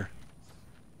are here.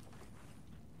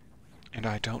 And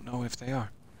I don't know if they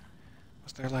are.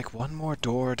 Was there like one more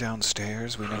door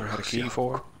downstairs we never had a key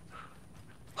for?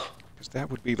 Because that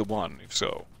would be the one, if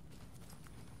so.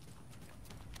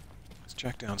 Let's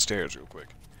check downstairs real quick.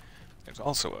 There's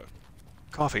also a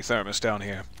coffee thermos down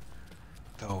here.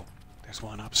 Though, there's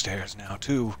one upstairs now,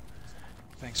 too.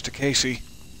 Thanks to Casey.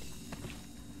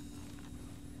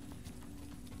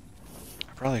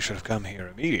 I probably should have come here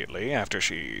immediately after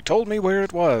she told me where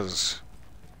it was.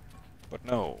 But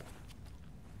no.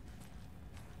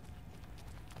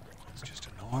 It's just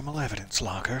a normal evidence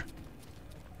locker.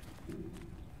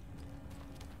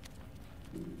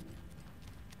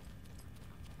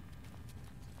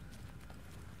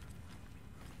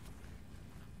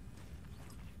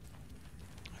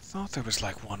 I thought there was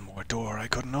like one more door I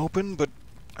couldn't open, but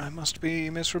I must be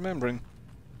misremembering.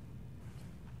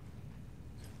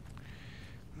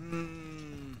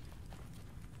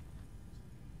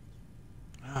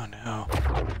 Oh no.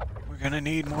 We're gonna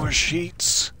need more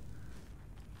sheets.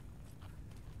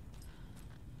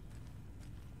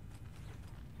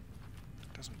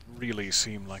 Doesn't really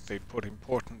seem like they'd put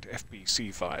important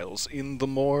FBC files in the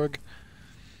morgue.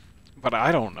 But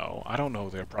I don't know. I don't know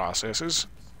their processes.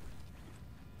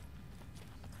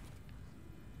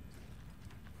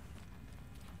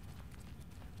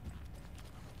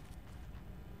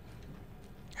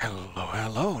 Hello,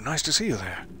 hello. Nice to see you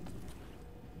there.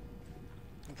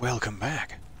 Welcome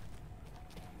back.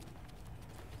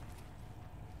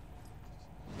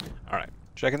 Alright,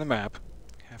 checking the map.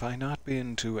 Have I not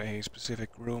been to a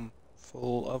specific room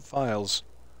full of files?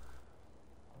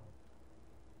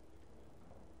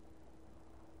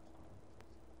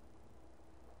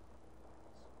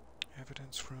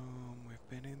 Evidence room, we've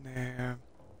been in there.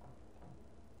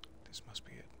 This must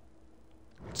be it.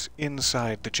 It's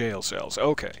inside the jail cells.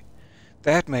 Okay.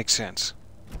 That makes sense.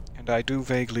 And I do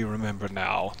vaguely remember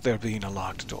now there being a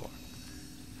locked door.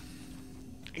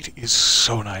 It is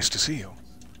so nice to see you.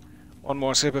 One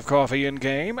more sip of coffee in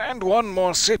game, and one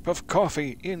more sip of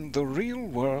coffee in the real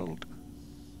world.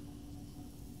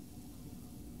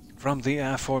 From the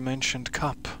aforementioned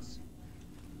cup.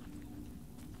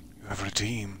 You have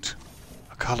redeemed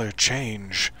a color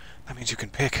change. That means you can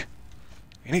pick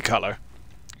any color,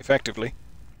 effectively.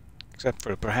 Except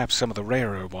for perhaps some of the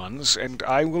rarer ones, and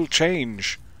I will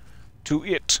change to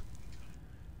it.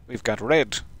 We've got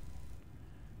red.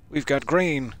 We've got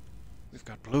green. We've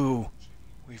got blue.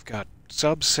 We've got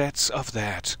subsets of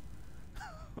that.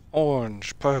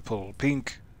 Orange, purple,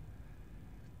 pink.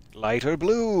 Lighter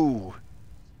blue.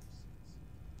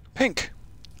 Pink.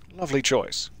 Lovely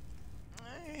choice.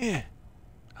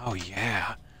 Oh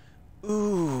yeah.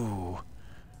 Ooh.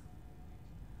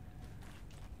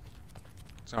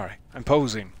 Sorry, I'm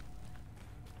posing.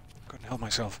 Couldn't help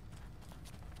myself.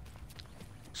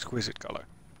 Exquisite color.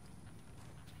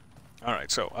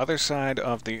 Alright, so other side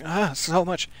of the... so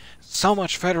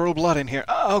much federal blood in here.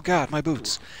 Oh god, my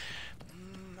boots.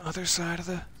 Other side of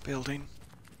the building.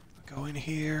 Go in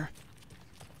here.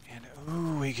 And,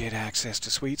 ooh, we get access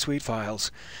to sweet, sweet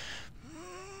files.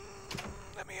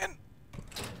 Let me in.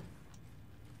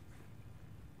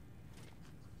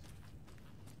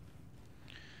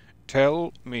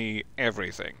 Tell me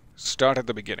everything. Start at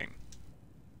the beginning.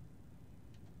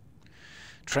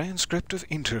 Transcript of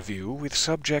interview with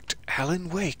subject Alan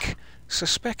Wake,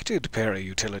 suspected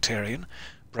para-utilitarian,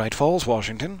 Bright Falls,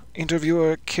 Washington.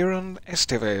 Interviewer Kieran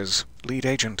Estevez, lead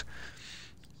agent.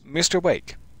 Mr.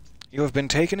 Wake, you have been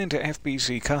taken into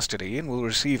FBC custody and will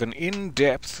receive an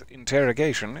in-depth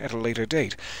interrogation at a later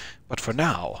date. But for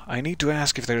now, I need to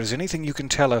ask if there is anything you can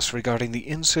tell us regarding the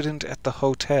incident at the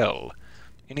hotel.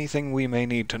 Anything we may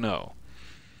need to know.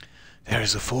 There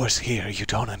is a force here you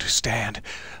don't understand.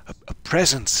 A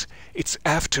presence. It's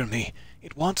after me.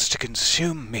 It wants to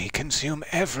consume me, consume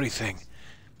everything.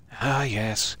 Ah,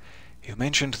 yes. You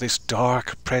mentioned this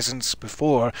dark presence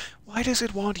before. Why does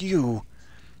it want you?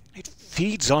 It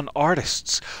feeds on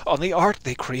artists, on the art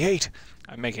they create.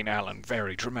 I'm making Alan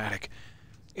very dramatic.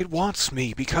 It wants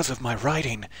me because of my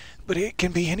writing, but it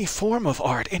can be any form of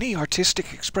art, any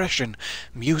artistic expression.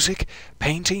 Music,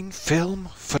 painting, film,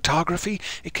 photography.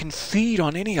 It can feed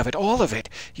on any of it, all of it.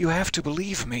 You have to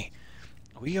believe me.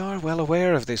 We are well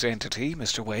aware of this entity,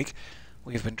 Mr. Wake.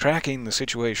 We have been tracking the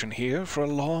situation here for a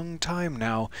long time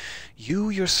now. You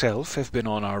yourself have been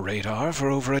on our radar for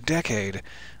over a decade.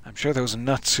 I'm sure those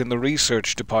nuts in the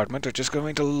research department are just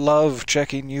going to love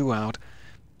checking you out.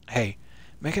 Hey,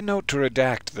 make a note to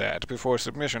redact that before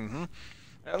submission,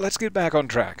 Let's get back on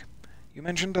track. You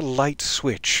mentioned a light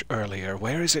switch earlier.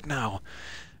 Where is it now?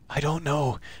 I don't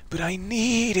know, but I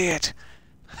need it.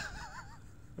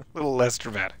 A little less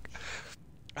dramatic.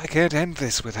 I can't end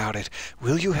this without it.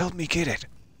 Will you help me get it?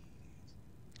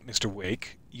 Mr.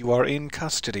 Wake, you are in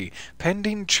custody,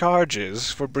 pending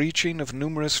charges for breaching of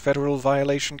numerous federal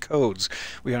violation codes.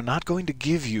 We are not going to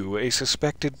give you a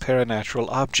suspected paranatural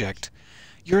object.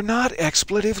 You're not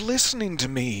expletive listening to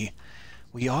me.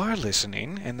 We are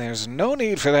listening, and there's no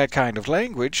need for that kind of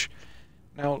language.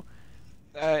 Now,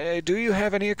 do you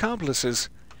have any accomplices?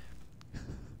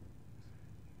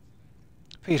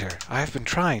 Peter, I've been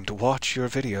trying to watch your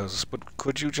videos, but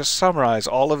could you just summarize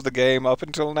all of the game up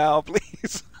until now,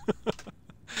 please?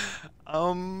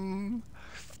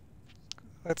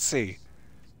 Let's see.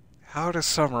 How to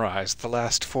summarize the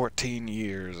last 14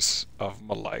 years of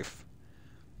my life.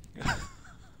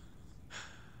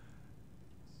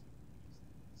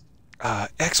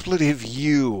 Expletive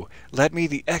you. Let me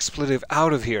the expletive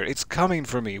out of here. It's coming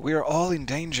for me. We are all in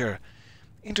danger.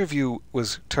 Interview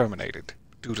was terminated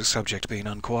due to subject being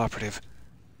uncooperative.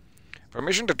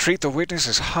 Permission to treat the witness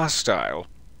as hostile.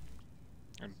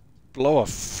 And blow a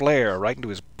flare right into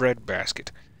his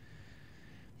breadbasket.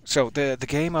 So, the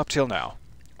game up till now.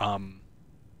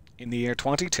 In the year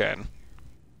 2010,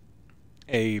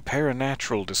 a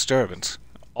paranatural disturbance,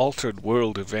 altered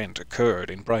world event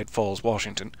occurred in Bright Falls,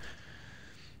 Washington,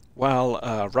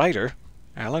 while writer,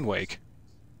 Alan Wake,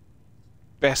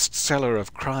 bestseller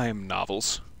of crime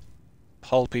novels,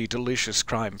 pulpy, delicious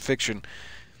crime fiction,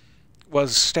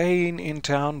 was staying in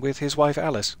town with his wife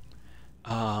Alice.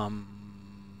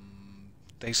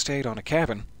 They stayed on a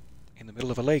cabin in the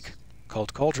middle of a lake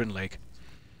called Cauldron Lake.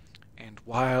 And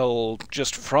while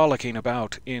just frolicking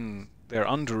about in their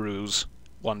underoos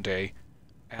one day,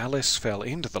 Alice fell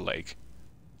into the lake,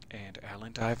 and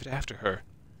Alan dived after her.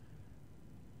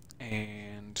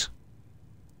 And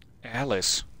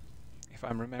Alice, if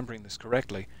I'm remembering this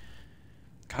correctly,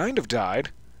 kind of died.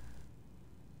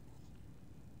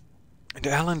 And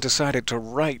Alan decided to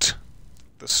write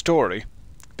the story,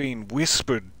 being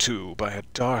whispered to by a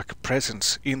dark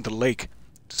presence in the lake,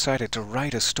 decided to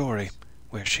write a story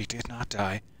where she did not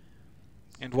die,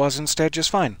 and was instead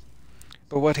just fine.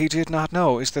 But what he did not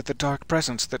know is that the dark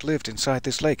presence that lived inside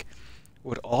this lake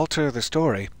would alter the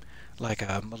story like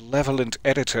a malevolent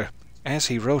editor as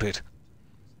he wrote it,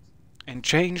 and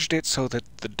changed it so that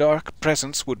the dark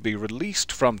presence would be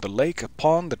released from the lake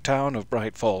upon the town of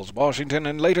Bright Falls, Washington,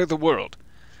 and later the world.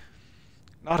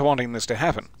 Not wanting this to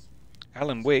happen,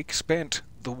 Alan Wake spent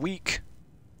the week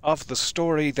of the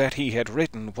story that he had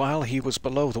written while he was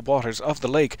below the waters of the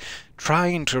lake,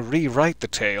 trying to rewrite the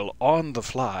tale on the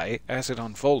fly as it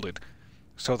unfolded,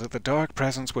 so that the dark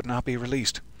presence would not be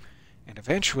released. And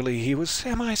eventually he was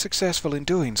semi-successful in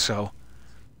doing so,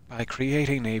 by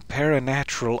creating a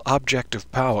paranatural object of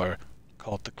power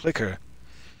called the Clicker,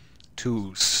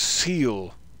 to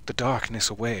seal the darkness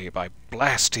away by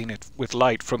blasting it with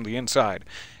light from the inside.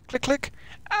 Click, click!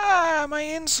 Ah, my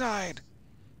inside!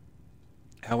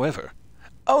 However,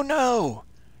 oh no!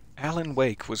 Alan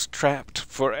Wake was trapped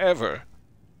forever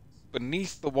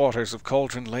beneath the waters of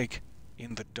Cauldron Lake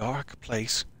in the dark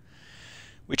place,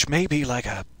 which may be like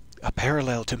a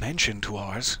parallel dimension to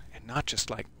ours, and not just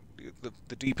like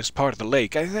the deepest part of the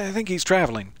lake. I think he's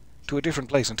traveling to a different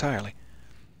place entirely,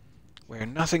 where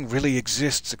nothing really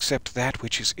exists except that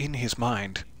which is in his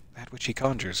mind, that which he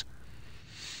conjures.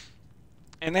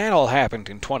 And that all happened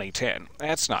in 2010.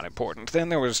 That's not important. Then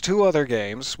there was 2 other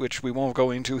games, which we won't go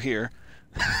into here,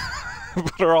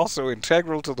 but are also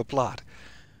integral to the plot.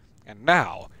 And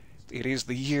now, it is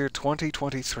the year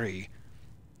 2023,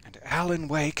 and Alan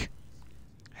Wake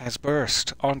has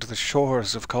burst onto the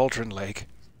shores of Cauldron Lake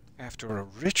after a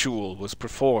ritual was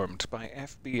performed by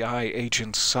FBI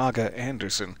agent Saga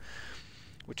Anderson,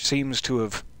 which seems to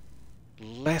have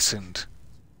lessened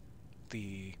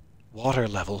the water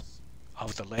level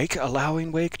of the lake,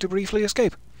 allowing Wake to briefly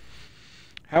escape.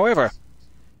 However,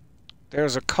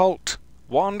 there's a cult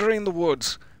wandering the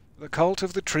woods, the cult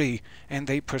of the tree, and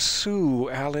they pursue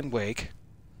Alan Wake,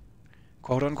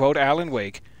 quote-unquote Alan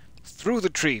Wake, through the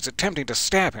trees, attempting to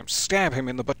stab him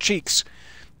in the butt cheeks.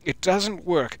 It doesn't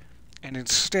work, and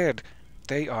instead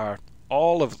they are,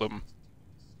 all of them,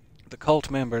 the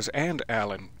cult members and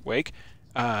Alan Wake,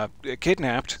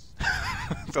 kidnapped,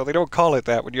 though they don't call it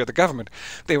that when you're the government.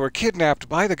 They were kidnapped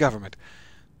by the government,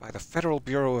 by the Federal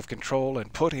Bureau of Control,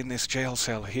 and put in this jail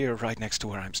cell here right next to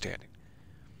where I'm standing.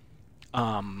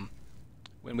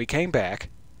 When we came back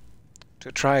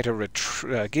to try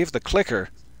to give the Clicker,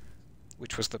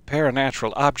 which was the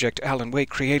paranatural object Alan Wake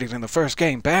created in the first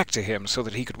game, back to him so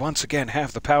that he could once again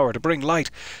have the power to bring light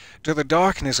to the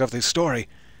darkness of this story,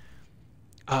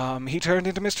 he turned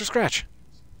into Mr. Scratch.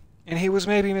 And he was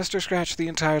maybe Mr. Scratch the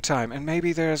entire time, and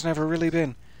maybe there has never really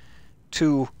been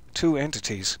two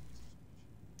entities.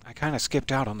 I kind of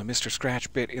skipped out on the Mr.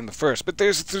 Scratch bit in the first, but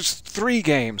there's 3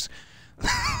 games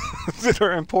that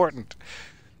are important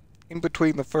in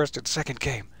between the first and second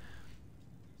game.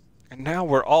 And now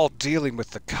we're all dealing with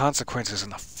the consequences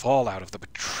and the fallout of the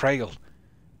betrayal.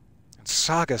 And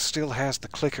Saga still has the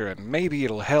clicker, and maybe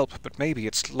it'll help, but maybe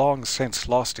it's long since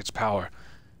lost its power.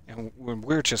 And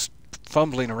we're just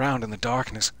fumbling around in the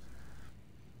darkness.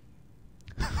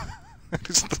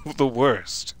 It's the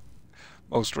worst,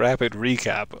 most rapid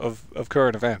recap of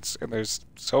current events, and there's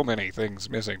so many things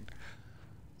missing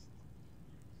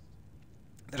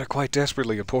that are quite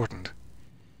desperately important.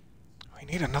 We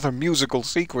need another musical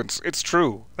sequence. It's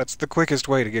true. That's the quickest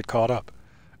way to get caught up.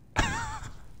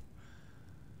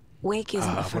 Wake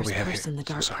isn't the first person the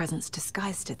Dark Presence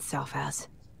disguised itself as.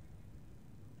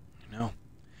 No,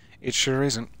 it sure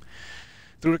isn't.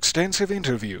 Through extensive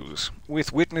interviews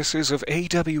with witnesses of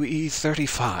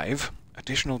AWE-35,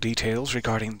 additional details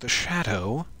regarding the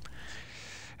Shadow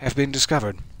have been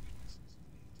discovered.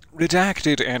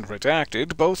 Redacted and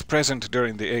Redacted, both present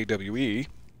during the AWE.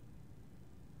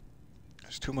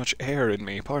 There's too much air in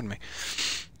me, pardon me.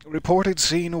 Reported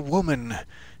seeing a woman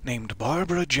named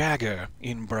Barbara Jagger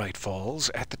in Bright Falls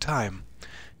at the time.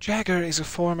 Jagger is a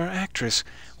former actress.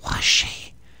 Was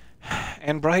she?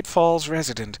 And Bright Falls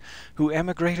resident who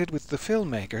emigrated with the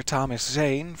filmmaker Thomas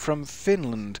Zane from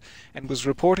Finland and was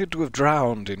reported to have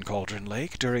drowned in Cauldron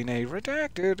Lake during a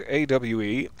redacted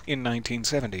AWE in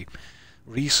 1970.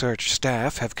 Research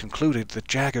staff have concluded that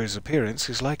Jagger's appearance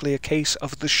is likely a case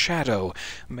of the Shadow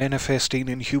manifesting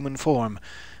in human form.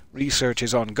 Research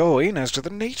is ongoing as to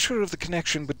the nature of the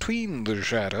connection between the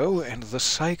Shadow and the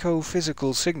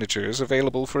psychophysical signatures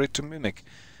available for it to mimic.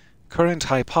 Current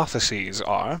hypotheses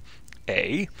are: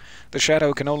 A. The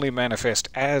Shadow can only manifest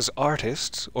as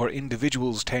artists or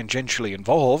individuals tangentially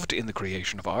involved in the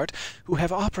creation of art who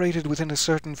have operated within a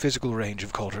certain physical range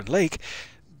of Cauldron Lake.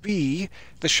 B.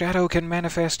 The Shadow can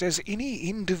manifest as any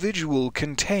individual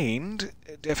contained,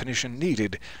 definition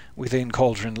needed, within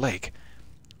Cauldron Lake.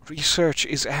 Research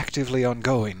is actively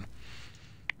ongoing.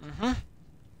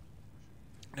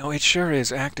 No, it sure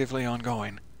is actively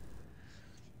ongoing.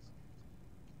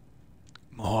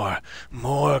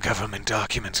 More government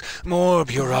documents, more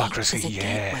bureaucracy, Wake is a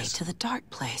yes. gateway to the dark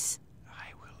place.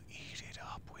 I will eat it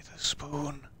up with a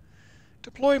spoon.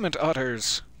 Deployment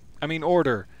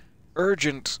order.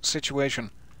 Urgent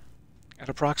situation. At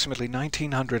approximately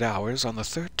 1900 hours on the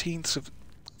 13th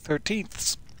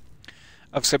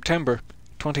of September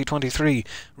 2023,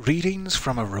 readings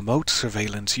from a remote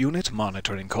surveillance unit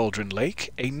monitoring Cauldron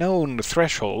Lake, a known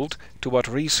threshold to what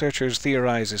researchers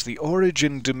theorize is the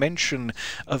origin dimension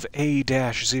of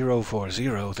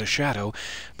A-040, the Shadow,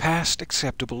 passed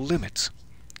acceptable limits.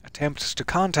 Attempts to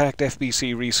contact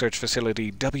FBC research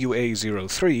facility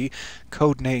WA-03,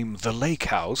 codename The Lake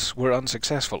House, were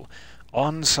unsuccessful.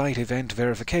 On-site event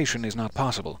verification is not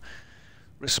possible.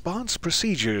 Response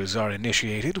procedures are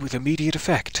initiated with immediate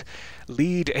effect.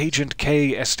 Lead Agent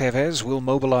K. Estevez will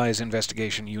mobilize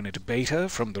Investigation Unit Beta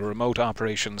from the remote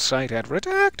operations site at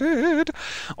Redacted.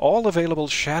 All available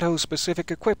Shadow-specific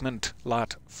equipment,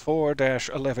 Lot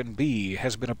 4-11B,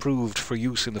 has been approved for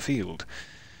use in the field.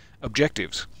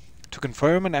 Objectives: to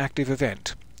confirm an active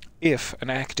event. If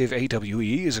an active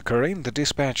AWE is occurring, the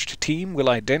dispatched team will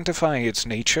identify its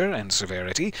nature and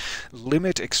severity,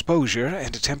 limit exposure,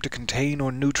 and attempt to contain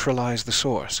or neutralize the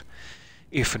source.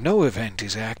 If no event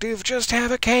is active, just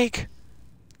have a cake.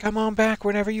 Come on back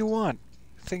whenever you want.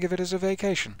 Think of it as a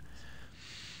vacation.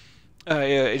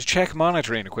 Check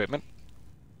monitoring equipment.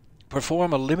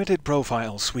 Perform a limited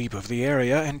profile sweep of the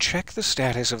area and check the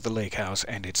status of the lake house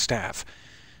and its staff.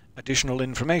 Additional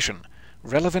information.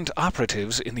 Relevant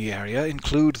operatives in the area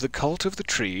include the Cult of the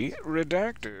Tree,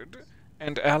 Redacted,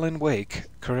 and Alan Wake,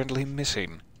 currently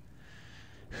missing.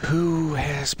 Who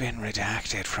has been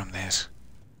redacted from this?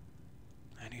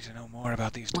 I need to know more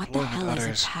about these What the deployment hell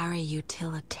utters. is a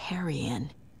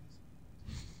para-utilitarian?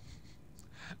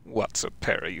 What's a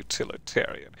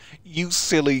para-utilitarian? You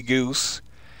silly goose.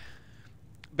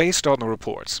 Based on the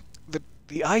reports,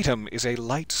 the item is a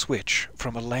light switch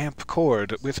from a lamp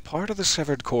cord with part of the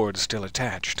severed cord still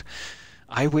attached.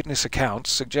 Eyewitness accounts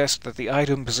suggest that the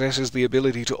item possesses the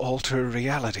ability to alter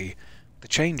reality, the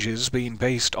changes being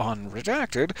based on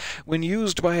Redacted when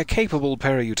used by a capable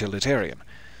para-utilitarian.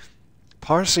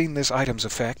 Parsing this item's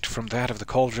effect from that of the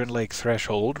Cauldron Lake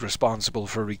threshold responsible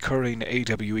for recurring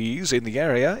AWEs in the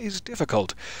area is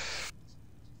difficult.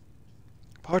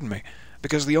 Pardon me.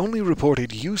 Because the only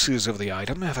reported uses of the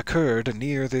item have occurred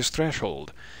near this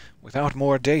threshold. Without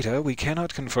more data, we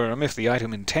cannot confirm if the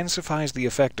item intensifies the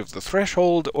effect of the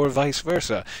threshold or vice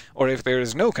versa, or if there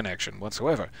is no connection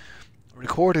whatsoever.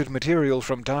 Recorded material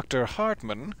from Dr.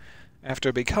 Hartman,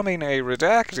 after becoming a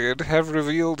redacted, have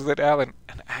revealed that Alan...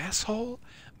 An asshole?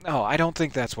 No, I don't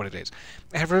think that's what it is.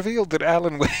 Have revealed that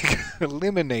Alan Wake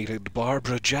eliminated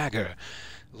Barbara Jagger,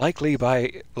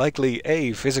 likely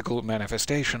a physical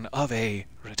manifestation of a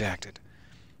redacted,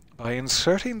 by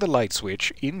inserting the light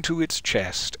switch into its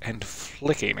chest and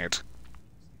flicking it.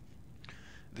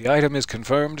 The item is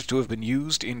confirmed to have been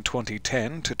used in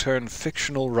 2010 to turn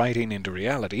fictional writing into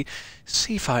reality.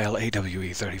 See file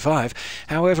AWE35.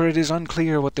 However, it is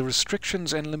unclear what the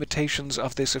restrictions and limitations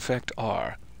of this effect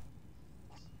are.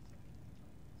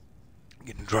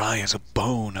 Getting dry as a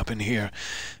bone up in here.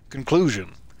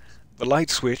 Conclusion. The light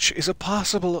switch is a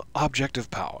possible object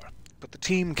of power, but the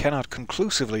team cannot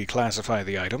conclusively classify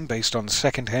the item based on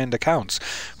second-hand accounts.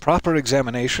 Proper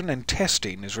examination and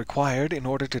testing is required in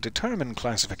order to determine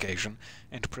classification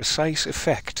and precise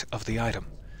effect of the item.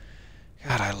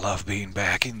 God, I love being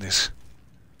back in this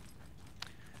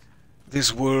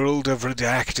world of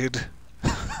redacted,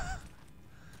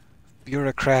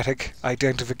 bureaucratic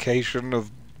identification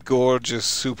of gorgeous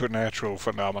supernatural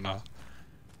phenomena.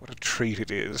 What a treat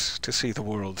it is to see the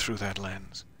world through that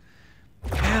lens.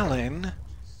 Alan,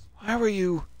 why were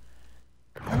you...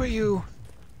 I'm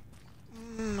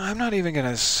not even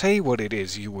gonna say what it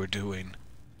is you were doing.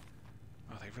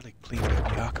 Oh, they really cleaned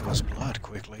up Yako's blood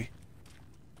quickly.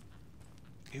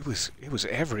 It was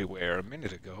everywhere a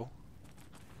minute ago.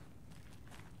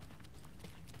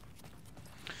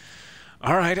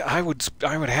 Alright, I would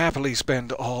happily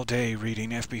spend all day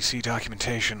reading FBC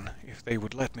documentation if they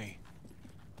would let me.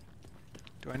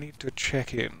 Do I need to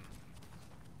check in?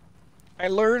 I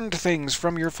learned things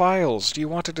from your files. Do you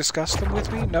want to discuss them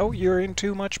with me? No, you're in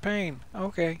too much pain.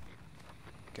 Okay.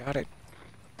 Got it.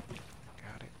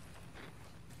 Got it.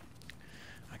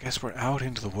 I guess we're out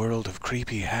into the world of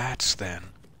creepy hats, then.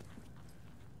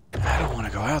 I don't want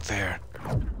to go out there.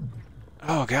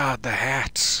 Oh god, the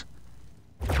hats.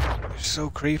 They're so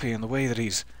creepy in the way that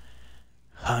he's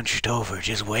hunched over,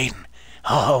 just waiting.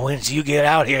 Oh, once you get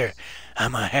out here,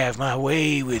 I'm gonna have my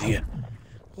way with you.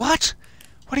 What?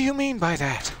 What do you mean by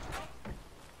that?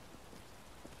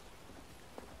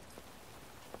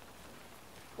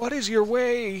 What is your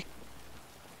way?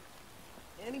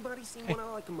 Anybody seen what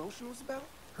all the commotion was about?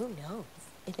 Who knows?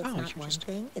 If it's not one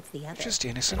thing, it's the other. Just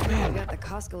innocent men. I got the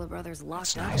Koskela brothers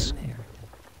locked up in there.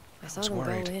 I saw them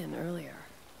go in earlier.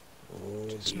 Oh,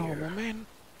 just normal men.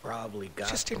 Probably got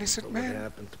just innocent men. What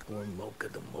happened to poor Mocha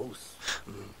the Moose?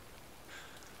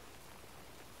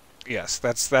 Yes,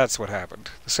 that's what happened.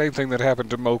 The same thing that happened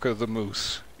to Mocha the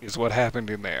Moose is what happened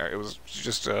in there. It was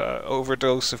just an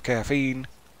overdose of caffeine,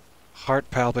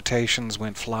 heart palpitations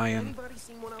went flying,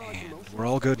 and we're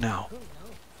all good now.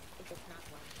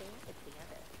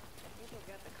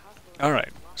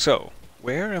 Alright, so,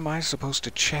 where am I supposed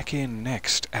to check in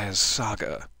next as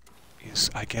Saga?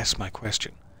 Is, I guess, my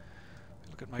question.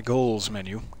 Look at my goals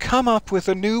menu. Come up with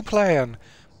a new plan!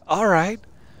 Alright.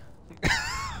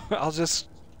 I'll just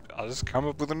come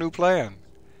up with a new plan.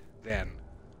 Then.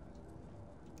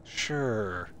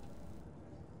 Sure.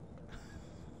 A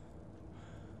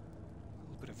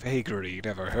little bit of vagary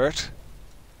never hurt.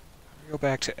 Go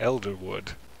back to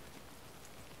Elderwood.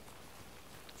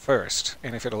 First,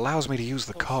 and if it allows me to use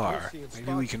the car,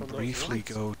 maybe we can briefly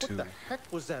go to... What the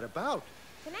heck was that about?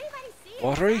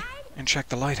 Watery and check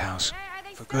the lighthouse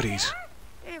for goodies.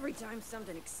 Every time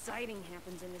something exciting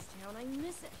happens in this town, I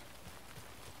miss it.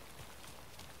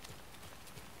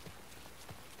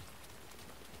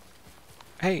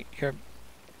 Hey, you're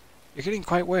getting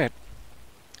quite wet.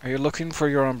 Are you looking for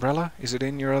your umbrella? Is it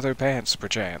in your other pants,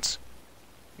 perchance?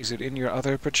 Is it in your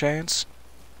other perchance?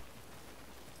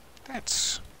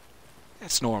 That's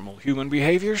normal human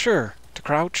behavior, sure. To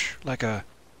crouch like a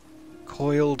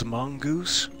coiled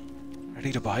mongoose,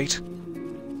 ready to bite.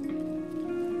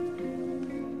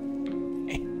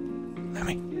 Hey, let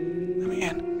me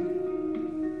in.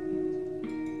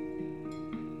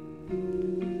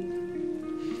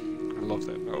 I love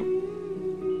that note.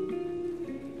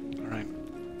 Alright.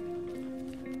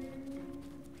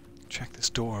 Check this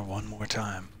door one more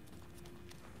time.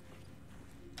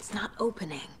 It's not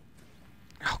opening.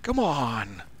 Oh, come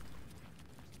on!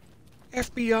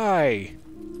 FBI!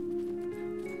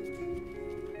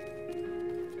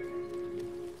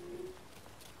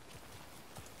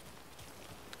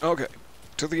 Okay,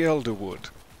 to the Elderwood.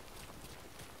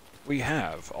 We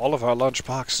have all of our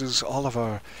lunchboxes, all of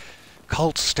our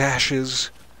cult stashes.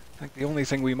 I think the only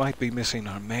thing we might be missing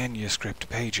are manuscript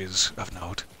pages of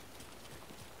note.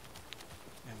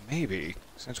 And maybe,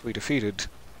 since we defeated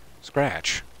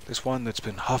Scratch, this one that's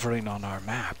been hovering on our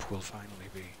map will finally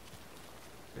be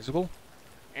visible.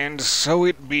 And so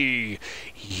it be.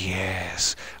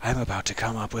 Yes, I'm about to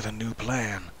come up with a new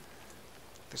plan.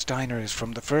 This diner is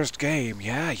from the first game,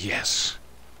 yeah? Yes.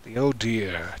 The Oh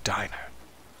Dear Diner.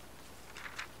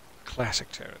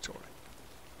 Classic territory.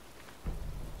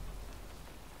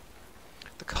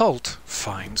 The cult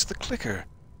finds the clicker.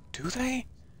 Do they?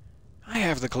 I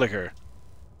have the clicker.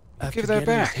 After Give that getting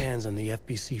back. his hands on the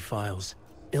FBC files,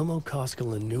 Ilmo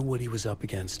Koskela knew what he was up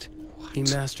against. He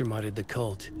masterminded the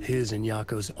cult, his and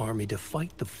Yako's army, to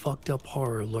fight the fucked up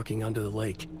horror lurking under the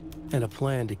lake, and a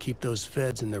plan to keep those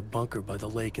feds in their bunker by the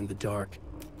lake in the dark.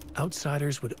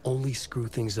 Outsiders would only screw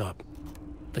things up.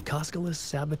 The Koskelas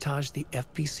sabotaged the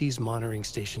FBC's monitoring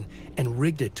station and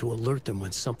rigged it to alert them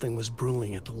when something was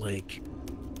brewing at the lake.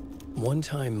 One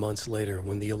time months later,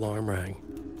 when the alarm rang,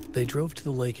 they drove to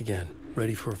the lake again,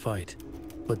 ready for a fight.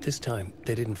 But this time,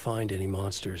 they didn't find any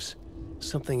monsters.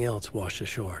 Something else washed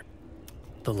ashore.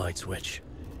 The light switch.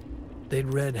 They'd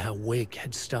read how Wake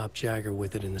had stopped Jagger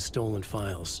with it in the stolen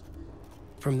files.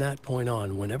 From that point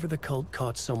on, whenever the cult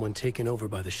caught someone taken over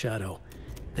by the Shadow,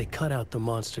 they cut out the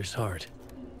monster's heart,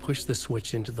 pushed the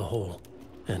switch into the hole,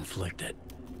 and flicked it.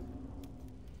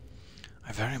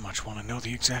 I very much want to know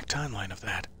the exact timeline of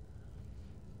that.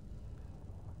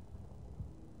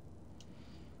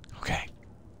 Okay.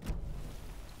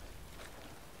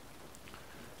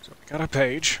 So we got a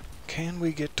page. Can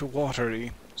we get to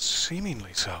Watery?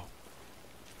 Seemingly so.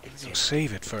 We'll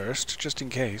save it first, just in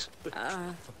case.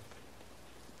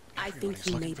 I think Everybody's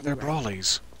he looking may for be their right.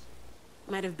 brawlies.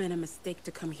 Might have been a mistake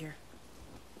to come here.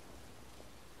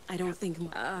 I don't think.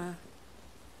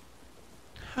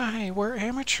 Hi, we're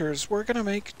amateurs. We're gonna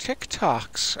make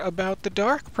TikToks about the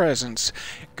dark presence.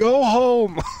 Go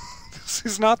home! This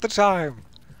is not the time.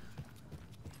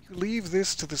 You leave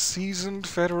this to the seasoned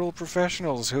federal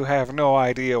professionals who have no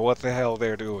idea what the hell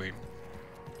they're doing.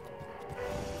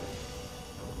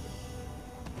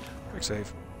 Quick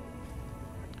save.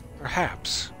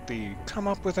 Perhaps the come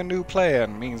up with a new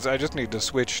plan means I just need to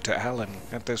switch to Alan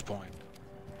at this point.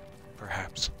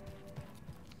 Perhaps.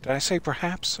 Did I say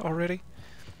perhaps already?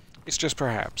 It's just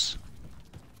perhaps.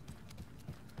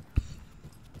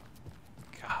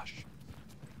 Gosh.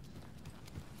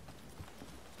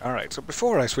 Alright, so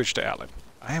before I switch to Alan,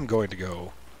 I am going to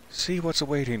go see what's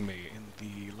awaiting me in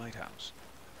the lighthouse.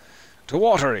 To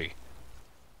Watery!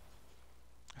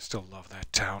 I still love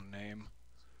that town name.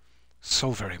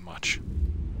 So very much.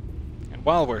 And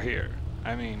while we're here,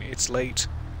 I mean, it's late,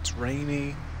 it's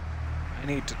rainy, I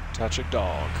need to touch a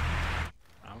dog.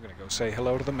 I'm gonna go say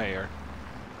hello to the mayor.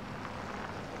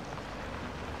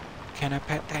 Can I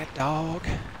pet that dog?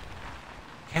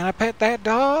 Can I pet that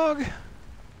dog?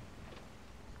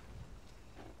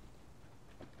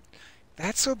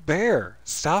 That's a bear.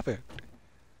 Stop it.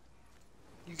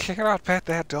 You cannot pet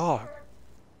that dog.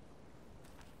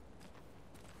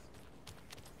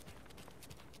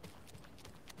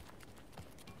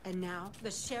 And now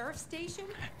the sheriff's station.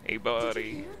 Hey,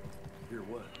 buddy. Hear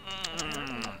what?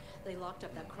 They locked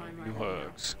up that crime New writer.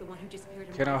 hugs. The one who disappeared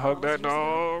in Can I Black hug Falls that years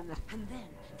ago. dog? And then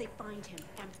they find him,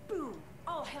 and boom,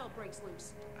 all hell breaks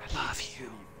loose. I love you.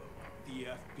 The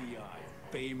FBI,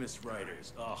 famous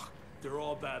writers. Ugh, they're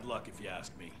all bad luck if you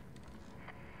ask me.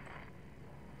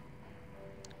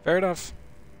 Fair enough.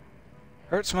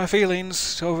 Hurts my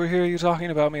feelings to overhear you talking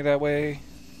about me that way.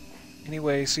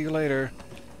 Anyway, see you later.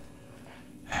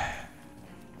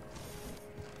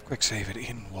 Quick save it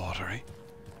in Watery.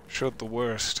 Should the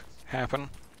worst happen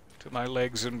to my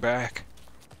legs and back.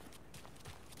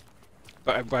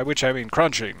 By which I mean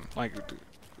crunching, like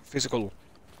physical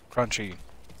crunchy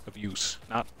abuse,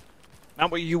 not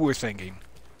what you were thinking.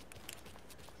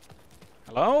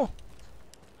 Hello?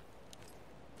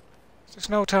 There's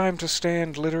no time to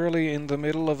stand literally in the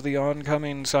middle of the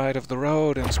oncoming side of the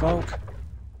road and smoke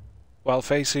while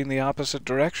facing the opposite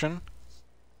direction.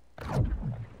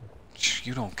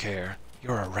 You don't care.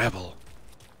 You're a rebel.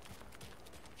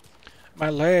 My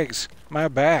legs, my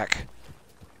back,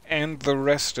 and the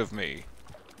rest of me.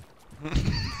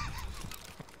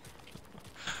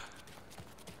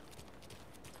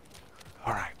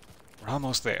 Alright, we're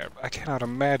almost there. I cannot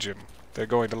imagine they're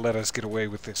going to let us get away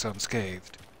with this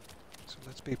unscathed. So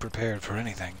let's be prepared for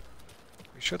anything.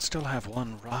 We should still have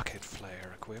one rocket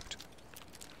flare equipped.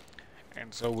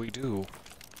 And so we do.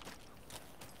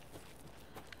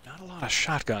 Not a lot of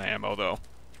shotgun ammo, though.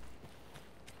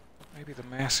 Maybe the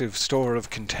massive store of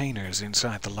containers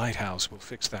inside the lighthouse will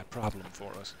fix that problem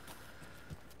for us.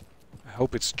 I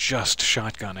hope it's just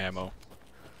shotgun ammo.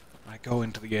 I go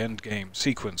into the end game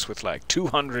sequence with like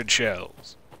 200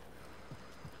 shells.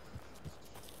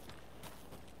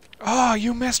 Oh,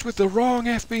 you messed with the wrong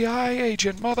FBI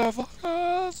agent,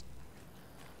 motherfuckers!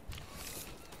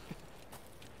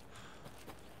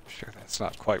 That's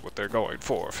not quite what they're going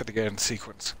for the end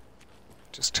sequence.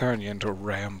 Just turn you into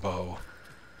Rambo.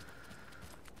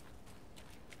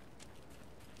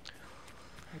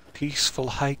 A peaceful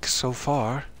hike so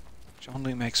far, which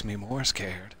only makes me more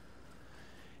scared.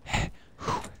 Here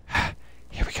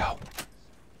we go.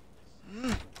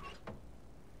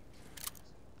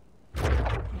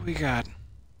 What do we got?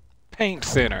 Paint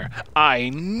thinner. I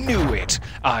knew it.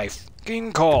 I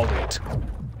fucking called it.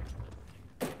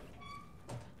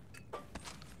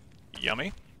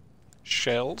 Yummy.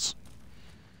 Shells.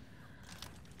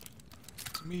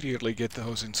 Let's immediately get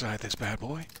those inside this bad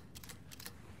boy.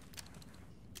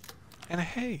 And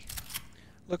hey,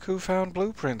 look who found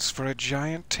blueprints for a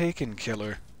giant Taken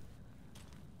killer.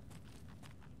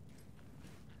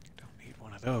 Don't need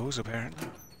one of those, apparently.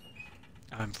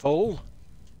 I'm full.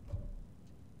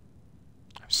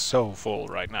 I'm so full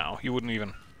right now. You wouldn't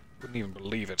even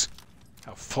believe it.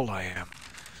 How full I am.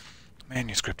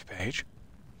 Manuscript page.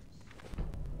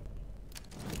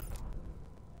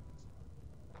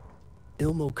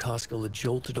 Ilmo Koskela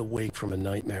jolted awake from a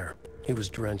nightmare. He was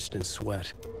drenched in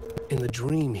sweat. In the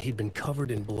dream, he'd been covered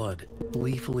in blood,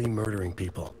 gleefully murdering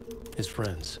people, his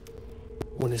friends.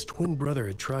 When his twin brother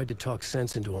had tried to talk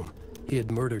sense into him, he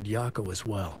had murdered Yako as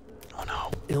well. Oh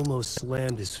no. Ilmo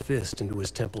slammed his fist into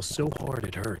his temple so hard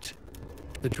it hurt.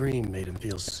 The dream made him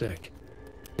feel sick.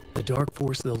 The dark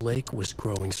force of the lake was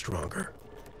growing stronger.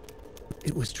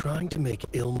 It was trying to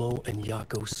make Ilmo and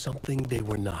Yako something they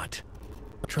were not.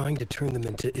 Trying to turn them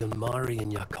into Ilmari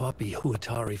and Yakapi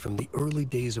Huatari from the early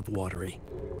days of Watery.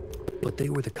 But they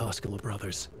were the Koskela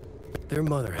brothers. Their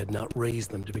mother had not raised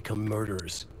them to become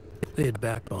murderers. They had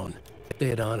backbone. They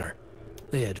had honor.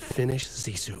 They had finished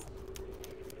Zissou.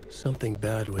 Something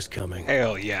bad was coming.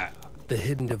 Hell yeah. The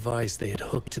hidden device they had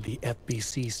hooked to the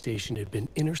FBC station had been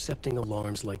intercepting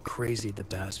alarms like crazy the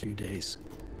past few days.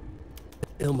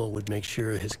 Ilmo would make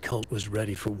sure his cult was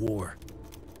ready for war.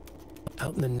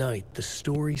 Out in the night, the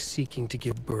story seeking to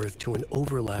give birth to an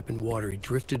overlap in Watery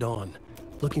drifted on,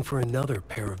 looking for another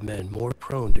pair of men more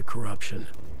prone to corruption.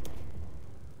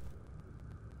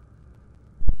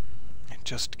 It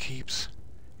just keeps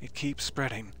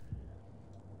spreading.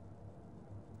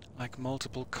 Like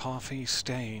multiple coffee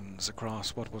stains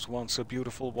across what was once a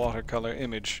beautiful watercolor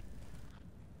image.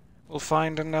 We'll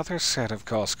find another set of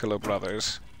Koskela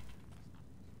brothers.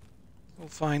 We'll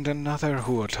find another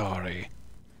Huatari.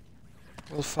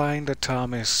 We'll find a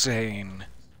Thomas Zane.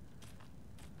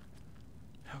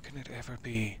 How can it ever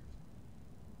be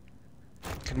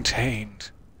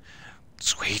contained?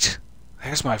 Sweet.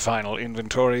 There's my final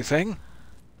inventory thing.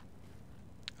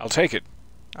 I'll take it.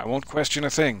 I won't question a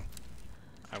thing.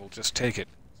 I will just take it.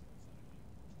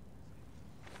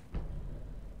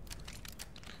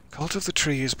 Cult of the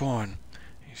Tree is born.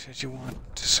 You said you want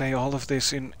to say all of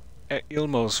this in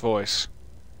Ilmo's voice.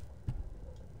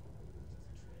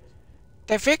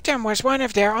 The victim was one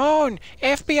of their own,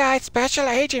 FBI Special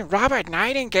Agent Robert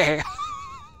Nightingale.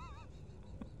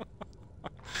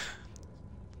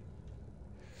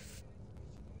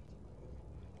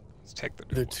 Let's take the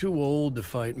They're too old to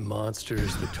fight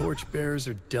monsters. The torchbearers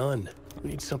are done. We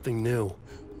need something new.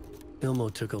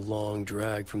 Ilmo took a long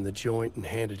drag from the joint and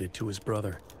handed it to his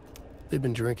brother. They'd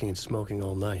been drinking and smoking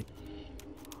all night.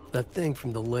 That thing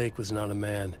from the lake was not a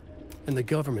man, and the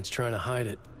government's trying to hide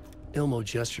it. Ilmo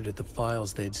gestured at the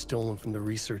files they had stolen from the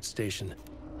research station.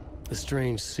 A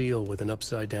strange seal with an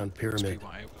upside-down pyramid.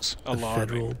 The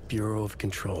Federal Bureau of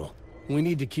Control. We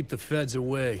need to keep the feds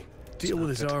away. Deal with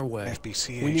this our way.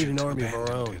 FBC we need an army of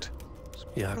our own.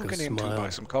 Yako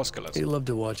smiled. He loved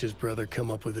to watch his brother come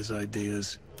up with his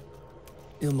ideas.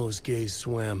 Ilmo's gaze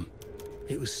swam.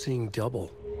 It was seeing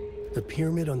double. The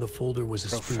pyramid on the folder was a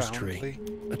spruce tree.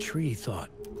 A tree, he thought.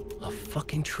 A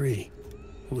fucking tree.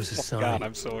 It was a sign. God,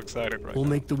 I'm so excited right We'll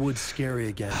now. make the woods scary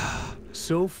again.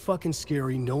 So fucking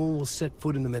scary, no one will set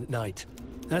foot in them at night.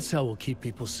 That's how we'll keep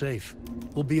people safe.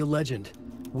 We'll be a legend.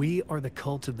 We are the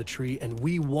cult of the tree, and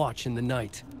we watch in the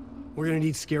night. We're gonna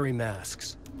need scary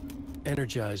masks.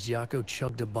 Energized, Yako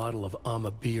chugged a bottle of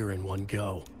Ama beer in one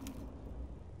go.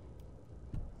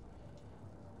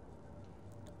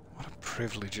 What a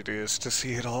privilege it is to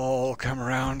see it all come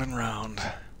around and round.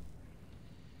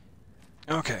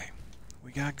 Okay.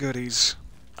 We got goodies.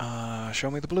 Show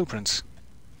me the blueprints.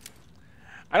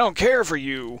 I don't care for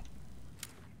you!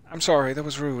 I'm sorry, that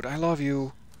was rude. I love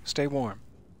you. Stay warm.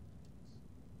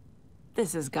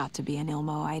 This has got to be an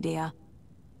Ilmo idea.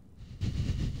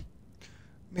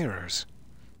 Mirrors.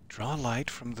 Draw light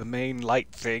from the main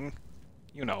light thing.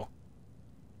 You know.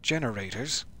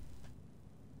 Generators.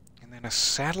 And then a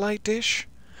satellite dish?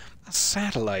 A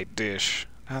satellite dish.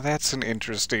 Now that's an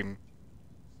interesting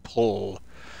pull.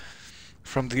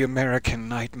 from the American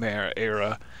Nightmare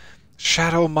era.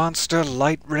 Shadow Monster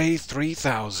Light Ray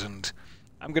 3000.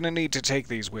 I'm gonna need to take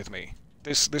these with me.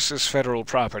 This is federal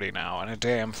property now, and a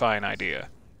damn fine idea.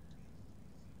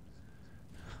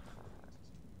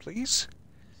 Please?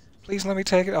 Please let me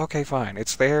take it? Okay, fine.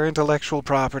 It's their intellectual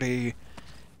property.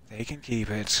 They can keep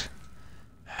it.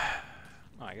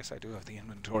 Well, I guess I do have the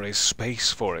inventory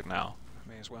space for it now. I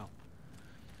may as well.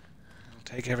 I'll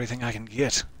take everything I can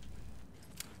get.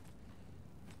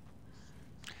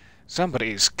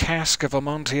 Somebody's cask of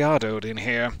Amontillado in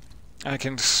here. I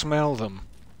can smell them.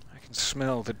 I can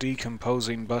smell the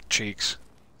decomposing butt cheeks.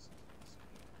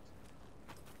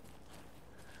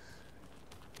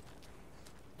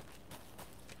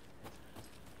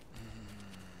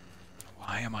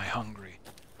 Why am I hungry?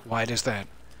 Why does that?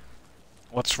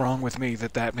 What's wrong with me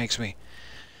that makes me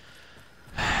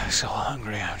so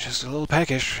hungry? I'm just a little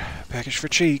peckish. Peckish for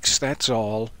cheeks, that's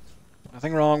all.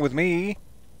 Nothing wrong with me.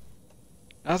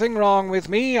 Nothing wrong with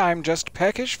me, I'm just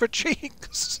peckish for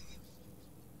cheeks.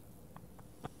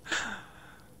 I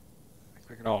think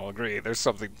we can all agree there's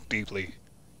something deeply,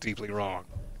 deeply wrong.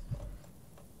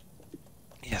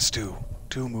 Yes, do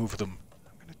move them.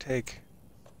 I'm gonna take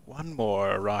one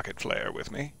more rocket flare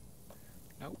with me.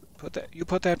 No, you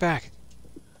put that back.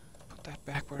 Put that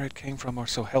back where it came from, or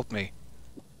so help me.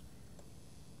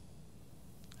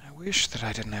 I wish that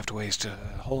I didn't have to waste a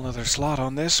whole nother slot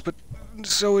on this, but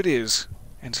so it is.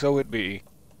 And so it be.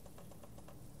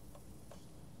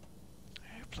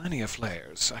 I have plenty of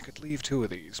flares. I could leave 2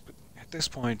 of these, but at this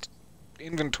point,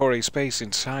 inventory space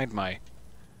inside my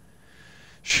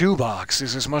shoebox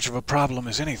is as much of a problem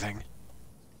as anything.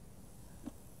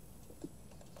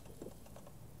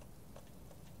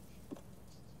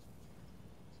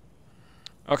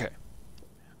 Okay.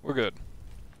 We're good.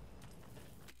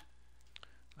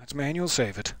 Let's manual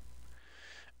save it.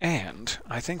 And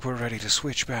I think we're ready to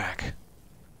switch back.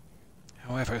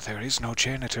 However, there is no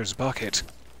janitor's bucket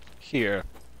here,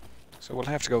 so we'll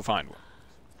have to go find one.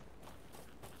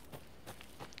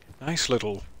 Nice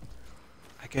little,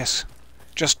 I guess,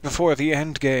 just before the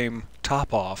end game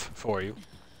top-off for you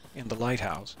in the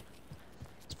lighthouse.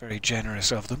 It's very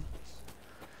generous of them.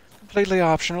 Completely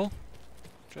optional,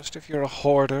 just if you're a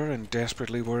hoarder and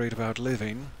desperately worried about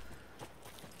living.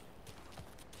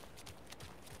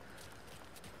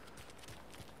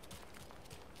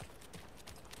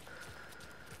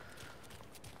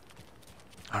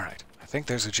 Alright, I think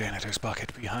there's a janitor's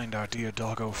bucket behind our dear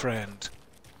doggo friend.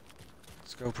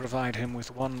 Let's go provide him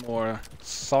with one more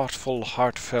thoughtful,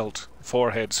 heartfelt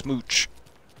forehead smooch.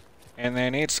 And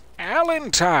then it's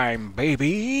Alan time,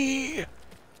 baby! I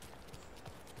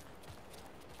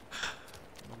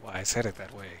don't know why I said it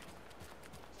that way.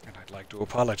 And I'd like to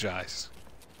apologize.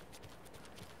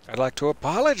 I'd like to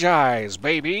apologize,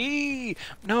 baby!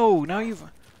 No, now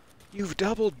you've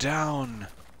doubled down.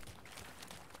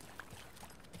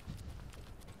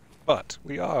 But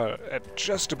we are at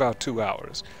just about 2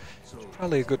 hours. It's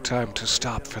probably a good time to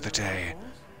stop for the day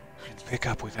and pick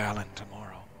up with Alan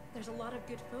tomorrow. There's a lot of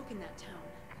good folk in that town.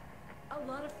 A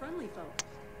lot of friendly folk.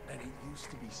 And it used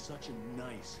to be such a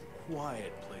nice,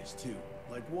 quiet place too,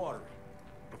 like Watery,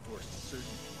 before certain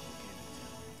people came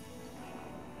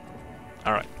to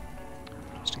town. Alright.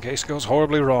 Just in case it goes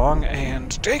horribly wrong,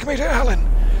 and take me to Alan!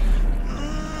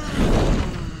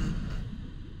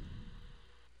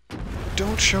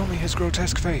 Don't show me his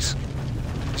grotesque face.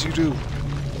 As you do.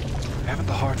 I haven't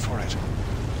the heart for it.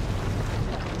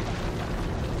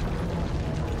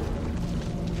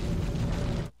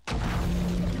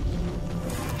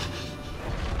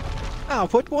 Ah,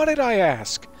 but what did I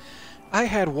ask? I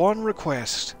had one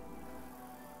request.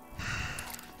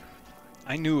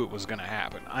 I knew it was going to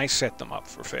happen. I set them up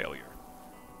for failure.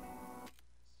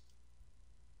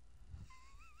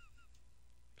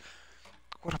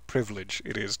 What a privilege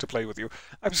it is to play with you.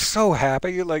 I'm so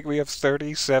happy, like, we have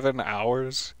 37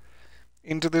 hours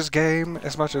into this game.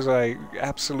 As much as I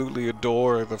absolutely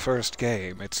adore the first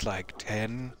game, it's like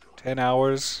 10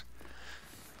 hours,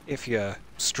 if you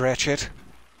stretch it,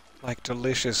 like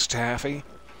delicious taffy.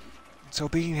 So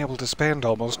being able to spend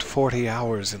almost 40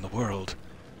 hours in the world,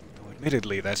 though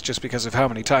admittedly that's just because of how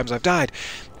many times I've died,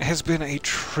 has been a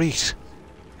treat,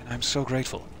 and I'm so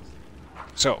grateful.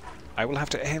 So, I will have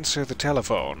to answer the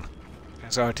telephone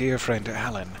as our dear friend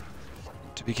Alan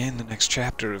to begin the next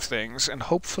chapter of things, and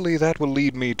hopefully that will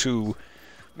lead me to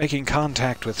making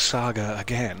contact with Saga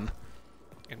again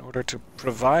in order to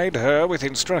provide her with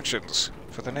instructions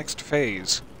for the next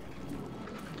phase.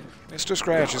 Mr.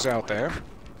 Scratch is out there.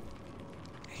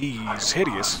 He's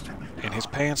hideous, and his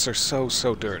pants are so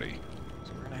dirty.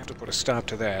 So we're gonna have to put a stop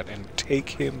to that and take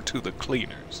him to the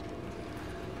cleaners.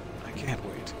 I can't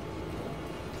wait.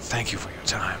 Thank you for your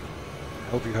time. I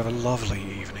hope you have a lovely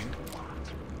evening.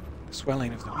 The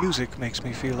swelling of the music makes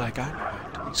me feel like I'm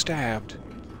about to be stabbed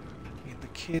in the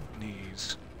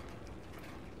kidneys.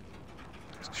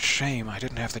 It's a shame I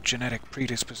didn't have the genetic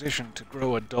predisposition to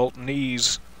grow adult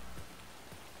knees.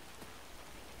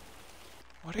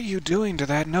 What are you doing to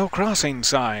that no crossing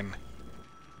sign?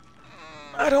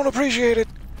 I don't appreciate it.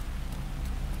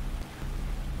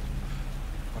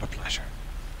 What a pleasure.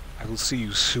 I will see you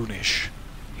soonish,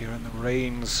 here in the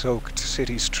rain-soaked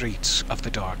city streets of the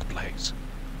Dark Place.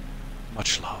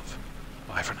 Much love.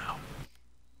 Bye for now.